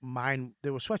 and they were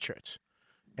sweatshirts.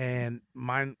 And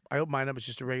mine, I opened mine up, it's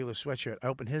just a regular sweatshirt. I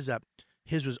opened his up.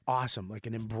 His was awesome, like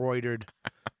an embroidered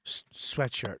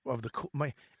sweatshirt of it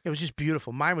was just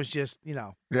beautiful. Mine was just,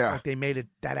 like they made it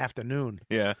that afternoon.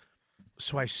 Yeah.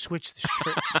 So I switched the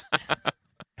shirts,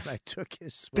 and I took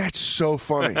his sweatshirt. That's so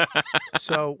funny.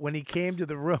 So when he came to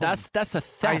the room, that's a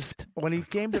theft. When he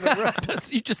came to the room,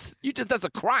 that's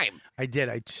a crime. I did.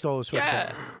 I stole a sweatshirt.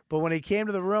 Yeah. But when he came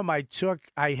to the room, I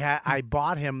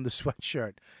bought him the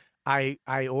sweatshirt. I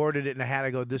ordered it and I had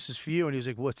to go, this is for you. And he was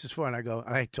like, what's this for? And I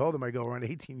told him, around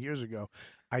 18 years ago,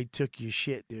 I took your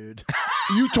shit, dude.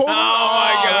 You told him? Oh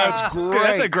my God. That's great. Dude,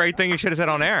 that's a great thing you should have said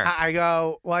on air. I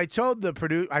go, well, I told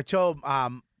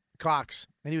Cox,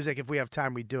 and he was like, if we have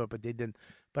time, we do it, but they didn't.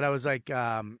 But I was like,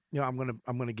 I'm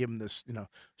gonna give him this,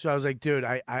 So I was like, dude,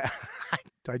 I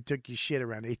took your shit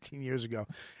around 18 years ago.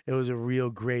 It was a real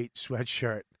great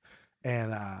sweatshirt.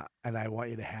 And I want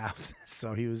you to have this.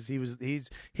 So he was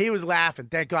laughing.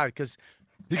 Thank God, because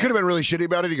he could have been really shitty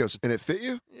about it. He goes, and it fit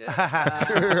you?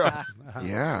 Yeah,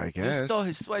 I guess. You stole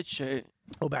his sweatshirt.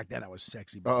 Oh, back then I was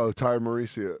sexy. Oh, Ty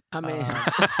Mauricio. I mean,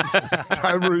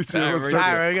 Ty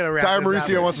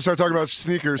Mauricio wants to start talking about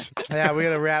sneakers. Yeah, we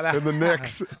gotta wrap up. And the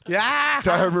Knicks. Yeah.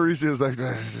 Ty Mauricio's like,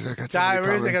 Ty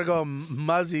Mauricio, I gotta go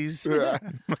muzzies. Yeah.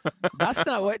 That's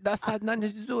had nothing to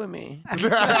do with me. You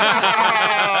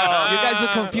guys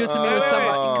are confusing me with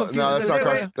somebody. No,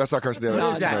 that's not Carson Daly.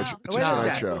 What is that? It's a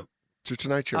Tonight Show. It's a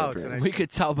Tonight Show. Oh, appearance. We could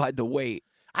tell by the weight.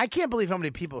 I can't believe how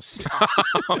many people see.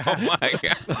 Oh my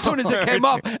God. As soon as it came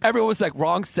up, everyone was like,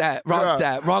 wrong set,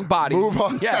 wrong body. Move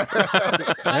on. Yeah.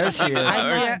 There she is.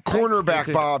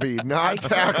 Cornerback Bobby, not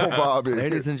tackle Bobby.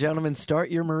 Ladies and gentlemen, start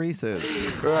your Maurices.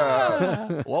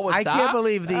 What was I that? can't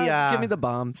believe the. Give me the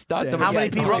bomb. How many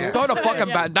people? Throw the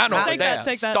fucking bandana over Take there. that,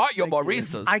 take that. Start your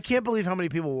Maurices. I can't believe how many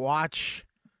people watch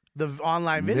the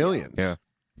online video. Millions. Yeah.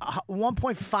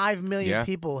 1.5 million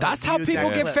people. have That's how viewed people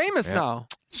that get clip. famous now.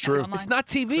 It's true. Online. It's not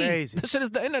TV. Crazy. This shit is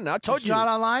the internet. I told It's you. not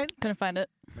online. Couldn't find it.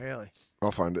 Really?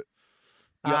 I'll find it.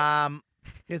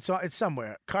 It's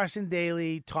somewhere. Carson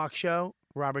Daly talk show.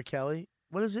 Robert Kelly.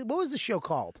 What is it? What was the show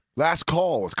called? Last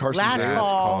Call with Carson Last Daly.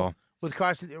 call with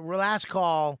Carson. Last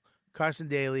call. Carson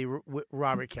Daly with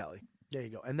Robert Kelly. There you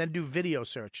go. And then do video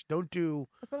search. Don't do.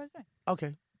 That's what I say.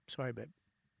 Okay. Sorry, babe.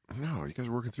 No, you guys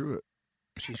are working through it.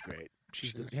 She's great.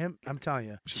 I'm telling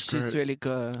you. She's really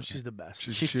good. She's the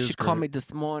best. She called me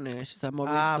this morning. She said,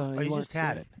 Mauricio, you just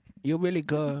had it. You're really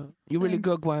good. You're really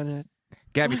good, Gwyneth.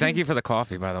 Gabby, thank you for the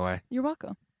coffee, by the way. You're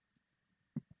welcome.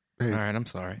 Hey. All right, I'm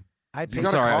sorry. I You I'm got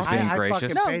a sorry I was coffee? being I gracious.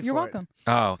 fucking No, paid you're for it. welcome.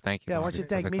 Oh, thank you. Yeah, why Bobby, don't you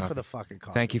thank me coffee. for the fucking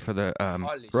coffee? Thank you for the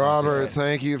Robert,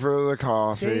 thank you for the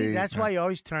coffee. See, that's why you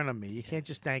always turn on me. You can't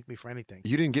just thank me for anything.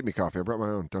 You didn't get me coffee. I brought my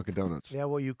own Dunkin' Donuts. Yeah,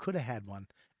 well, you could have had one,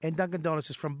 and Dunkin' Donuts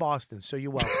is from Boston, so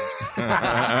you're welcome.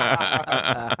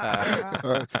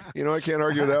 You know, I can't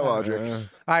argue with that logic. All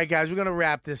right, guys, we're gonna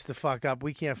wrap this the fuck up.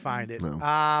 We can't find it.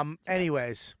 No.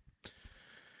 Anyways,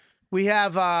 we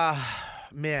have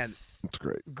man. It's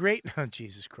great. Great. Oh,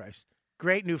 Jesus Christ.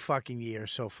 Great new fucking year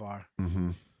so far.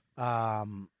 Mm-hmm.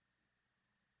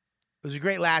 It was a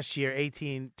great last year.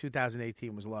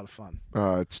 2018 was a lot of fun.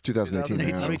 It's 2018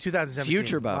 now. I mean 2017.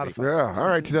 Future A lot Bobby. of fun. Yeah. All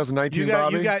right. 2019,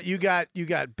 Bobby. You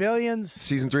got Billions.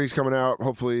 Season 3's coming out.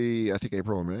 Hopefully, I think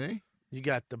April or May. You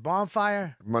got the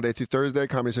Bonfire. Monday through Thursday,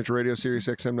 Comedy Central Radio, Sirius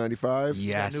XM 95.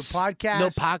 Yes. New podcast. No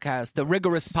podcast. The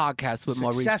rigorous podcast with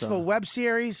Maurice. Successful web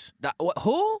series.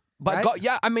 Who? But Right?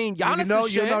 yeah, I mean, Giannis' you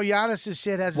shit. know Giannis'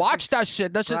 shit has. Watch that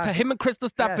shit. That's just Right. him and Crystal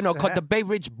Stefano Yes, called the Bay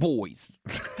Ridge Boys.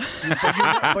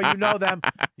 but you know them.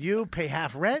 You pay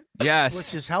half rent. Yes.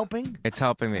 Which is helping. It's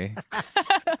helping me.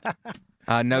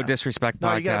 No disrespect No,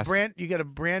 podcast. you got a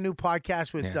brand new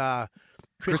podcast with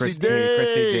Chrissy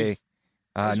D.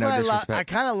 That's No what disrespect. I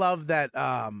kind of love that.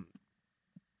 I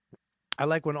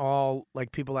like when all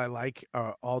like people I like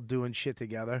are all doing shit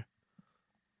together.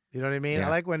 You know what I mean? Yeah. I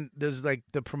like when there's like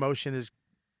the promotion is.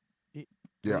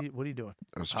 Yeah. What are you doing?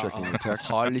 I was checking the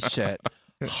text. Holy shit.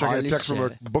 Checking Holy a text from a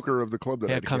shit. booker of the club that I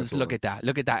Here had to comes, cancel look on. at that.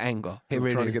 Look at that angle. Here I'm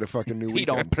it trying to is. get a fucking new He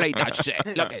weekend. don't play that shit.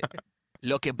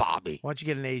 Look at Bobby. Why don't you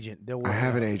get an agent? They'll work I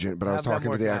have it an out. agent, but I was Have them talking to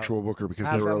work the it out. actual booker because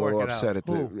How's they were a that little working out? upset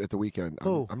Who? at the weekend.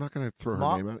 Who? I'm not going to throw her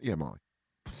Ma- name out. Yeah, Molly.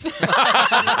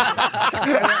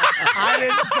 I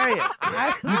didn't say it.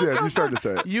 You did. You started to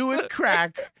say it. You would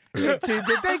crack. Did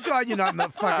they God you're not in the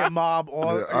fucking mob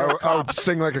or? Yeah, I would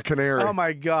sing like a canary. Oh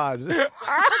my God.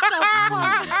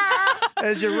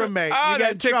 As your roommate, Oh, you get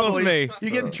that in tickles trouble. me. You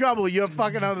get in trouble. You're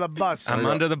fucking under the bus. I'm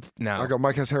under the no. I go,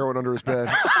 Mike has heroin under his bed.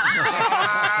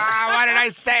 Why did I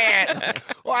say it?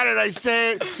 Why did I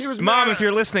say it? He was Mom, mad. if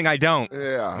you're listening, I don't.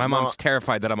 Yeah. My mom's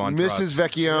terrified that I'm on drugs. Mrs.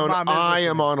 Vecchione, Your mom is I listening.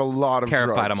 am on a lot of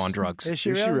Terrified drugs. I'm on drugs. Is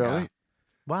she Is really? she really?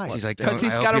 Why? She's like, Because "Don't-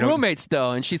 he's I hope got you a don't-" roommate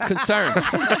still, and she's concerned.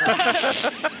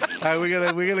 All right,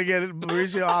 we're gonna get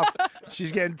Mauricio off.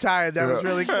 She's getting tired. That was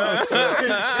really close.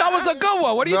 That was a good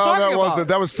one. What are you No, talking that about? wasn't.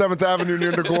 That was 7th Avenue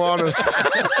near the Gowanus.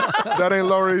 That ain't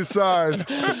Lower East Side.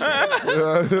 Sneaker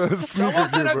That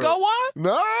wasn't a keeper. good one?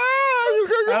 No, you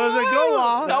can go That was a good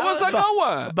one. That was a good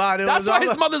one. But it That's was what his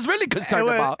almost- mother's really concerned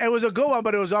about. It was a good one,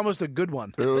 but it was almost a good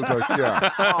one. It was like, yeah.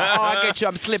 Oh, I get you.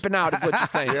 I'm slipping out, is what you're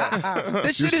saying.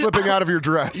 This You're shit is. slipping out of your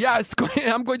dress. Yeah,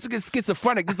 I'm going to get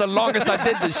schizophrenic. This is the longest I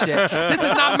did this shit. This is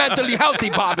not mentally healthy,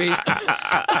 Bobby.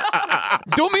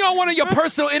 Do me on one of your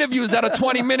personal interviews that are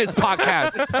 20 minutes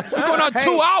podcast. We're going on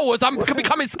 2 hours. I'm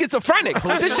becoming schizophrenic.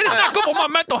 This shit is not good for my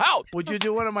mental health. Would you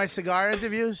do one of my cigar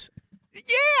interviews? Yeah,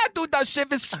 I do that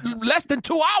shit. If it's less than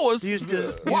 2 hours. Do you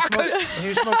Why smoke, could-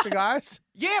 you smoke cigars?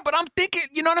 Yeah, but I'm thinking,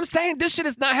 you know what I'm saying? This shit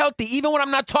is not healthy. Even when I'm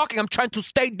not talking, I'm trying to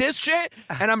stay this shit,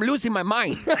 and I'm losing my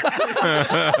mind.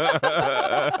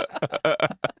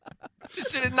 This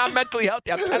shit is not mentally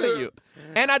healthy, I'm telling you.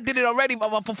 And I did it already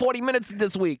for 40 minutes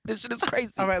this week. This shit is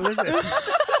crazy. All right, listen.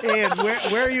 Ian,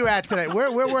 where are you at today?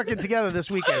 We're working together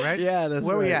this weekend, right? Yeah, that's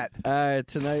Where right. we at?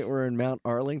 Tonight we're in Mount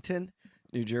Arlington,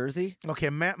 New Jersey. Okay,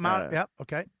 Mount. Yep.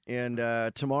 Okay. And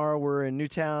tomorrow we're in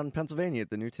Newtown, Pennsylvania at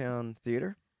the Newtown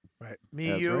Theater. Right. Me,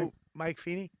 That's you, right. Mike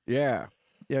Feeney. Yeah.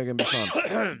 Yeah, gonna be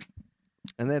fun.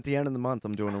 And then at the end of the month,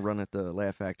 I'm doing a run at the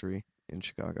Laugh Factory in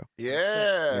Chicago.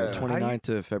 Yeah. 29th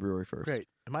to February 1st. Great.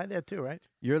 Am I there too, right?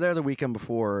 You're there the weekend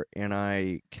before, and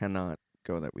I cannot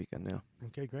go that weekend now.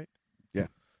 Okay, great. Yeah.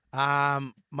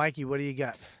 Mikey, what do you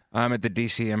got? I'm at the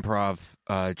DC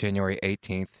Improv January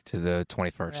 18th to the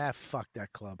 21st. Ah, fuck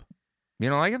that club. You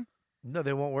don't like him? No,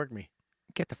 they won't work me.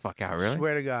 Get the fuck out, really?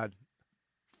 Swear to God.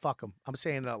 Fuck them. I'm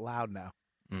saying it out loud now.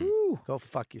 Go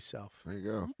fuck yourself. There you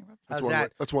go. How's one that?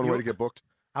 Way, that's one way to get booked.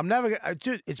 I'm never gonna.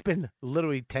 Dude, it's been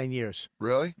literally 10 years.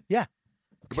 Really? Yeah.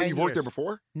 But 10 you've worked there years.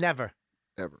 before? Never.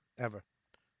 Ever.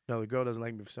 No, the girl doesn't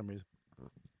like me for some reason.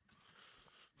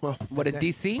 Well, What, at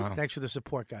DC? Wow. Thanks for the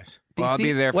support, guys. Well, I'll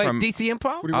be there Wait, from. DC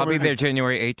Improv? I'll be there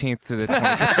January 18th to the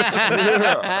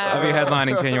 21st. I'll be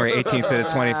headlining January 18th to the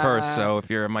 21st. So if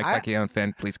you're a Mike Vecchione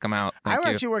fan, please come out. Thank I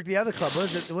you. actually work the other club.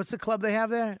 What's the club they have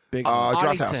there? Big Draft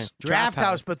Arlington. House. Draft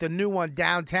House, but the new one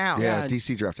downtown. Yeah,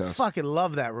 DC Draft House. Fucking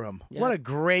love that room. Yeah. What a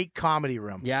great comedy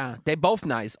room. Yeah, they both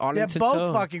nice. They're Arlington both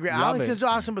too. fucking great. Love Arlington's it.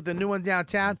 awesome, but the new one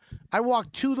downtown, I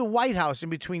walked to the White House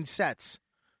in between sets.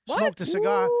 Smoked a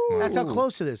cigar. That's how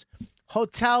close it is.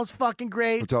 Hotel's fucking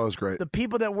great. Hotel is great. The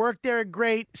people that work there are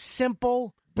great.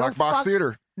 Simple. Black Box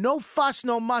Theater. No fuss,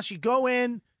 no muss. You go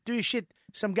in, do your shit.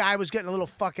 Some guy was getting a little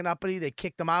fucking uppity. They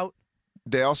kicked him out.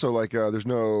 They also there's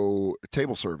no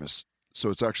table service,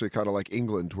 so it's actually kind of like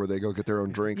England where they go get their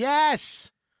own drinks.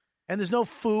 Yes. And there's no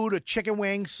food or chicken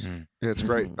wings. Yeah, it's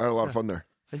great. I had a lot of fun there.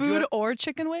 Food or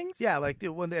chicken wings? Yeah, like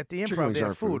when at the Chicken Improv wings they have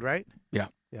aren't food, food. right? Yeah.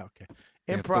 Yeah, okay.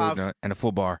 They have Improv, food and a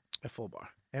full bar. a full bar.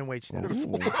 And wait staff.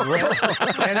 And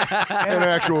an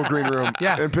actual green room.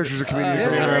 Yeah. And pictures of comedians.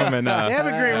 Yeah, coming they- around. they have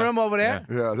a green room over there.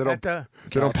 Yeah, they At don't. the-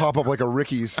 They don't pop up like a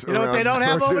Ricky's. You know what they don't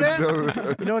have over there?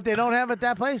 there? You know what they don't have at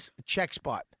that place? A check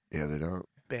spot. Yeah, they don't.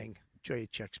 Bing. Enjoy your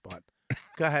check spot.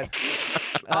 Go ahead.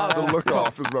 The look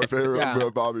off is my favorite Yeah.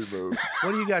 Bobby move.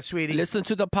 What do you got, sweetie? Listen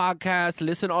to the podcast.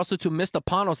 Listen also to Mr.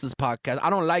 Panos' podcast. I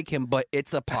don't like him, but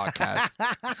it's a podcast.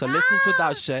 So listen to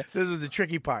that shit. This is the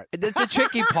tricky part. This is the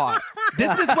tricky part.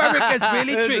 This is where it gets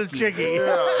really This tricky. is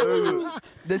tricky.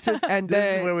 This is and This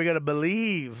then is where we're gonna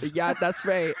believe. yeah, that's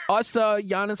right. Also,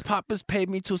 Giannis Papas paid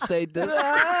me to say this.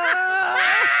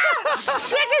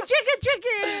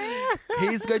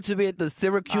 He's going to be at the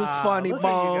Syracuse Funny look at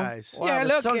you Bone. guys. Wow, Yeah,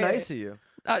 that's look so at nice of you.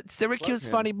 Syracuse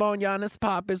Funny Bone, Giannis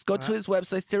Papas. Go to his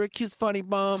website, Syracuse Funny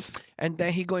Bone, and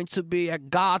then he's going to be at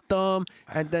Gotham,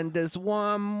 and then there's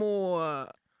one more.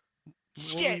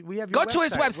 Shit. we have your Go to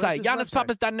his website. What is website, his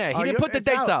YannisPapas.net. He Oh, didn't put the it's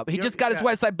dates out. up. He You're- just got his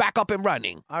yeah. website back up and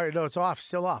running. All right, no, it's off.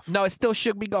 Still off. No, it still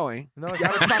should be going. No, it's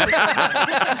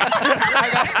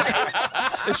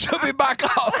It should be back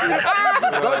up.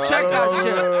 Go check that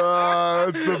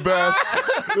shit. It's the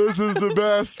best. This is the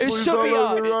best. It Please should don't be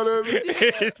let up. me run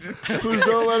it. Please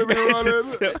don't let me run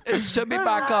it. It should be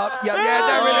back up. Yeah,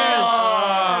 there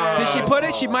it is. Did she put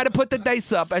it? She might have put the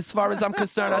dates up. As far as I'm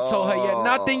concerned, I told her yet.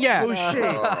 Nothing yet. Who's she?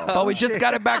 But we just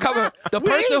got it back up. The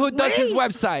person who does his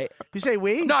website. You say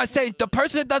we? No, I say the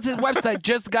person that does his website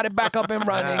just got it back up and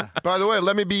running. By the way,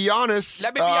 let me be honest.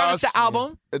 Let me be honest, the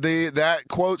album. That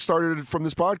quote started from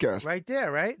this podcast. Right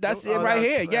there, right? That's Oh, it right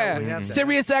here. we Yeah. have that.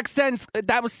 Sirius XM's,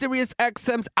 that was Sirius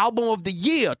XM's album of the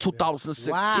year,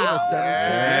 2016 Wow. or 17.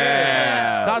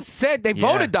 Yeah. That's it. They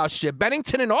voted that shit.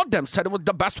 Bennington and all them said it was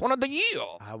the best one of the year.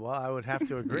 Well, I would have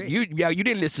to agree. You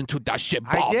didn't listen to that shit,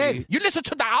 I Bobby. did. You listened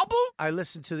to the album? I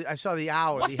listened to I saw the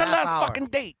hour. What's the half last hour. fucking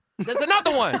date? There's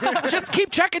another one. Just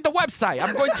keep checking the website.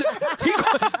 I'm going to.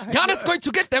 Giannis going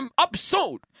to get them up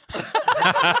soon.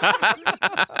 I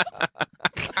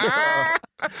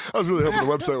was really hoping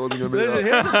the website wasn't going to be Listen, up.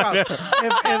 here's the problem.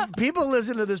 If people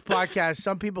listen to this podcast,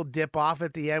 some people dip off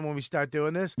at the end when we start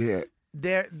doing this. Yeah.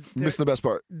 They're Missed the best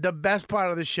part. the best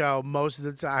part of the show most of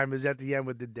the time is at the end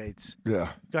with the dates. Yeah.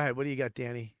 Go ahead. What do you got,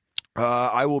 Danny?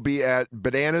 I will be at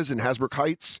Bananas in Hasbrook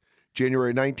Heights,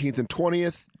 January 19th and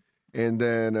 20th. And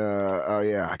then,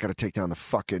 I got to take down the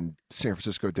fucking San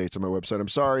Francisco dates on my website. I'm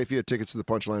sorry if you had tickets to the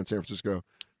Punchline in San Francisco.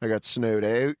 I got snowed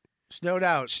out. Snowed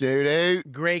out. Snowed out.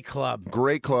 Great club.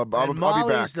 Great club. I'll And be back.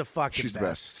 Molly's the fucking She's the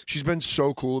best. best. She's been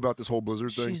so cool about this whole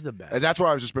Blizzard thing. She's the best. And that's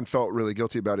why I've just been felt really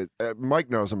guilty about it. Mike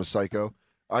knows I'm a psycho.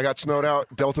 I got snowed out.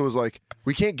 Delta was like,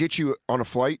 we can't get you on a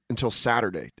flight until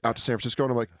Saturday out to San Francisco.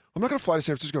 And I'm like, I'm not going to fly to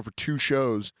San Francisco for 2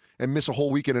 shows and miss a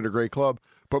whole weekend at a great club.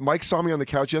 But Mike saw me on the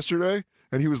couch yesterday,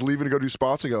 and he was leaving to go do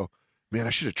spots. I go, man, I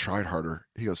should have tried harder.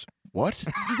 He goes, what?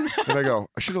 And I go,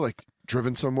 I should have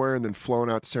driven somewhere and then flown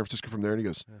out to San Francisco from there. And he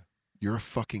goes, you're a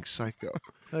fucking psycho.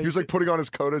 He was putting on his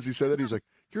coat as he said that. He was like,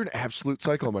 you're an absolute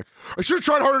psycho. I'm like, I should have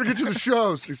tried harder to get to the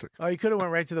shows. He's like, Oh, you could have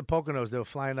went right to the Poconos. They were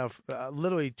flying off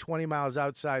literally 20 miles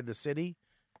outside the city.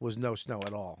 Was no snow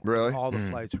at all. Really? All the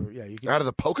flights were. Yeah, you can. out of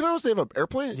the Poconos? They have an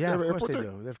airplane? Yeah, They have of an course they airport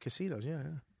there? do. They have casinos. Yeah,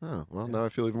 yeah. Oh, well, now I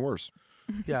feel even worse.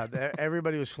 Yeah,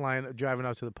 everybody was driving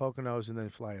out to the Poconos and then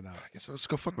flying out. I guess I'll just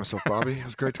go fuck myself, Bobby. It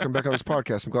was great to come back on this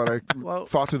podcast. I'm glad I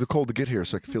fought through the cold to get here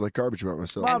so I can feel like garbage about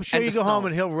myself. Well, I'm sure you go home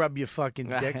and he'll rub your fucking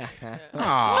dick. Come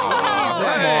on.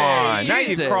 Now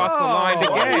you've crossed the line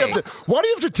to gay. Why do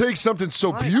you have to take something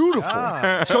so beautiful?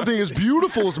 Something as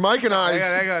beautiful as Mike and I's.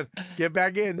 Hang on. Get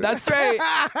back in. That's right.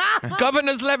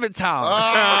 Governor's Levittown.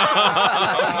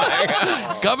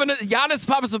 Governor Giannis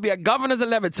Papas will be at Governor's in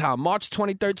Levittown, March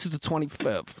 23rd to the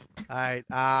 25th. All right.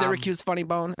 Syracuse Funny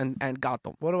Bone and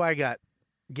Gotham. What do I got?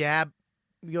 Gab,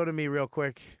 go to me real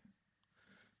quick.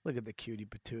 Look at the cutie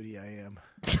patootie I am.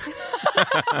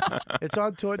 It's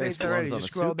on tour dates Face already. belongs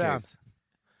Just on a scroll down. suitcase.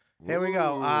 Here we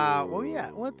go. Oh, yeah.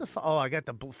 What the fuck? Oh, I got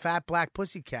the fat black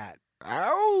pussycat.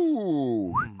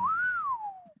 Ow.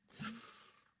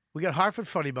 We got Hartford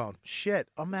Funny Bone. Shit.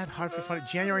 I'm at Hartford Funny.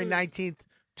 January 19th,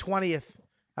 20th.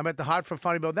 I'm at the Hartford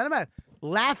Funny Bone. Then I'm at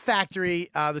Laugh Factory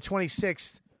the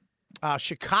 26th,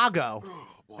 Chicago.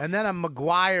 And then I'm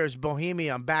McGuire's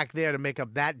Bohemia. I'm back there to make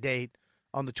up that date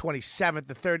on the 27th.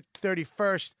 The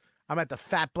 31st, I'm at the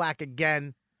Fat Black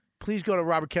again. Please go to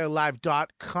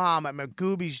robertkellylive.com. I'm at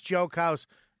Gooby's Joke House,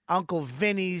 Uncle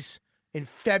Vinny's in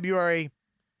February.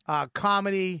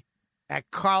 Comedy at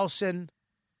Carlson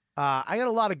I got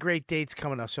a lot of great dates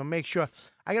coming up, so make sure.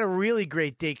 I got a really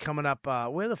great date coming up.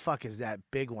 Where the fuck is that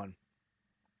big one?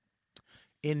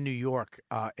 In New York,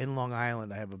 in Long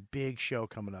Island. I have a big show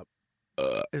coming up.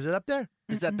 Is it up there?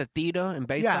 Is that the theater in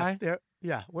Bayside? Yeah,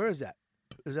 yeah. Where is that?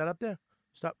 Is that up there?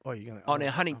 Stop. Oh, you're gonna. On in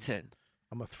Huntington.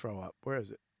 I'm gonna throw up. Where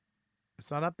is it?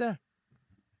 It's not up there.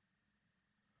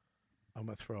 I'm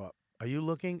gonna throw up. Are you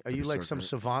looking? Are you like some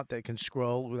savant that can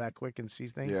scroll that quick and see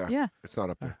things? Yeah. It's not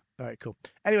up there. All right, cool.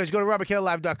 Anyways, go to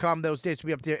RobertKellyLive.com. Those dates will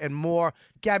be up there and more.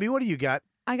 Gabby, what do you got?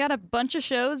 I got a bunch of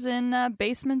shows in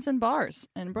basements and bars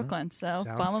in Brooklyn, so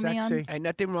follow me on. Ain't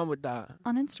nothing wrong with that.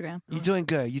 On Instagram. You're doing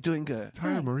good. You're doing good.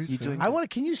 Hi, Maurice. You're doing. I want to.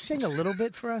 Can you sing a little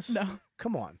bit for us? No.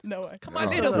 Come on. No way. Come on,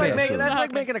 Just a little little bit. bit. That's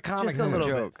like making a comic Just a little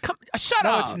joke. bit. Come, shut No,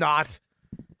 up. it's not.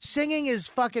 Singing is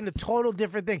fucking a total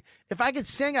different thing. If I could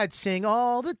sing, I'd sing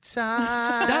all the time.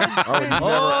 I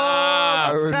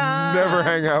would never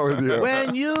hang out with you.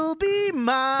 When you'll be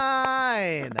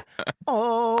mine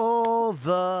all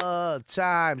the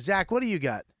time. Zach, what do you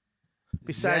got?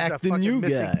 Besides Zach a the fucking new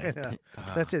missing. guy.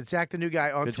 That's it. Zach the new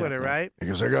guy on Good job, Twitter, Zach. right?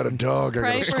 Because I got a dog, I got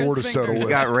Pray a for score to his settle fingers. with. He's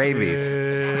got rabies.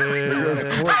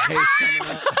 Court case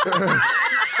coming up.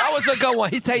 That was a good one.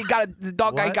 He said he got the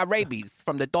dog. What? He got rabies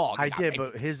from the dog. I did,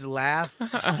 but his laugh, his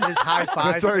high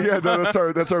five.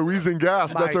 That's our wheezing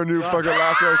gas. My That's our new God. fucking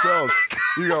laugh to ourselves.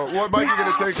 You go, what Mike you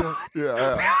gonna take?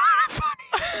 Yeah.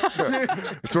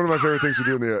 It's one of my favorite things to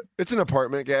do in the. It's an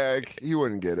apartment gag. You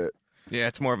wouldn't get it. Yeah,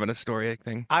 it's more of an Astoria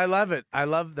thing. I love it. I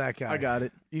love that guy. I got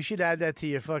it. You should add that to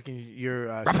your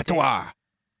Repertoire.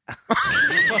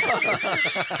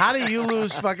 How do you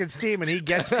lose fucking steam and he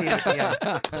gets steam at the end?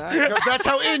 Because that's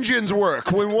how engines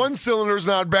work. When one cylinder's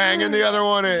not banging, the other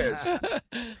one is.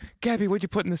 Gabby, what'd you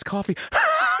put in this coffee?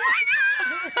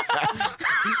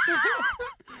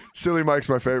 Silly Mike's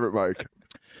my favorite Mike.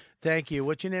 Thank you.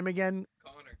 What's your name again?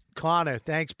 Connor.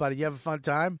 Thanks, buddy. You have a fun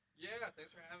time? Yeah,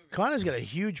 thanks for having me. Connor's got a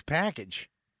huge package.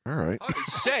 All right.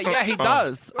 Shit, yeah, he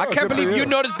does. I can't good for believe you you.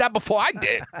 noticed that before I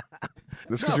did.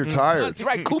 That's because you're tired. That's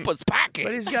right, Cooper's packet.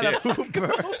 But he's got a look,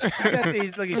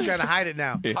 he's trying to hide it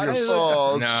now.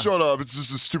 Oh, No. shut up. It's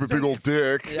just a stupid big old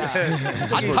dick. I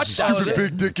This touched that stupid shit.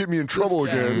 big dick get me in trouble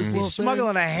again. He's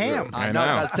smuggling a ham. I know.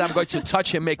 That's I'm going to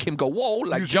touch him, make him go, whoa,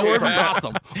 like You Joey swear? from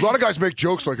Gotham. A lot of guys make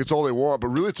jokes like it's all they want, but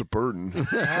really it's a burden.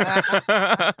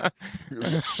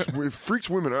 It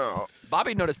freaks women out.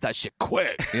 Bobby noticed that shit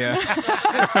quick. Yeah.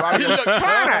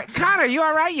 Connor, you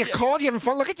all right? You cold? You having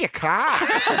fun? Look at your cock.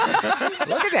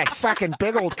 Look at that fucking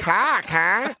big old cock,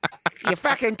 huh? You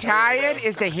fucking tired?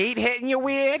 Is the heat hitting you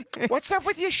weird? What's up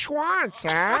with your schwanz,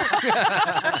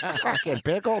 huh? Fucking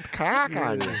big old cock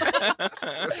on you.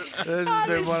 This has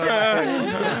been one of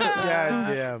my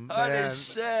goddamn Holy man.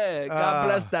 shit. God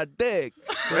bless that dick.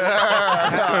 We're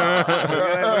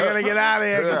gonna get out of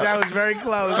here because that was very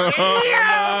close.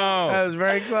 That was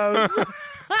very close.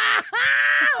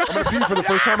 I'm going to pee for the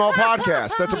first time all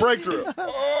podcast. That's a breakthrough.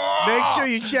 Make sure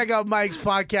you check out Mike's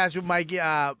podcast with Mike,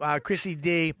 Chrissy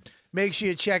D. Make sure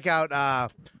you check out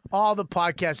all the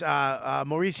podcasts,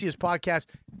 Mauricio's podcast,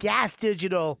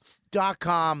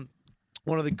 gasdigital.com,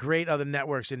 one of the great other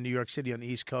networks in New York City on the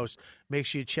East Coast. Make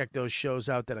sure you check those shows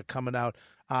out that are coming out.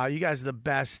 You guys are the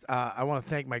best. I want to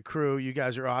thank my crew. You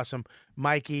guys are awesome.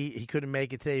 Mikey, he couldn't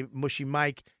make it today. Mushy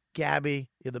Mike, Gabby,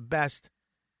 you're the best.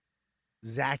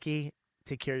 Zachy,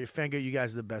 take care of your finger. You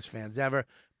guys are the best fans ever.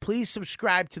 Please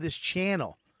subscribe to this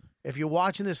channel. If you're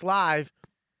watching this live,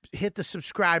 hit the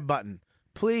subscribe button.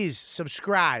 Please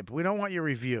subscribe. We don't want your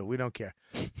review. We don't care.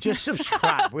 Just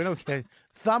subscribe. We don't care.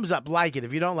 Thumbs up. Like it.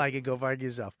 If you don't like it, go find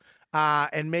yourself.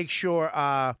 And make sure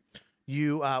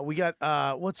you. We got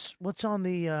what's on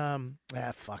the.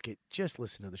 Fuck it. Just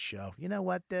listen to the show. You know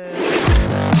what?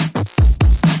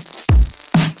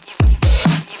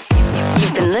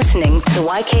 You've been listening to the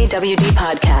YKWD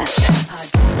podcast.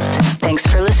 Thanks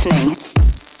for listening.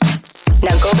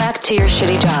 Now go back to your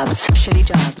shitty jobs. Shitty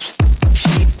jobs.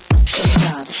 Shitty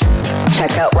jobs.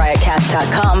 Check out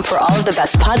riotcast.com for all of the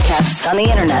best podcasts on the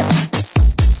internet.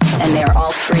 And they're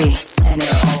all free.